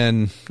 but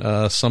again,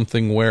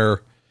 something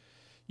where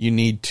you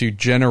need to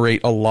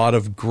generate a lot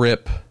of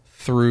grip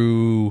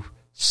through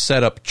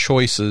setup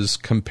choices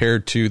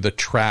compared to the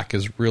track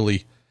is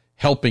really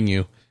helping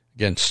you.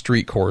 Again,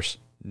 street course,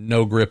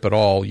 no grip at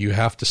all. You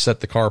have to set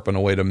the car up in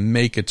a way to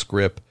make its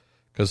grip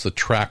because the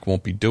track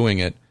won't be doing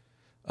it.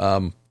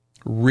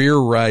 Rear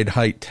ride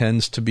height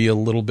tends to be a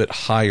little bit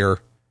higher.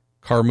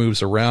 Car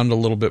moves around a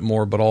little bit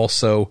more, but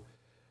also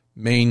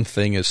main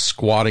thing is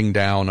squatting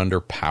down under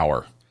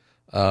power.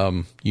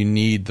 You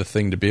need the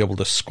thing to be able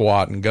to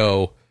squat and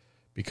go,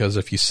 because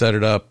if you set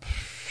it up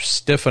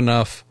stiff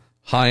enough,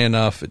 high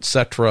enough,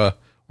 etc.,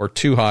 or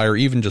too high, or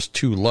even just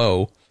too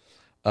low,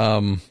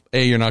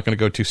 you're not going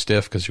to go too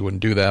stiff because you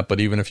wouldn't do that. But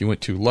even if you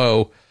went too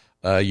low,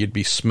 you'd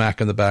be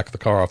smacking the back of the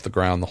car off the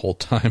ground the whole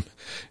time,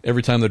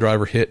 every time the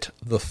driver hit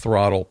the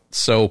throttle.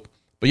 So,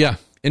 but yeah,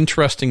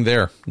 interesting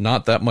there.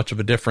 Not that much of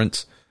a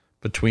difference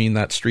between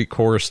that street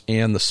course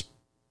and the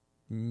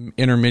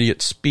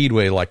intermediate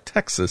speedway like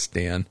Texas,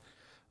 Dan,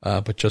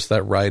 but just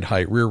that ride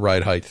height, rear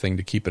ride height thing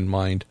to keep in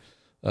mind.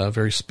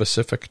 Very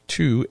specific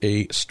to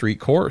a street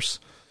course.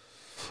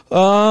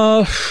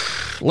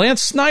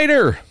 Lance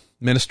Snyder,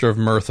 Minister of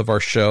Mirth of our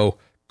show,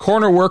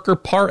 corner worker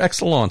par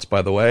excellence,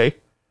 by the way.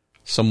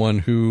 Someone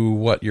who,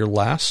 was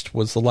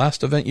the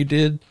last event you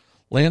did,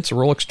 Lance, a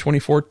Rolex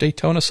 24 at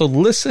Daytona. So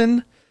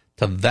listen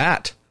to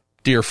that,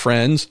 dear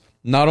friends.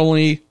 Not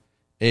only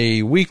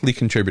a weekly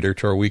contributor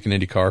to our Week in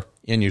IndyCar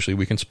and usually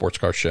Week in Sports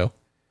Car show,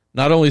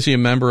 not only is he a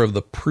member of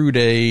the Prue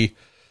Day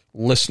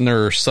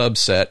listener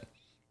subset,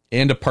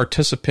 and a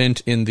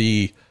participant in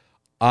the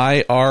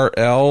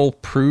IRL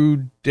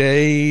Prue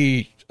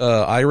Day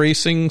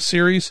iRacing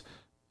series,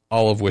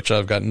 all of which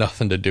I've got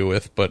nothing to do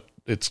with, but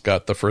it's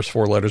got the first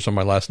 4 letters of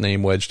my last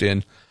name wedged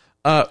in.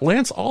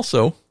 Lance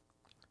also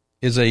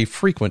is a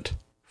frequent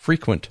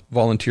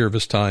volunteer of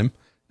his time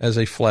as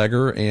a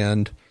flagger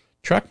and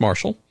track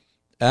marshal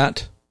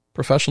at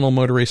professional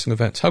motor racing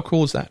events. How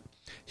cool is that?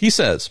 He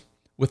says,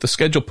 with the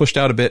schedule pushed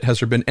out a bit, has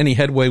there been any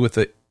headway with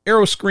the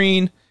aero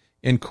screen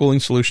and cooling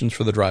solutions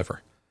for the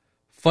driver?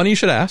 Funny you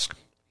should ask.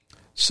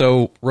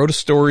 So, wrote a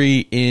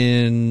story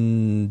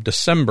in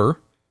December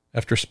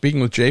after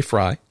speaking with Jay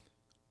Fry.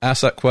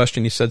 Asked that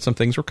question. He said some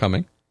things were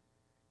coming.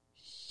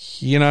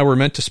 He and I were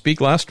meant to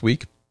speak last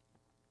week.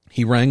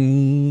 He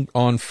rang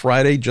on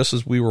Friday just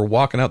as we were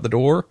walking out the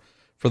door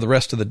for the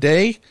rest of the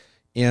day.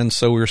 And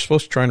so we were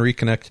supposed to try and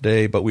reconnect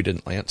today, but we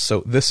didn't, Lance.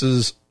 So this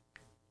is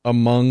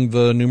among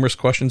the numerous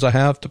questions I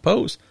have to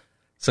pose.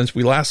 Since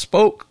we last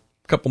spoke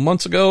a couple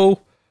months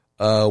ago,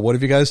 what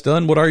have you guys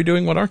done? What are you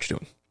doing? What aren't you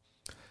doing?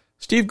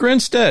 Steve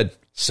Grinstead,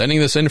 sending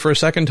this in for a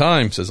second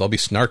time, says, I'll be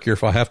snarkier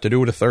if I have to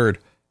do it a third.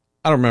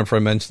 I don't remember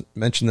if I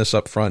mentioned this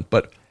up front,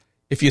 but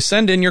if you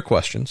send in your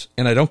questions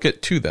and I don't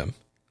get to them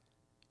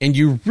and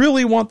you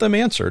really want them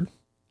answered,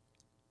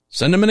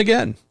 send them in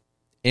again.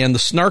 And the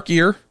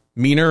snarkier,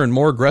 meaner, and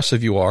more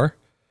aggressive you are,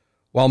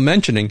 while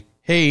mentioning,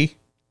 hey,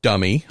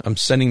 dummy, I'm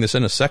sending this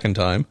in a second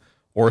time,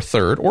 or a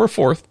third, or a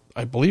fourth.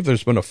 I believe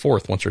there's been a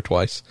fourth once or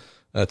twice.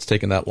 It's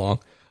taken that long.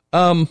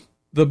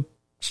 The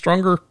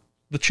stronger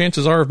the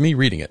chances are of me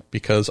reading it,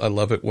 because I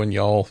love it when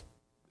y'all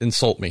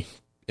insult me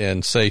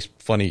and say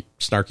funny,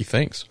 snarky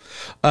things.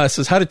 It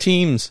says, how do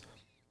teams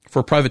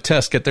for private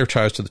tests get their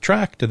tires to the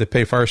track? Do they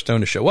pay Firestone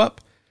to show up,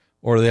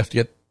 or do they have to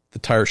get the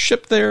tires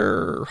shipped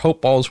there?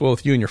 Hope all is well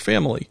with you and your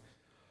family.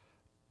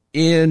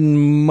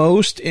 In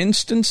most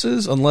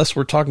instances, unless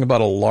we're talking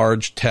about a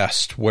large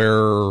test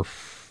where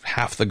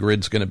half the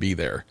grid's going to be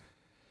there,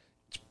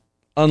 it's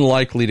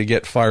unlikely to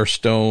get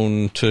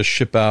Firestone to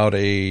ship out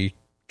a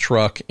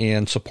truck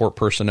and support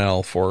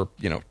personnel for,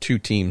 2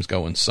 teams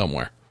going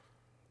somewhere.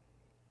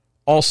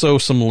 Also,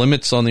 some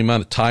limits on the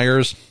amount of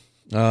tires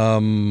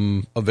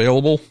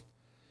available.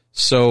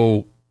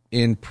 So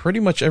in pretty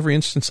much every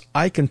instance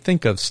I can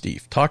think of,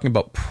 Steve, talking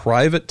about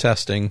private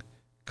testing,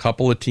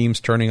 couple of teams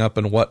turning up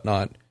and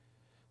whatnot,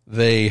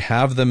 they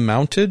have them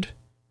mounted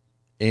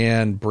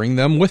and bring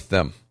them with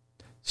them.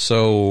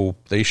 So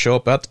they show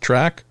up at the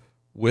track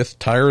with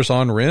tires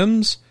on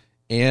rims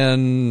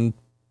and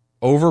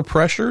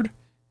overpressured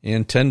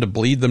and tend to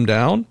bleed them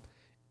down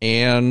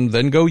and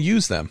then go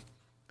use them.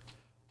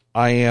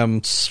 I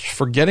am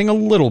forgetting a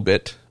little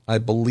bit. I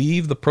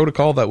believe the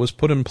protocol that was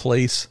put in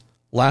place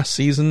last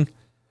season,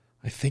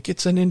 I think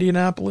it's in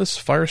Indianapolis,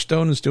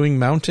 Firestone is doing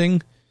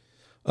mounting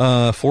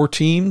for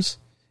teams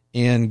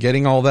and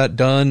getting all that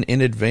done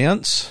in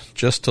advance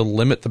just to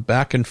limit the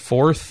back and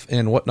forth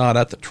and whatnot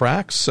at the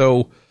track.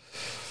 So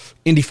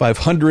Indy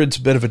 500's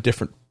a bit of a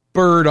different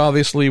bird,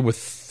 obviously, with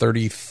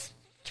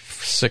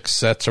 36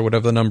 sets or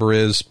whatever the number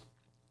is.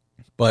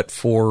 But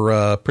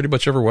for pretty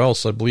much everywhere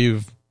else, I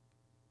believe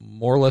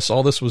more or less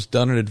all this was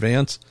done in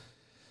advance.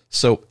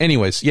 So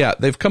anyways, yeah,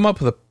 they've come up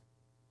with a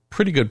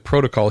pretty good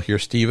protocol here,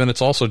 Steve, and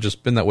it's also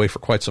just been that way for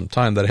quite some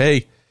time, that,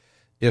 hey,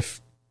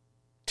 if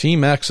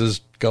Team X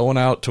is going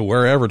out to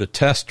wherever to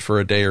test for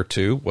a day or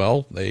two,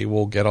 well, they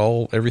will get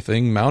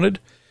everything mounted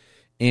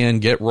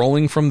and get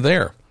rolling from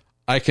there.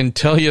 I can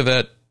tell you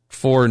that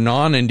for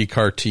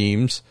non-IndyCar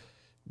teams,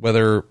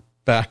 whether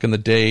back in the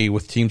day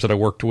with teams that I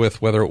worked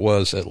with, whether it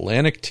was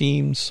Atlantic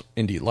teams,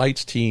 Indy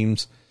Lights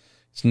teams,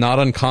 it's not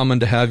uncommon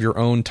to have your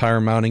own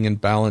tire mounting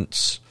and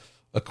balance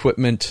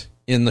equipment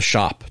in the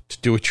shop to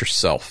do it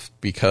yourself.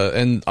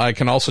 And I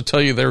can also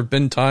tell you there have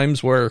been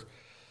times where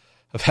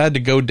I've had to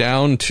go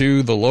down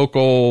to the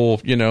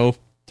local,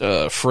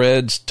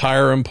 Fred's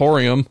Tire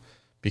Emporium,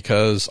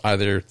 because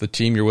either the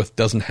team you're with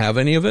doesn't have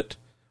any of it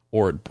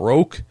or it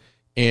broke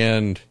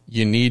and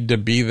you need to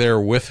be there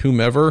with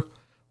whomever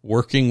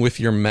working with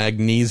your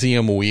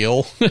magnesium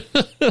wheel,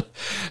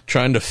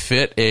 trying to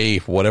fit a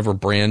whatever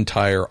brand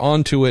tire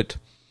onto it,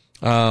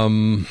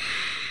 and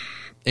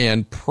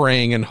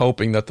praying and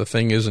hoping that the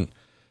thing isn't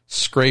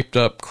scraped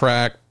up,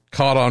 cracked,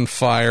 caught on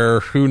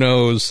fire, who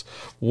knows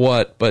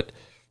what. But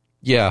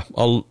yeah,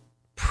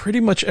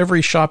 pretty much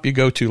every shop you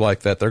go to like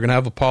that, they're going to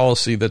have a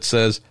policy that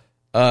says,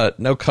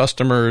 no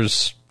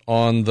customers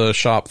on the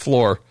shop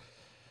floor.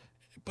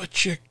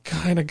 But you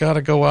kind of got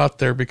to go out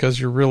there because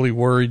you're really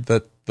worried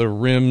that the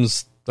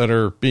rims that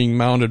are being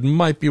mounted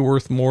might be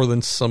worth more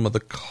than some of the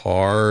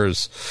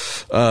cars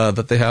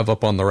that they have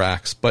up on the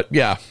racks. But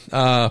yeah,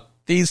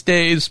 these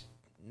days,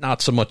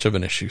 not so much of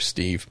an issue,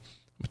 Steve.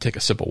 I'm going to take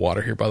a sip of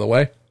water here, by the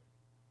way.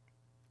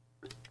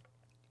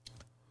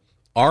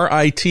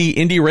 RIT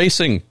Indy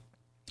Racing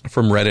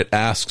from Reddit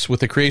asks, with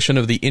the creation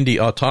of the Indy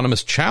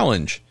Autonomous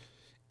Challenge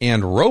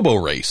and Robo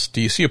Race, do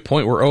you see a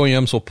point where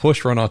OEMs will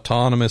push for an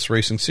autonomous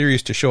racing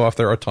series to show off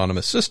their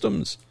autonomous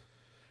systems?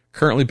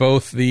 Currently,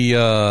 both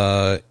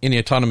the Indy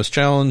Autonomous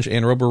Challenge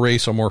and Robo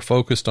Race are more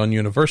focused on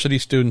university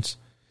students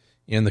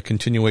and the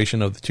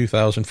continuation of the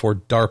 2004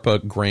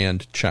 DARPA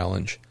Grand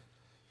Challenge.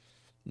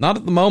 Not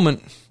at the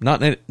moment,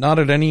 not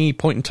at any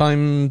point in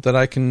time that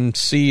I can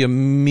see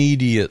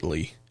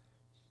immediately.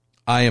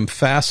 I am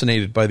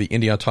fascinated by the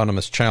Indy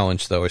Autonomous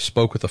Challenge, though. I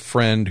spoke with a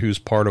friend who's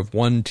part of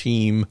one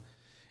team,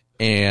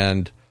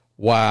 and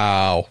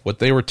wow, what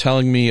they were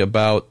telling me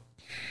about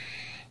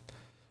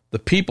the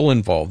people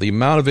involved, the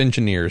amount of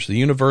engineers, the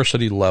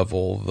university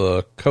level,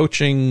 the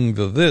coaching,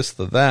 the this,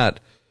 the that,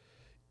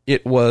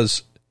 it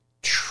was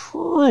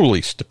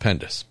truly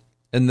stupendous.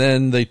 And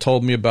then they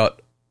told me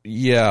about,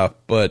 yeah,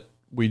 but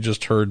we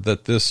just heard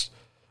that this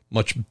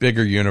much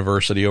bigger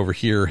university over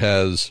here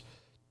has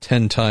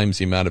 10 times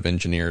the amount of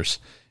engineers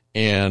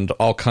and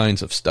all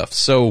kinds of stuff.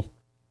 So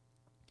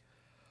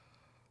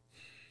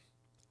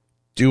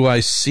do I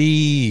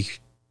see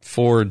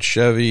Ford,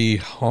 Chevy,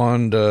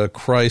 Honda,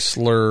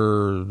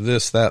 Chrysler,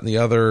 this, that, and the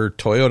other,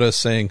 Toyota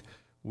saying,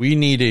 we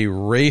need a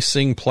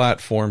racing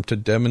platform to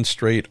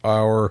demonstrate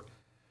our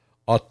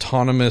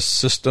autonomous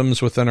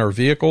systems within our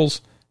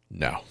vehicles?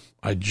 No,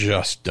 I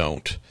just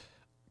don't.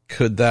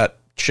 Could that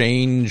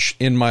change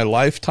in my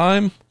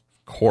lifetime?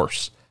 Of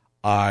course.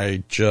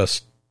 I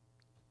just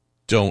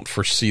don't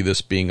foresee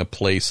this being a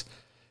place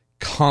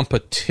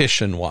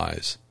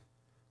competition-wise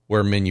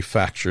where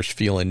manufacturers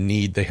feel a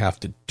need they have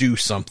to do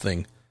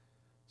something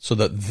so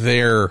that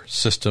their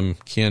system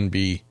can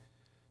be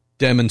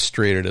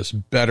demonstrated as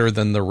better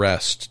than the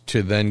rest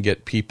to then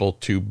get people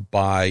to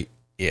buy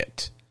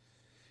it.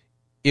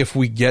 if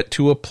we get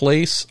to a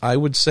place, I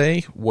would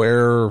say,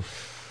 where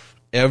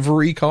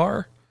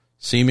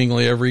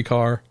seemingly every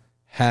car,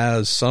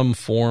 has some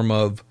form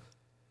of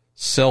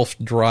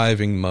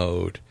self-driving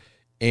mode,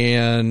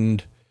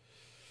 and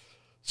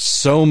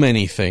so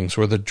many things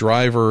where the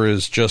driver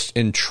is just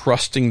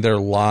entrusting their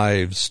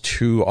lives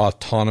to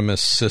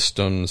autonomous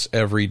systems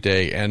every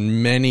day,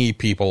 and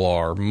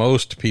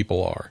most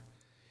people are.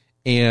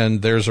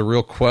 And there's a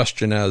real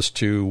question as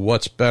to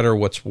what's better,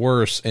 what's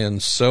worse,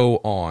 and so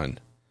on.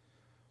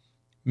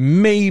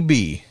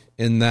 Maybe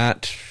in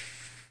that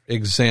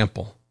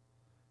example,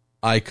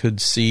 I could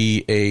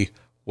see maybe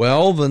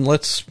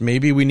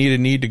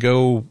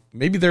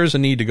there's a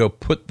need to go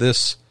put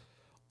this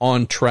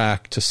on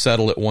track to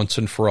settle it once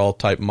and for all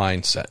type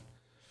mindset.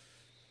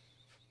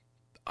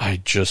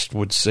 I just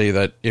would say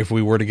that if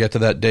we were to get to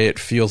that day, it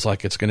feels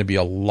like it's going to be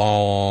a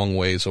long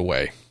ways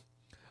away.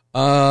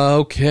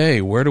 Okay,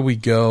 where do we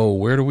go?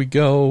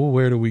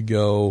 We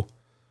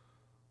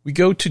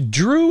go to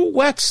Drew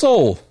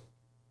Wetzel.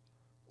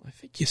 I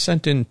think you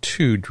sent in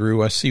 2,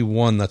 Drew. I see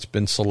one that's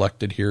been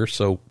selected here,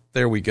 so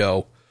there we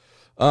go.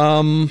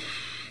 Let me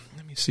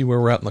see where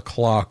we're at in the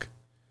clock.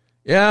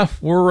 Yeah,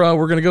 we're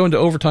going to go into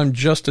overtime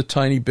just a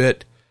tiny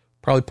bit.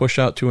 Probably push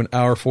out to an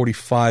hour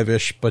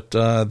 45-ish, but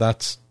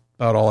that's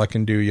about all I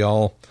can do,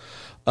 y'all.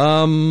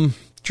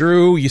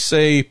 Drew, you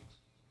say,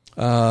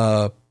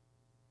 talking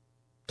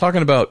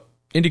about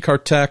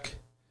IndyCar tech,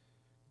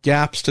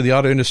 gaps to the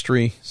auto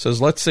industry,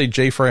 says, let's say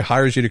Jay Frey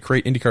hires you to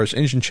create IndyCar's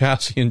engine,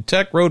 chassis, and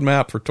tech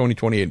roadmap for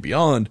 2028 and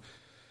beyond.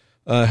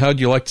 How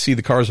do you like to see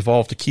the cars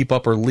evolve to keep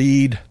up or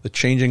lead the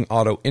changing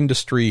auto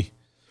industry?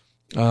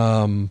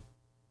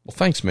 Well,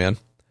 thanks, man.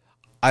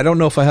 I don't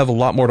know if I have a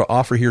lot more to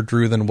offer here,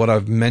 Drew, than what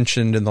I've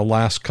mentioned in the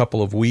last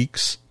couple of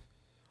weeks.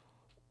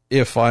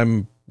 If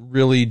I'm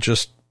really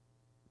just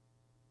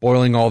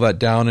boiling all that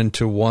down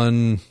into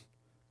one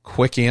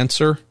quick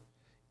answer,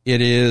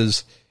 it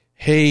is,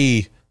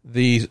 hey,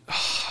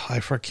 I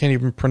can't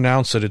even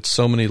pronounce it. It's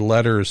so many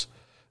letters.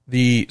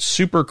 The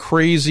super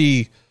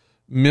crazy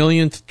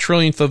millionth,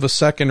 trillionth of a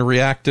second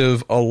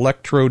reactive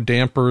electro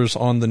dampers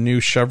on the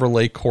new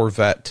Chevrolet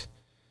Corvette.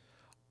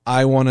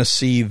 I want to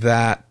see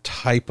that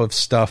type of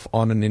stuff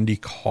on an Indy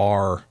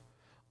car.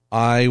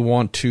 I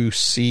want to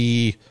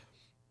see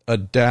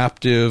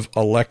adaptive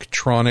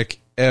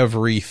electronic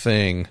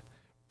everything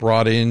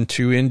brought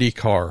into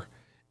IndyCar.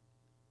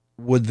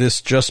 Would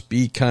this just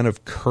be kind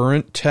of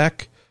current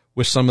tech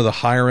with some of the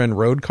higher end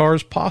road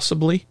cars?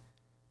 Possibly.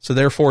 So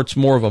therefore it's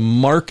more of a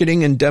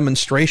marketing and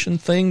demonstration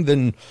thing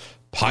than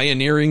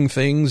pioneering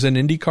things in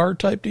IndyCar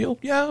type deal.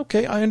 Yeah,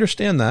 okay, I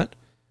understand that.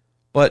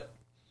 But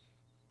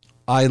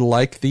I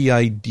like the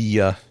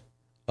idea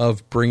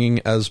of bringing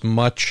as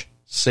much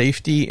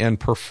safety and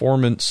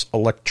performance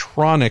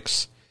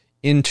electronics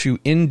into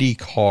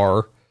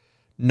IndyCar,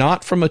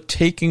 not from a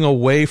taking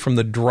away from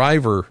the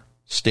driver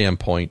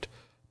standpoint,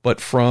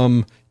 but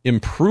from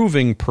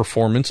improving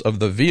performance of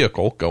the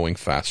vehicle, going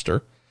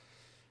faster,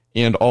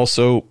 and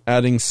also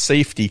adding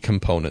safety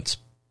components.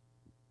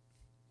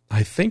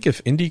 I think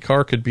if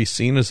IndyCar could be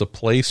seen as a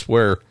place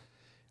where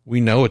we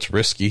know it's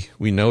risky,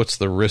 we know it's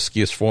the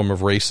riskiest form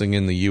of racing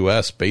in the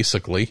U.S.,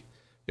 basically,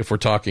 if we're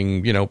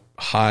talking,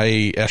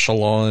 high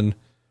echelon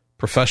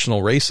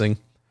professional racing,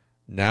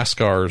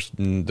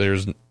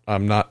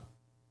 I'm not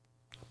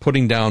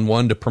putting down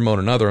one to promote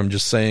another. I'm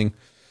just saying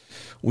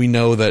we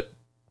know that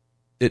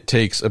it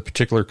takes a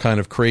particular kind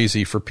of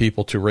crazy for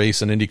people to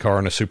race an IndyCar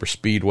on a super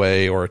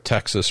speedway or a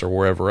Texas or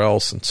wherever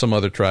else and some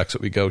other tracks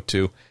that we go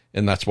to.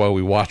 And that's why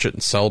we watch it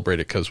and celebrate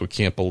it, because we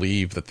can't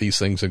believe that these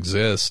things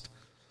exist.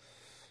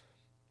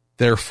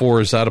 Therefore,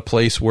 is that a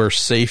place where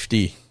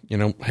safety,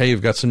 hey,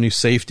 you've got some new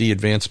safety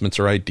advancements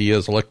or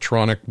ideas,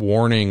 electronic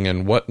warning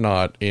and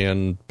whatnot,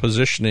 and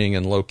positioning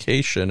and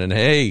location, and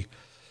hey,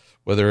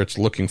 whether it's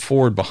looking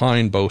forward,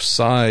 behind, both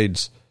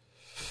sides,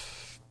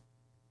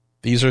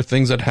 these are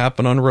things that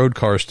happen on road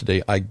cars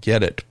today. I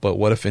get it. But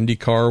what if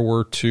IndyCar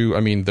were to,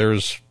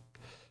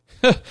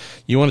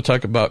 you want to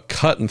talk about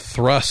cut and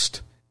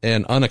thrust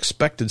and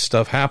unexpected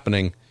stuff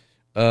happening.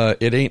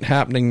 It ain't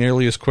happening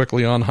nearly as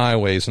quickly on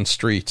highways and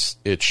streets.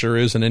 It sure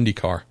is an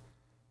IndyCar.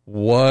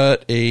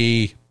 What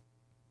a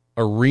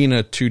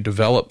arena to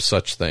develop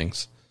such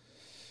things.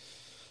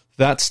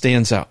 That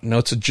stands out. No,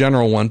 it's a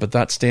general one, but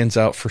that stands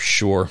out for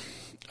sure.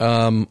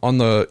 On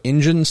the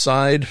engine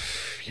side,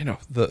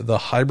 the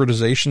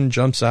hybridization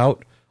jumps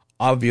out.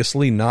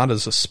 Obviously not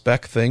as a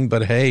spec thing,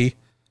 but hey,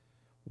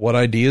 what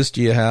ideas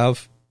do you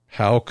have?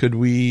 How could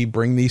we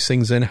bring these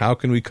things in? How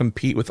can we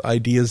compete with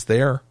ideas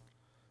there?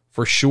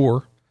 For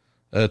sure.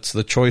 It's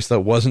the choice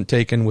that wasn't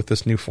taken with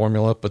this new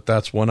formula, but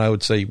that's one I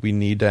would say we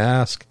need to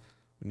ask.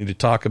 We need to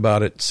talk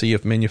about it, see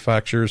if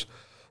manufacturers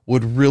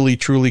would really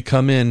truly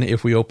come in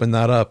if we open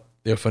that up.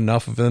 If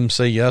enough of them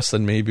say yes,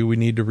 then maybe we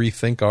need to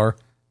rethink our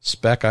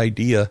spec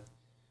idea.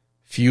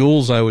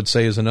 Fuels, I would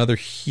say, is another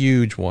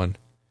huge one.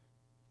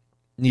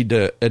 Need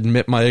to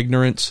admit my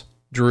ignorance,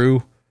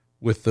 Drew,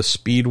 with the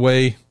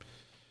Speedway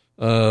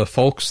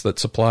folks that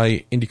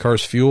supply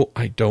IndyCar's fuel.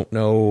 I don't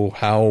know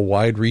how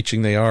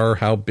wide-reaching they are,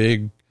 how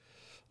big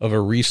of a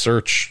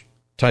research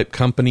type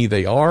company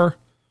they are.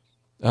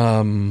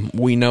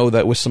 We know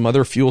that with some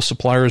other fuel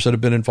suppliers that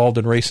have been involved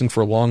in racing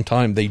for a long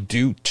time, they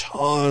do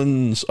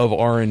tons of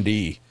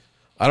R&D.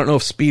 I don't know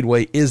if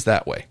Speedway is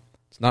that way.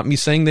 It's not me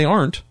saying they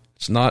aren't.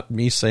 It's not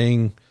me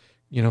saying,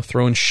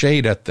 throwing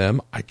shade at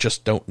them. I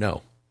just don't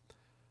know.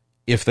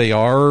 If they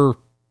are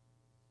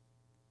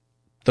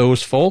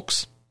those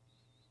folks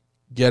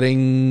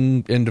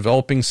getting and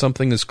developing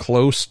something as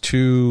close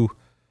to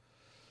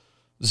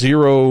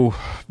zero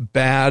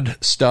bad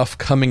stuff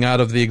coming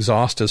out of the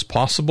exhaust as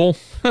possible,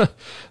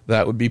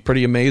 that would be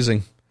pretty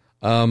amazing.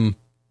 If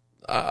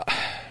I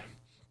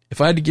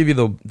had to give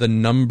you the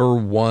number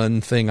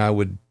one thing I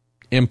would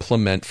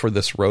implement for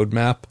this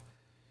roadmap,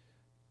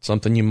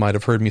 something you might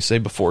have heard me say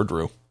before,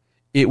 Drew,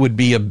 it would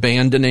be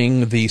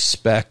abandoning the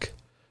spec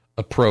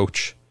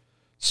approach,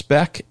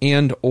 spec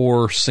and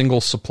or single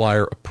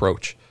supplier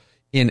approach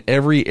in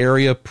every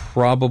area,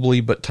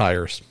 probably but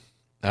tires.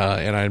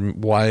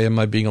 Why am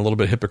I being a little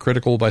bit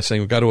hypocritical by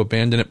saying we've got to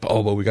abandon it?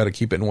 But we got to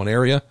keep it in one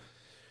area.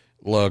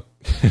 Look,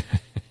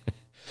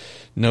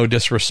 no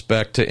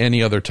disrespect to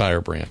any other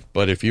tire brand,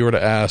 but if you were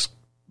to ask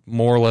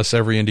more or less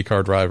every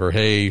IndyCar driver,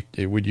 hey,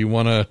 would you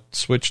want to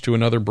switch to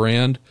another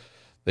brand?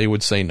 They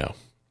would say no.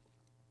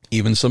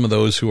 Even some of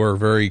those who are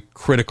very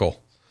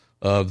critical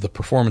of the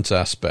performance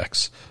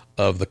aspects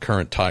of the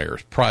current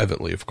tires,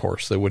 privately, of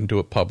course, they wouldn't do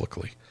it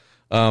publicly.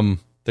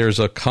 There's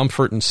a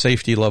comfort and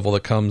safety level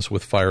that comes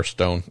with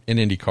Firestone in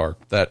IndyCar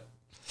that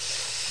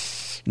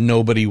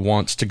nobody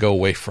wants to go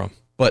away from.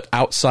 But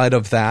outside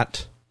of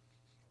that,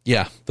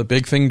 yeah, the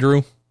big thing,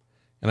 Drew,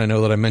 and I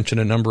know that I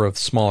mentioned a number of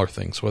smaller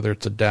things, whether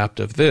it's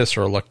adaptive this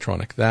or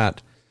electronic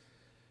that,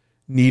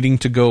 needing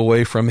to go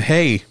away from,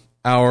 hey,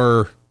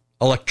 our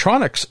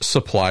electronics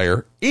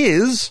supplier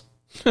is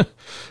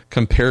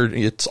compared,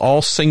 it's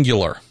all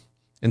singular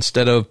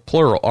instead of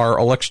plural. Our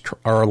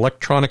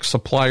electronic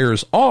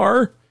suppliers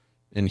are,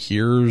 and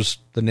here's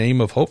the name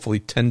of hopefully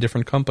 10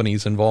 different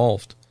companies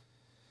involved.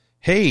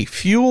 Hey,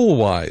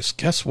 fuel-wise,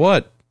 guess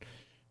what?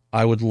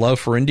 I would love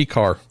for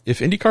IndyCar, if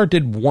IndyCar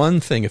did one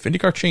thing, if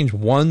IndyCar changed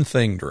one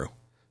thing, Drew,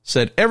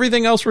 said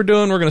everything else we're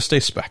doing, we're going to stay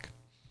spec.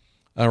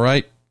 All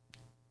right?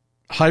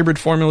 Hybrid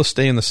formula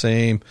staying the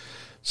same,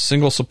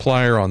 single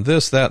supplier on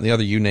this, that, and the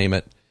other, you name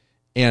it.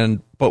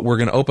 But we're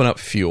going to open up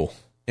fuel,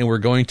 and we're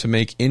going to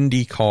make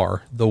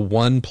IndyCar the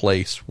one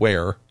place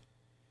where,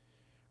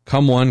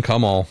 come one,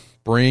 come all,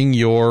 bring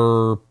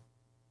your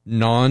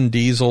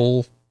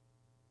non-diesel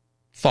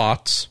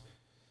thoughts,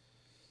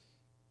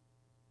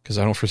 because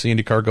I don't foresee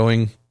IndyCar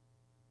going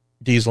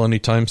diesel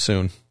anytime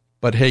soon.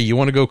 But hey, you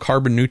want to go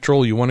carbon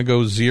neutral, you want to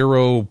go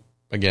zero,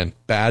 again,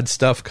 bad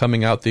stuff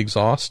coming out the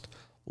exhaust,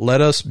 let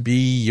us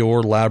be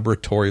your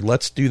laboratory.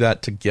 Let's do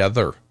that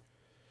together.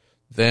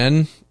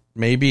 Then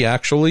maybe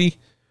actually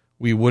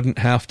we wouldn't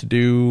have to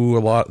do a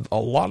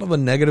lot of the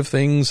negative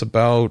things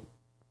about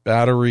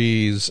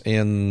batteries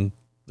and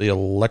the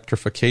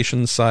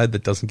electrification side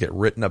that doesn't get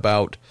written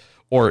about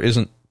or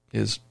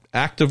is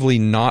actively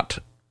not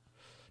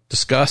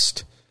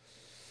discussed.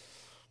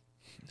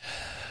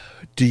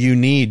 Do you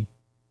need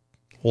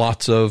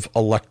lots of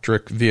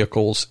electric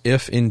vehicles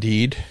if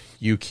indeed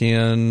you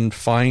can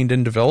find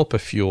and develop a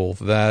fuel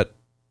that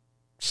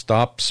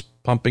stops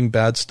pumping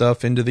bad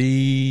stuff into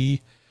the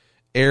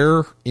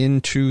air,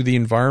 into the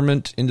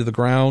environment, into the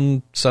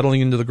ground, settling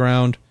into the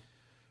ground?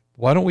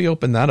 Why don't we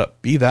open that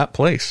up? Be that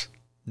place.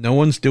 No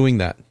one's doing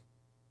that.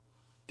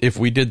 If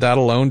we did that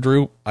alone,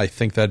 Drew, I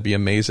think that'd be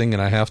amazing.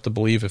 And I have to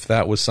believe if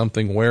that was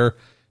something where,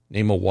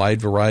 name a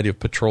wide variety of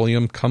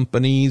petroleum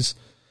companies,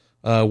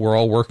 we're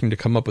all working to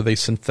come up with a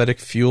synthetic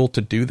fuel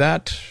to do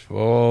that.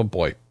 Oh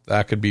boy,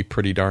 that could be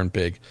pretty darn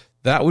big.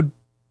 That would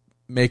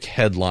make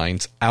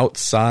headlines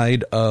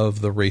outside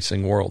of the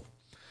racing world.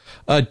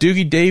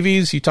 Doogie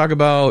Davies, you talk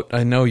about,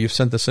 I know you've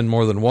sent this in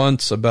more than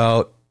once,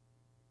 about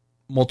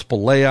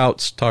multiple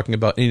layouts, talking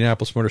about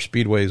Indianapolis Motor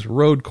Speedway's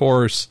road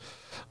course,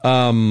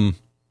 asking,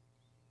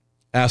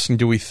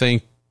 do we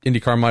think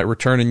IndyCar might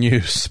return and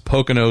use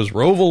Pocono's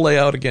Roval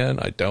layout again?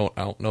 I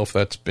don't know if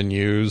that's been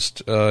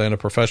used in a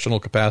professional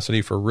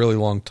capacity for a really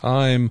long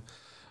time.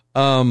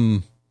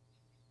 I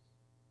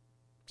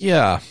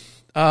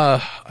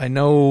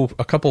know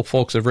a couple of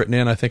folks have written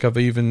in. I think I've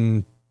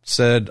even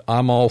said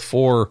I'm all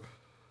for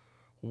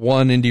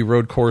one Indy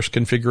road course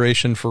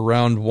configuration for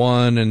round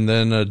one and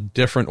then a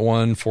different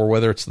one for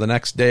whether it's the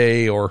next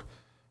day or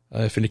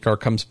if IndyCar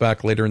comes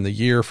back later in the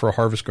year for a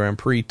Harvest Grand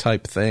Prix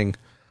type thing.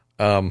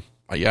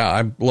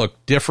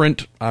 Look,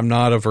 different. I'm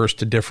not averse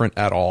to different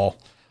at all.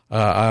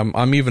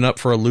 I'm even up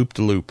for a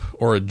loop-to-loop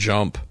or a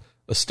jump,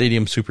 a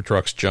Stadium Super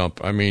Trucks jump.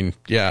 I mean,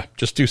 yeah,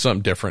 just do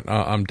something different.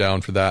 I'm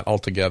down for that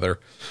altogether.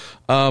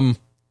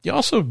 You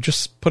also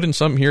just put in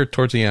something here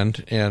towards the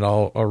end, and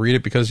I'll read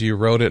it because you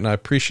wrote it, and I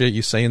appreciate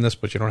you saying this,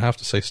 but you don't have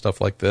to say stuff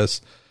like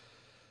this.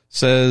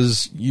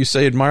 Says, you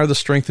say, admire the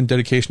strength and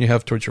dedication you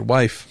have towards your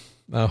wife,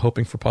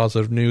 hoping for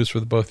positive news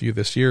for the both of you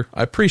this year.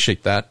 I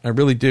appreciate that. I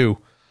really do.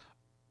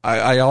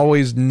 I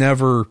always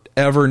never,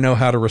 ever know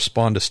how to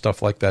respond to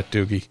stuff like that,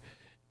 Doogie.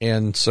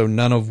 And so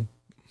none of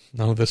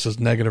this is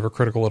negative or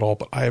critical at all,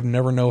 but I have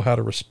never know how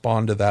to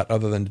respond to that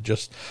other than to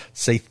just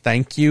say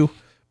thank you,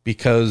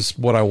 because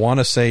what I want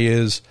to say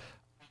is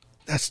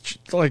that's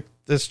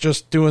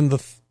just doing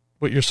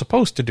what you're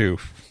supposed to do,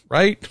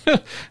 right?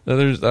 I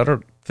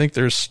don't think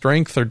there's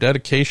strength or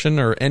dedication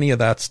or any of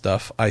that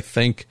stuff. I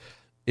think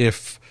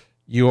if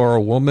you are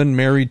a woman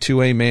married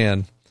to a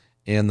man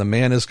and the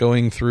man is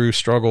going through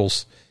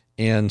struggles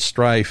and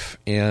strife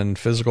and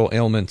physical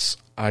ailments,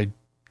 I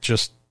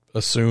just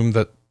assume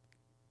that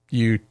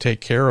you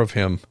take care of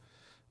him,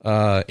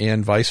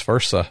 and vice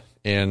versa.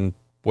 And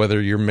whether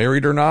you're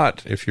married or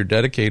not, if you're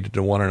dedicated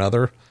to one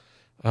another,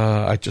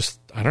 I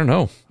don't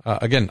know.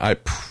 Again, I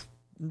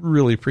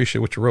really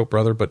appreciate what you wrote,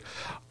 brother, but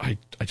I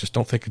just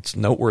don't think it's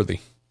noteworthy.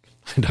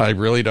 And I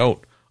really don't.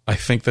 I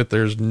think that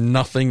there's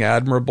nothing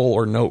admirable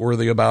or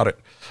noteworthy about it.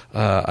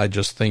 I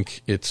just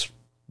think it's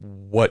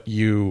what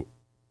you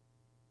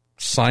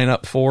sign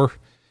up for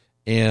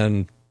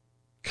and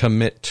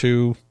commit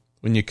to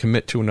when you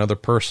commit to another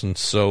person.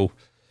 So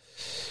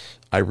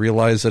I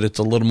realize that it's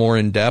a little more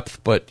in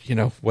depth, but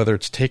whether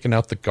it's taking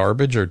out the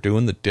garbage or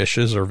doing the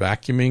dishes or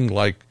vacuuming,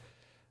 like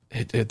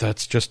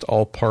that's just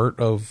all part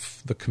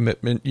of the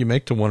commitment you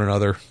make to one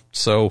another.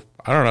 So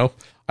I don't know.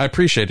 I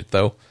appreciate it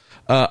though.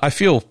 I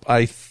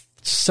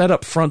said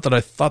up front that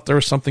I thought there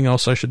was something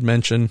else I should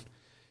mention,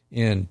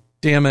 and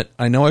damn it,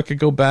 I know I could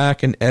go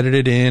back and edit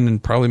it in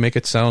and probably make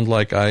it sound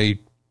like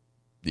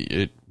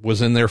it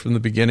was in there from the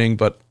beginning,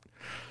 but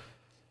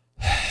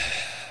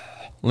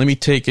let me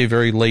take a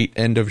very late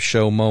end of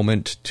show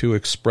moment to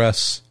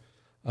express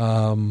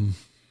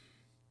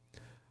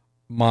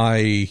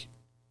my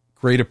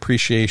great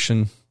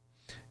appreciation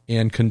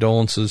and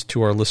condolences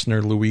to our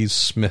listener, Louise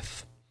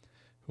Smith,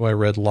 who I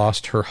read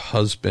lost her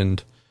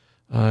husband.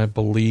 I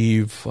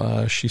believe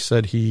she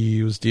said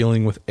he was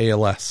dealing with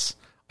ALS,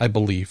 I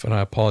believe, and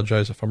I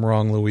apologize if I'm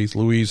wrong, Louise.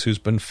 Louise, who's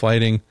been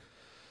fighting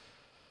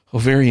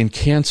ovarian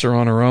cancer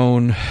on her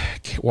own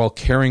while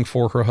caring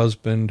for her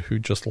husband who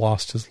just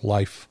lost his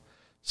life.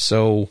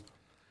 So,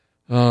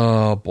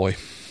 oh boy,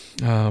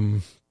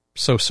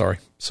 so sorry.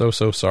 So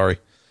sorry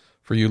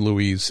for you,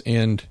 Louise.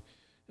 And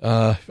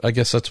I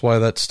guess that's why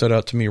that stood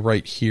out to me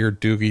right here,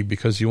 Doogie,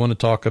 because you want to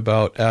talk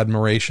about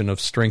admiration of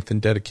strength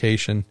and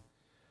dedication.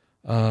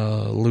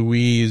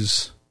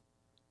 Louise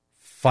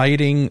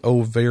fighting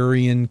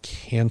ovarian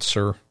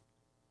cancer,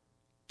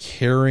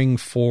 caring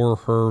for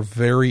her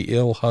very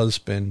ill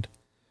husband,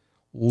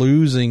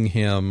 losing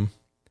him,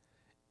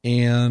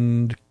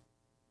 and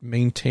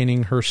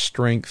maintaining her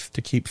strength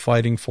to keep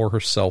fighting for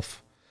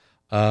herself.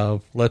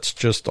 Let's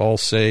just all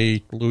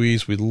say,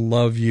 Louise, we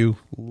love you.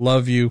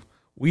 Love you.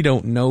 We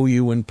don't know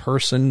you in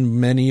person,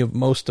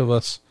 most of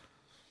us,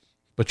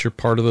 but you're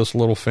part of this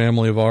little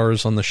family of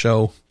ours on the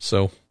show.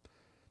 So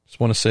just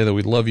want to say that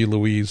we love you,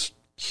 Louise.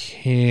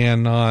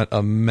 Cannot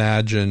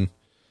imagine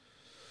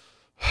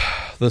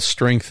the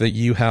strength that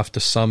you have to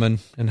summon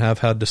and have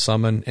had to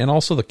summon, and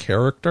also the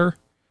character.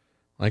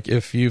 Like,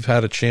 if you've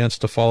had a chance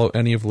to follow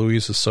any of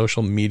Louise's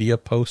social media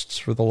posts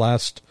for the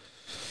last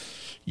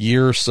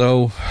year or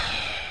so,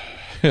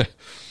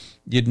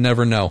 you'd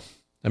never know.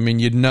 I mean,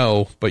 you'd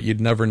know, but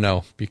you'd never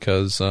know,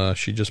 because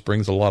she just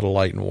brings a lot of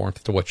light and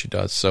warmth to what she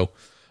does. So,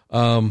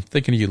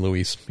 thinking of you,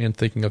 Louise, and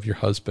thinking of your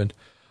husband.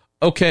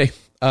 Okay,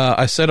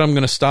 I said I'm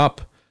going to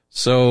stop,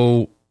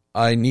 so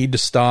I need to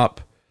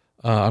stop.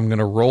 I'm going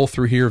to roll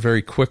through here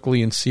very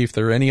quickly and see if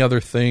there are any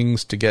other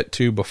things to get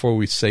to before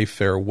we say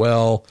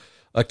farewell.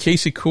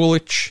 Casey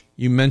Coolidge,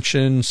 you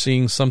mentioned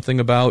seeing something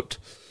about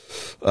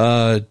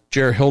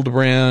Jared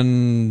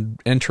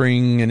Hildebrand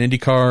entering an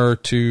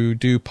IndyCar to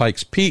do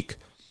Pikes Peak.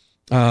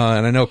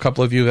 And I know a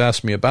couple of you have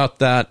asked me about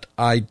that.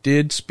 I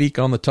did speak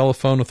on the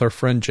telephone with our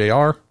friend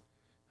JR.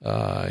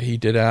 He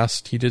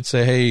did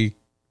say, hey,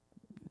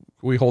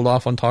 can we hold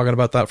off on talking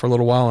about that for a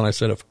little while? And I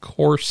said, of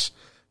course.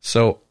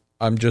 So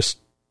I'm just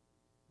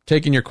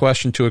taking your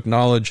question to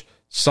acknowledge,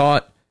 saw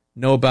it,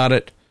 know about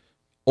it.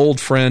 Old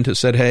friend has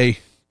said, hey,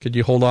 could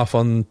you hold off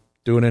on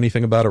doing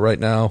anything about it right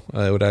now?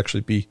 It would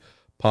actually be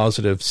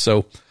positive.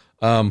 So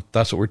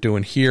that's what we're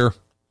doing here.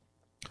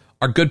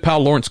 Our good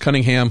pal Lawrence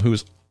Cunningham,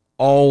 who's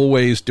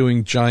always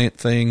doing giant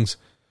things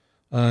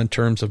in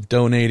terms of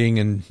donating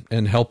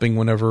and helping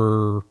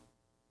whenever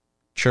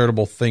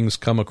charitable things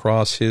come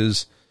across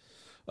his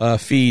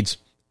feeds,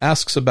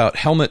 asks about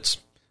helmets.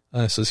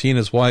 Says he and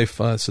his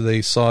wife, so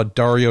they saw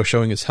Dario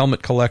showing his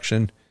helmet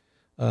collection.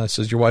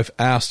 Says your wife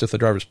asked if the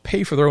drivers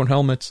pay for their own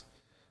helmets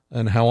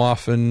and how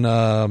often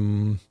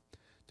do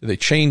they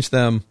change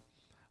them.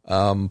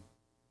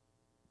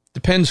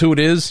 Depends who it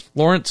is,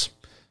 Lawrence.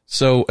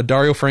 So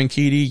Dario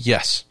Franchitti,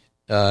 yes,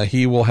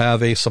 he will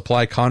have a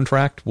supply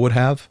contract,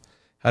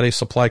 had a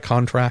supply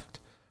contract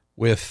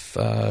with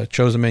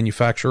chosen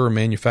manufacturer or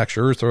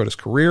manufacturers throughout his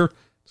career.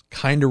 It's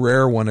kind of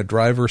rare when a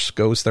driver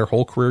goes their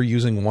whole career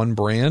using one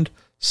brand.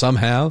 Some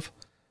have,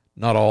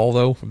 not all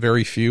though,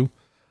 very few.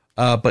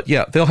 But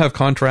yeah, they'll have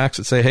contracts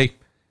that say, hey,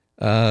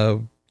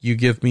 you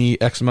give me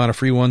X amount of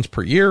free ones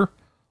per year,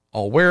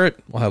 I'll wear it.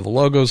 I'll have the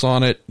logos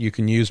on it. You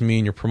can use me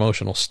in your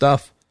promotional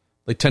stuff.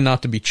 They tend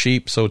not to be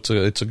cheap, so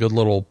it's a good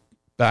little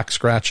back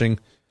scratching.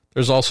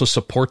 There's also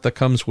support that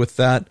comes with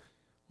that,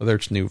 whether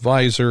it's new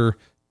visor,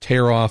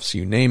 tear-offs,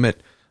 you name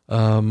it.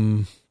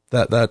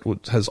 That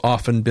has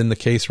often been the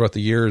case throughout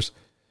the years.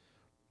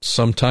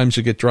 Sometimes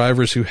you get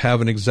drivers who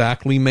haven't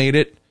exactly made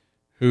it,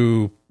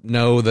 who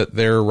know that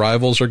their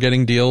rivals are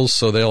getting deals,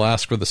 so they'll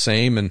ask for the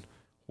same and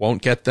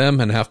won't get them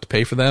and have to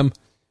pay for them.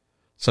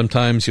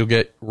 Sometimes you'll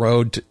get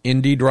road to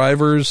Indy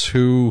drivers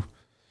who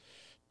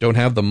don't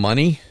have the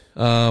money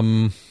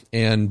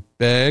and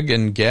beg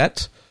and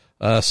get.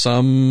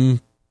 Some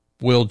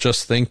will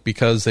just think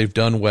because they've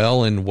done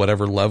well in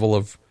whatever level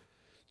of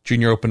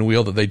junior open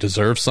wheel that they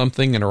deserve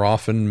something, and are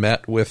often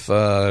met with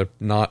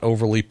not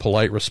overly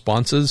polite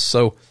responses.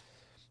 So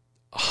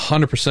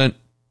 100%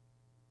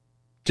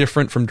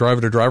 different from driver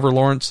to driver,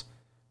 Lawrence.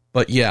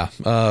 But yeah,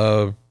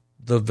 the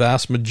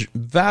vast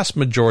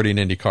majority in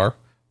IndyCar,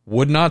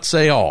 would not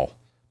say all,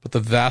 but the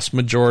vast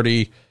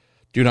majority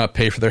do not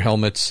pay for their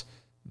helmets.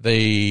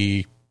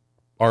 They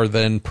are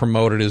then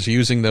promoted as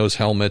using those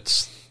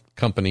helmets.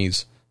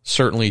 Companies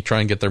certainly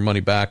try and get their money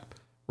back,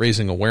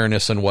 raising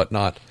awareness and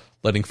whatnot,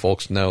 letting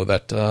folks know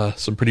that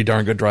some pretty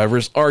darn good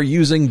drivers are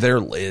using their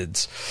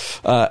lids.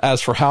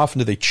 As for how often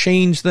do they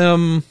change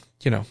them,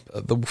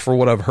 for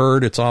what I've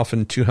heard, it's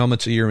often 2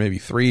 helmets a year, maybe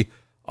 3.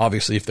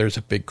 Obviously, if there's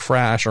a big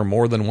crash or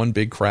more than one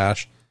big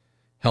crash,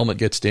 helmet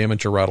gets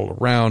damaged or rattled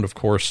around, of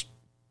course,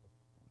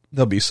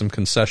 there'll be some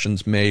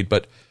concessions made,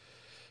 but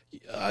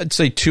I'd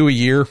say 2 a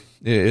year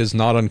is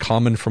not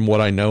uncommon from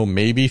what I know,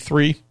 maybe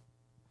 3.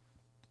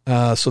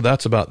 So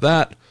that's about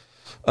that.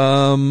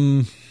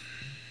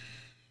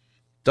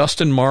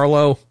 Dustin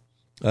Marlowe,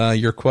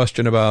 your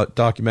question about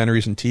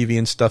documentaries and TV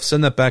and stuff,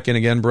 send that back in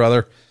again,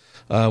 brother.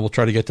 We'll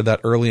try to get to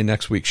that early in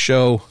next week's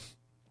show.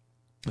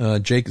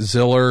 Jake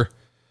Ziller,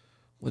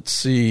 let's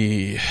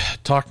see,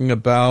 talking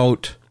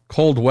about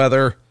cold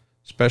weather,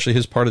 especially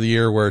his part of the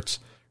year where it's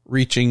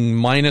reaching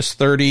minus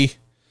 30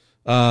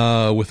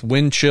 with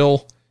wind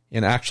chill,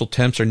 and actual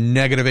temps are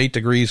negative 8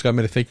 degrees. Got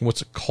me to thinking,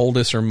 what's the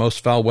coldest or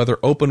most foul weather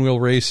open wheel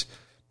race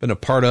been a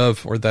part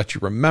of or that you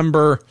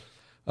remember?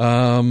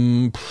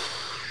 Boy,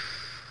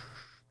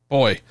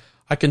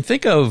 I can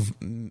think of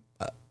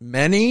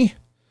many.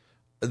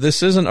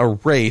 This isn't a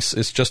race,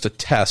 it's just a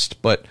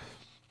test, but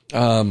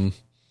I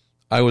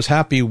was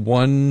happy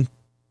one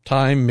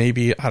time,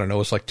 maybe, I don't know, it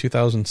was like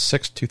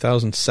 2006,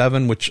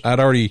 2007, which I'd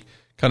already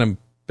kind of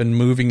been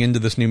moving into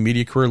this new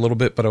media career a little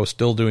bit, but I was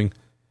still doing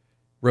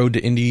road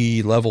to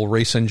Indy level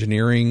race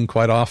engineering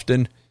quite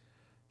often.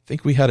 I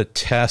think we had a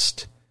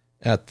test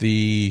at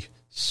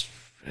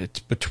it's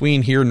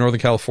between here in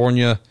Northern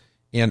California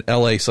and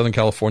LA, Southern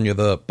California,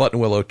 the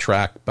Buttonwillow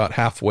track, about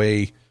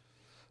halfway,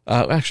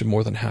 actually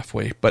more than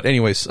halfway, but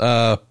anyways,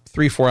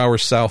 3-4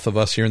 hours south of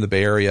us here in the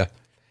Bay Area.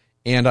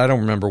 And I don't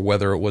remember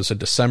whether it was a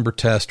December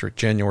test or a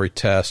January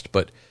test,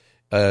 but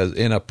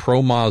in a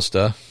Pro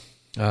Mazda,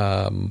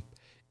 and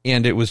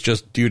it was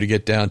just due to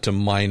get down to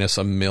minus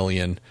a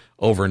million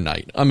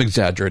overnight. I'm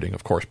exaggerating,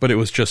 of course, but it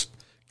was just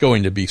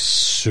going to be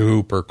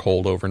super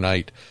cold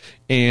overnight.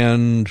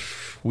 And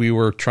we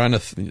were trying to,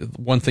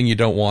 one thing you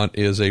don't want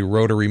is a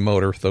rotary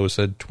motor. Those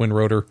had twin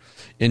rotor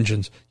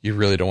engines. You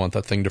really don't want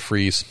that thing to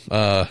freeze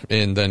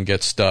and then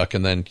get stuck.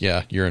 And then,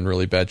 yeah, you're in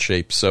really bad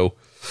shape. So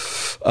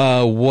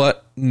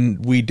what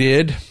we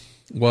did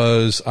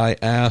was I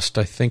asked,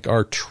 I think,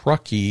 our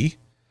truckie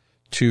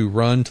to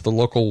run to the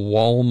local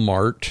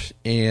Walmart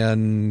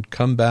and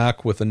come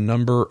back with a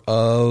number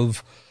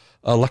of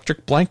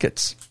electric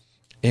blankets.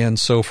 And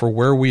so for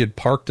where we had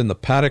parked in the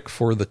paddock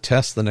for the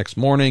test the next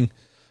morning,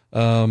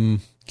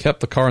 kept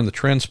the car in the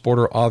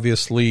transporter,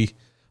 obviously,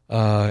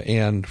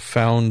 and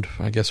found,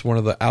 I guess, one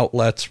of the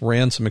outlets,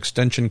 ran some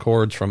extension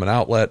cords from an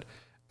outlet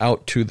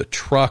out to the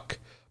truck,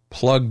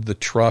 plugged the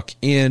truck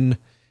in,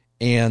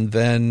 and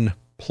then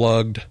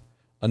plugged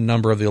a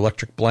number of the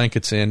electric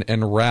blankets in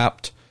and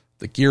wrapped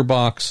the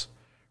gearbox,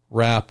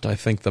 wrapped, I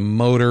think, the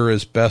motor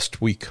as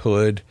best we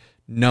could,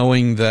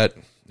 knowing that,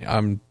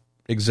 I'm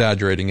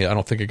exaggerating it, I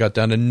don't think it got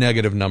down to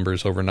negative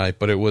numbers overnight,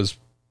 but it was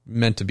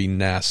meant to be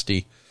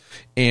nasty.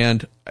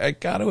 And I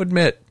got to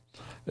admit,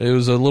 it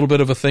was a little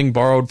bit of a thing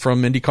borrowed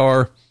from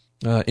IndyCar,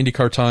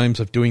 IndyCar times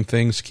of doing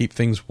things to keep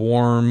things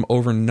warm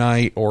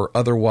overnight or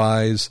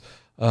otherwise.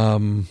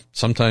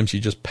 Sometimes you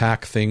just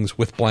pack things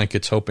with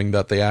blankets hoping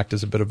that they act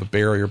as a bit of a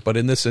barrier. But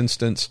in this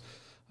instance,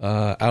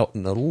 out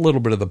in a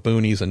little bit of the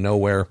boonies and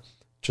nowhere,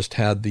 just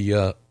had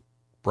the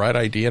bright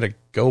idea to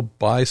go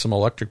buy some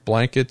electric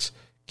blankets,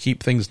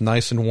 keep things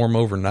nice and warm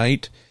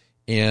overnight.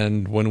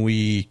 And when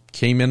we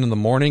came in the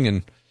morning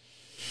and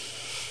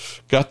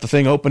got the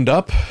thing opened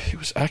up, it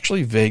was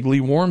actually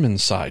vaguely warm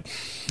inside.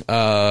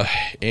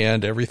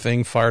 And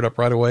everything fired up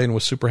right away and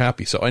was super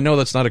happy. So I know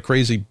that's not a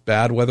crazy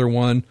bad weather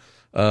one.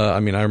 I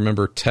mean, I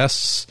remember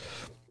tests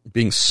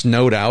being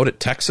snowed out at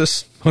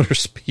Texas Motor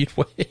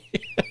Speedway,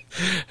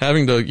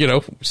 having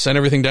to, send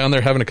everything down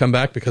there, having to come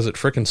back because it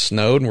frickin'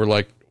 snowed. And we're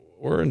like,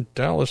 we're in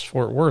Dallas,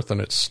 Fort Worth,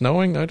 and it's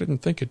snowing. I didn't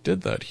think it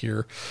did that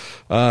here.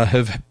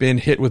 Have been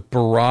hit with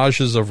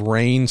barrages of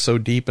rain so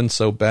deep and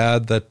so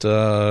bad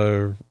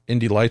that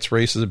Indy Lights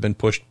races have been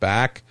pushed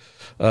back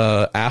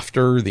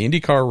after the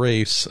IndyCar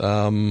race.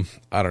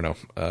 I don't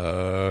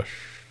know.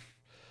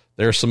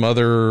 There's some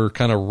other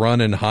kind of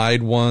run and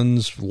hide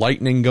ones,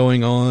 lightning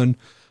going on,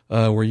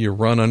 where you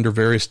run under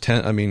various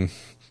tent. I mean,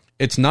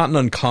 it's not an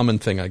uncommon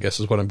thing, I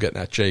guess, is what I'm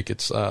getting at, Jake.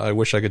 It's I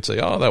wish I could say,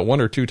 oh, that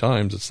 1 or 2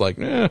 times. It's like,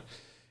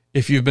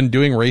 if you've been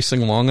doing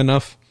racing long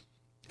enough,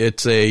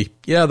 it's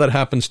that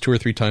happens 2 or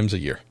 3 times a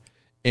year.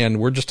 And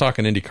we're just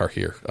talking IndyCar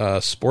here.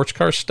 Sports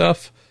car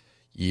stuff,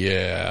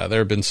 yeah, there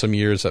have been some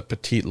years at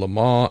Le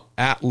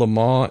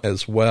Mans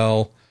as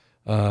well.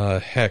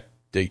 Heck,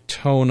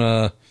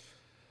 Daytona.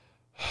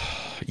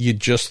 You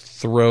just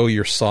throw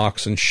your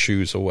socks and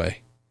shoes away.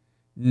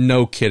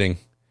 No kidding.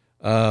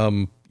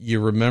 You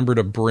remember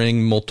to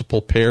bring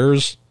multiple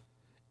pairs,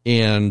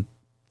 and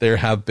there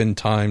have been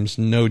times,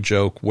 no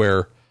joke,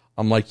 where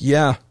I'm like,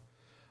 yeah,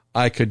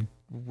 I could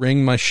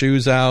wring my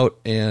shoes out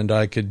and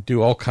I could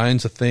do all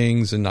kinds of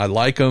things, and I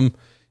like them,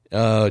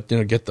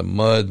 get the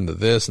mud and the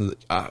this and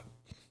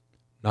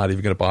not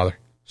even going to bother.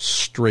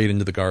 Straight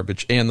into the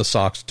garbage, and the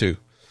socks too.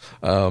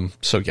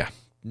 So yeah,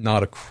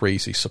 not a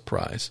crazy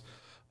surprise.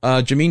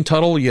 Jameen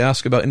Tuttle, you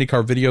ask about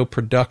IndyCar video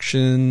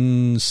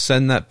production.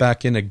 Send that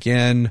back in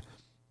again.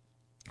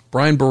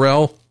 Brian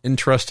Burrell,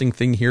 interesting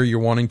thing here. You're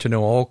wanting to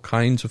know all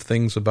kinds of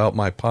things about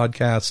my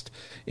podcast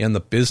and the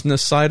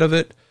business side of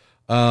it.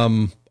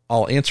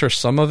 I'll answer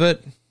some of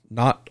it,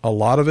 not a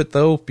lot of it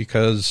though,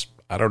 because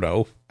I don't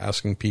know,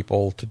 asking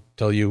people to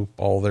tell you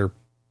all their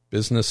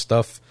business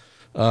stuff,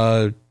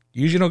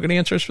 usually don't get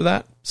answers for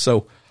that.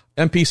 So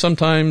MP,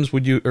 sometime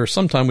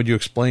would you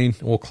explain,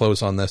 we'll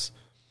close on this,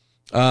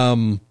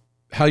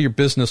 how your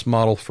business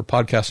model for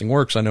podcasting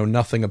works? I know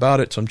nothing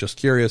about it, so I'm just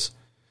curious.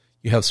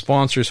 You have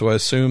sponsors who I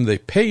assume they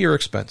pay your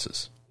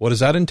expenses. What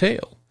does that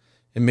entail?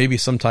 And maybe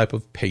some type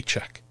of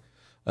paycheck.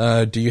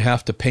 Do you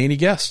have to pay any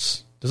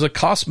guests? Does it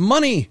cost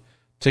money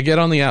to get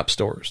on the app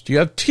stores? Do you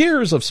have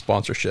tiers of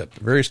sponsorship,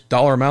 various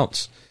dollar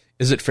amounts?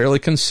 Is it fairly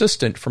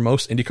consistent for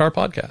most IndyCar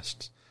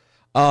podcasts?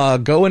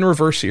 Go in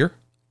reverse here.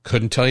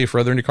 Couldn't tell you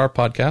for other IndyCar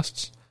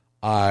podcasts.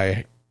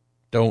 I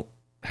don't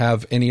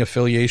have any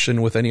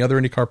affiliation with any other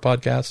IndyCar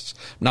podcasts.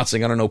 I'm not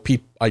saying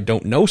I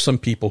don't know some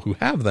people who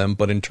have them,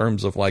 but in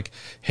terms of like,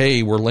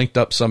 hey, we're linked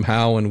up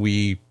somehow and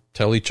we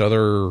tell each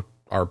other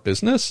our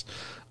business,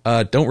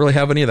 don't really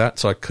have any of that,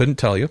 so I couldn't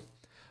tell you.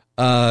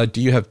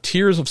 Do you have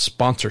tiers of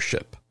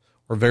sponsorship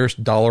or various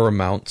dollar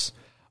amounts?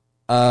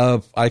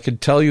 I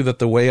could tell you that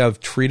the way I've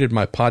treated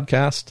my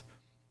podcast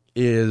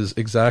is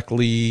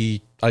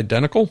exactly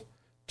identical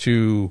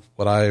to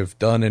what I've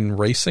done in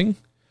racing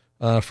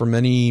for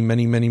many,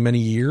 many, many, many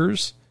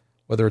years,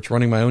 whether it's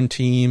running my own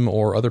team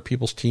or other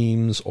people's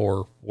teams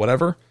or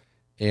whatever.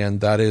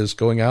 And that is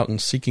going out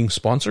and seeking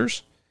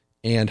sponsors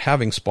and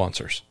having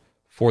sponsors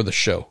for the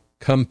show,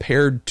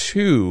 compared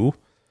to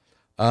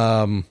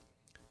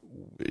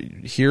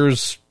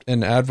here's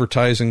an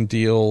advertising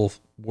deal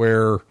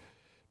where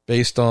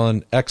based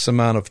on X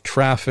amount of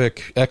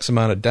traffic, X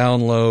amount of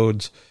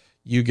downloads,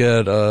 you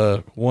get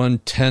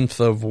 1/10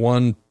 of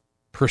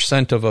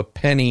 1% of a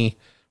penny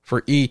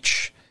for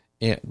each.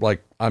 And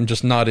like, I'm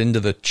just not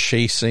into the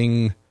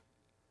chasing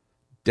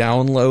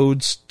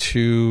downloads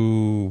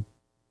to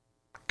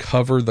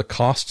cover the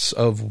costs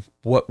of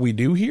what we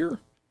do here.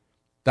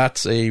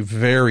 That's a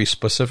very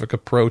specific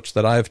approach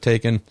that I've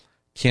taken.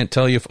 Can't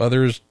tell you if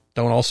others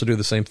don't also do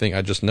the same thing.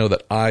 I just know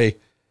that I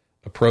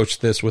approach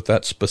this with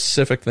that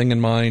specific thing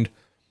in mind,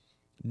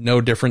 no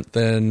different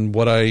than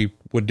what I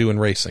would do in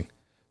racing,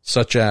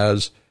 such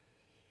as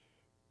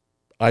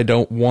I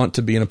don't want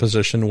to be in a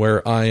position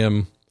where I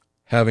am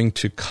having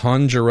to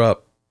conjure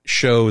up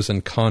shows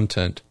and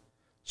content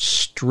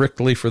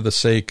strictly for the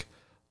sake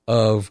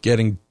of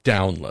getting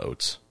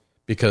downloads,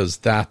 because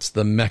that's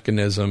the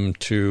mechanism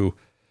to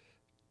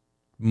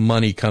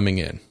money coming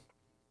in.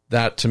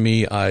 That to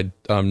me,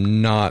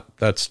 I'm not,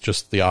 that's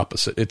just the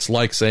opposite. It's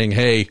like saying,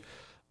 hey,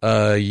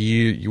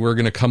 you were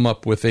going to come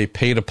up with a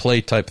pay to play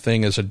type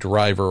thing as a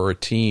driver or a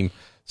team.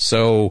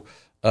 So,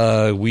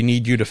 we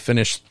need you to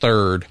finish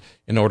third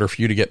in order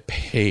for you to get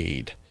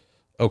paid.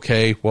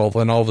 Okay, well,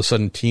 then all of a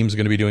sudden teams are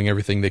going to be doing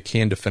everything they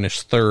can to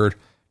finish third,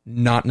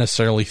 not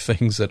necessarily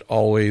things that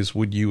always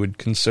you would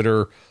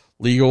consider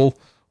legal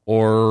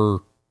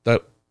or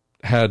that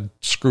had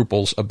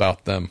scruples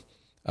about them.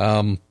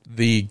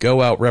 The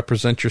go out,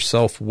 represent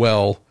yourself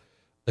well,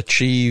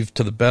 achieve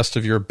to the best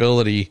of your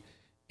ability,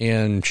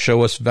 and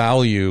show us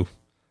value,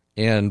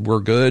 and we're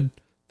good.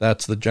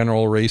 That's the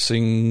general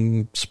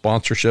racing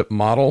sponsorship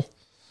model.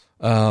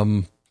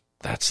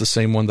 That's the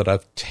same one that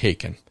I've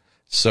taken.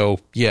 So,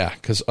 yeah,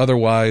 because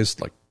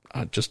otherwise, like,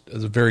 just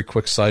as a very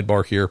quick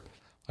sidebar here,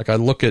 like I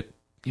look at,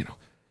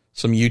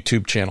 some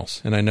YouTube channels,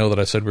 and I know that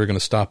I said we were going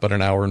to stop at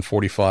 1 hour and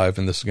 45,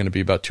 and this is going to be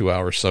about 2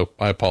 hours, so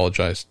I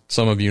apologize.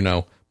 Some of you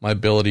know my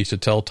ability to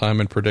tell time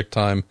and predict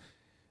time,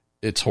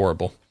 it's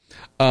horrible.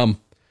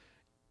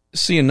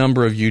 See a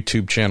number of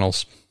YouTube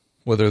channels,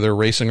 whether they're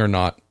racing or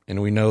not.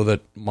 And we know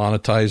that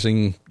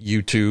monetizing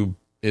YouTube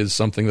is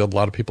something that a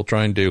lot of people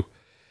try and do.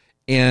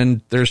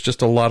 And there's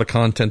just a lot of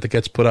content that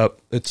gets put up.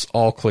 It's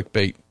all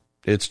clickbait.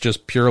 It's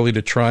just purely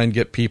to try and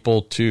get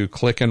people to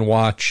click and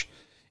watch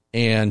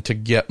and to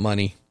get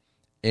money.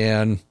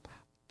 And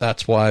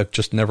that's why I've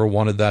just never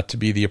wanted that to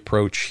be the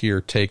approach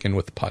here taken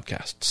with the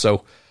podcast.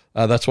 So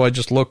that's why I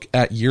just look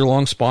at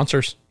year-long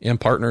sponsors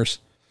and partners,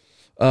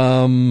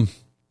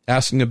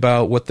 asking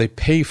about what they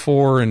pay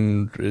for.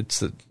 And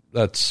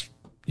that's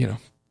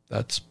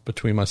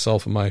between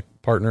myself and my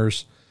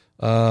partners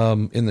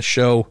in the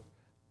show.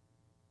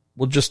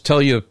 We'll just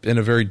tell you in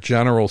a very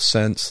general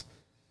sense,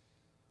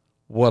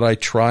 what I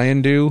try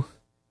and do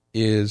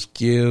is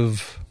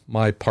give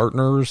my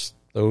partners,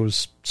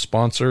 those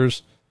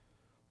sponsors,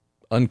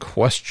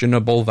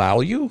 unquestionable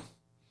value.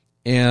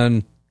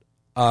 And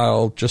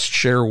I'll just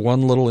share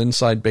one little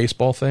inside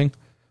baseball thing.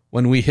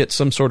 When we hit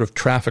some sort of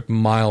traffic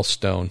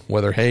milestone,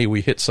 whether, hey,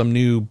 we hit some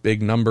new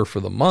big number for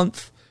the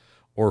month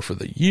or for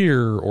the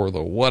year or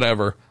the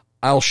whatever,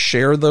 I'll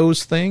share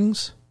those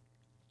things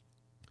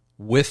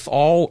with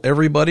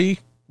everybody,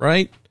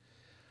 right?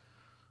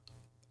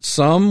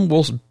 Some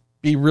will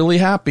be really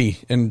happy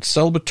and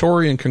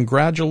celebratory and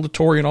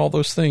congratulatory and all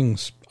those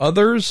things.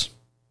 Others,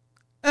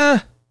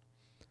 don't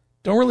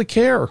really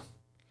care.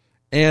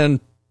 And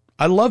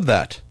I love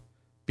that,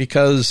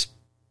 because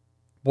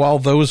while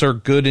those are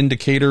good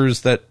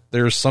indicators that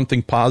there's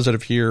something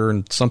positive here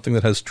and something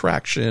that has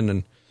traction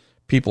and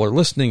people are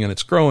listening and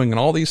it's growing and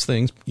all these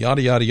things,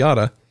 yada, yada,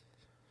 yada,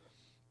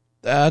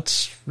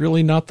 that's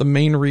really not the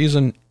main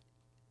reason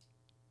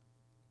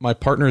my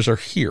partners are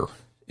here.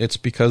 It's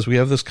because we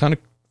have this kind of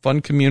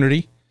fun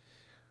community.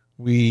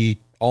 We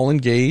all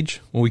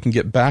engage. When we can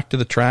get back to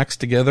the tracks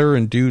together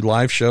and do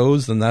live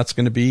shows, then that's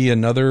going to be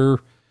another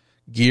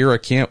gear I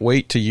can't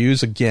wait to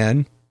use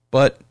again.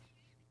 But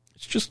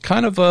it's just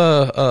kind of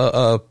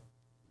a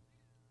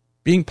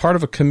being part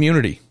of a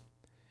community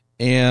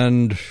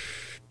and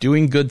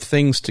doing good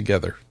things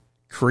together,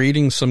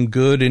 creating some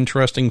good,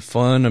 interesting,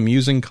 fun,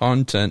 amusing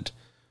content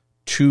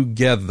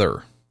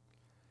together.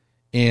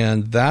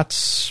 And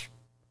that's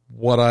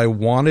what I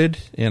wanted,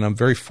 and I'm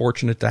very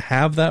fortunate to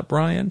have that,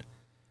 Brian.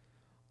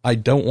 I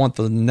don't want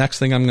the next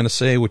thing I'm going to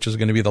say, which is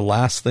going to be the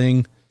last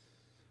thing,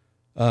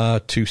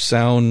 to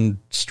sound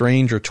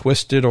strange or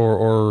twisted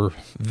or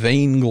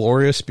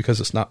vainglorious, because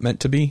it's not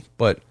meant to be.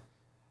 But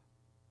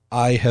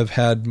I have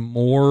had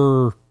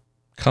more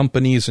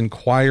companies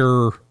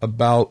inquire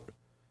about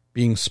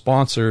being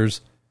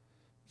sponsors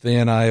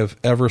than I have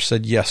ever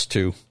said yes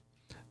to.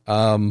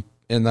 And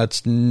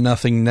that's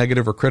nothing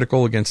negative or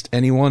critical against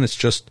anyone. It's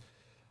just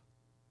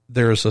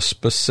there's a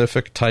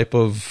specific type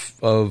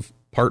of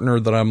partner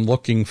that I'm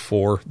looking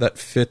for that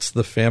fits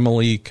the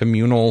family,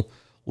 communal,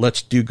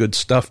 let's do good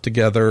stuff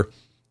together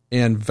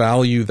and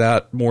value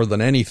that more than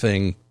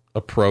anything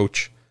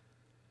approach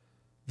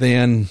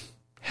than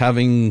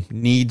having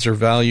needs or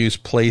values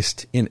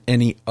placed in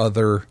any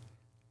other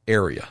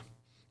area.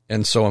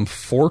 And so I'm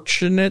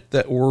fortunate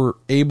that we're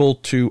able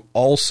to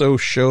also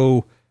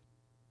show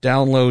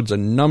downloads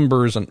and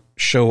numbers and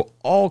show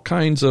all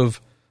kinds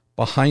of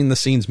behind the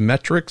scenes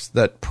metrics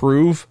that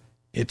prove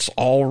it's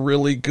all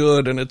really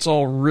good and it's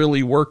all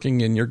really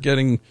working and you're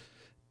getting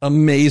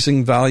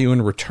amazing value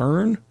in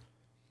return.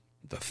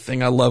 The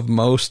thing I love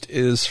most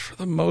is, for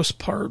the most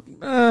part,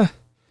 I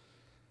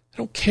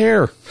don't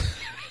care.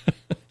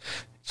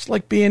 It's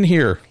like being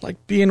here,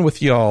 like being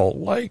with y'all,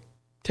 like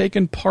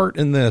taking part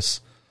in this,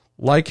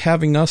 like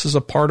having us as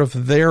a part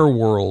of their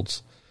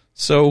worlds.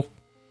 So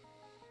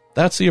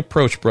that's the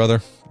approach,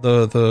 brother.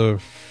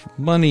 The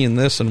money in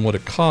this and what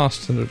it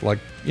costs, and it, like,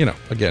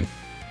 again,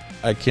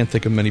 I can't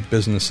think of many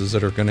businesses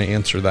that are going to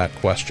answer that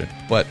question.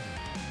 But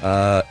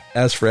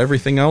as for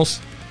everything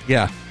else,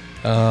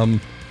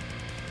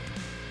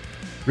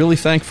 really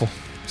thankful.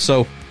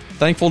 So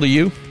thankful to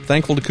you,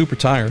 thankful to Cooper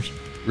Tires,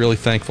 really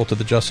thankful to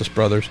the Justice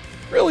Brothers,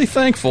 really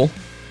thankful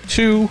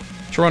to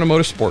Toronto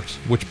Motorsports,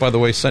 which, by the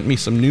way, sent me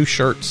some new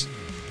shirts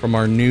from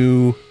our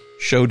new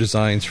show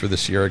designs for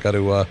this year. I got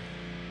to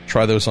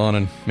try those on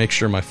and make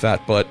sure my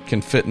fat butt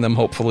can fit in them,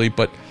 hopefully.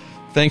 But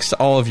thanks to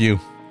all of you.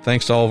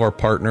 Thanks to all of our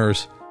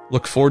partners.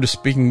 Look forward to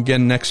speaking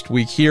again next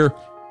week here,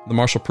 the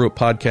Marshall Pruitt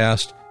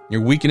Podcast,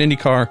 your Week in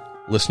IndyCar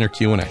listener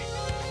Q&A.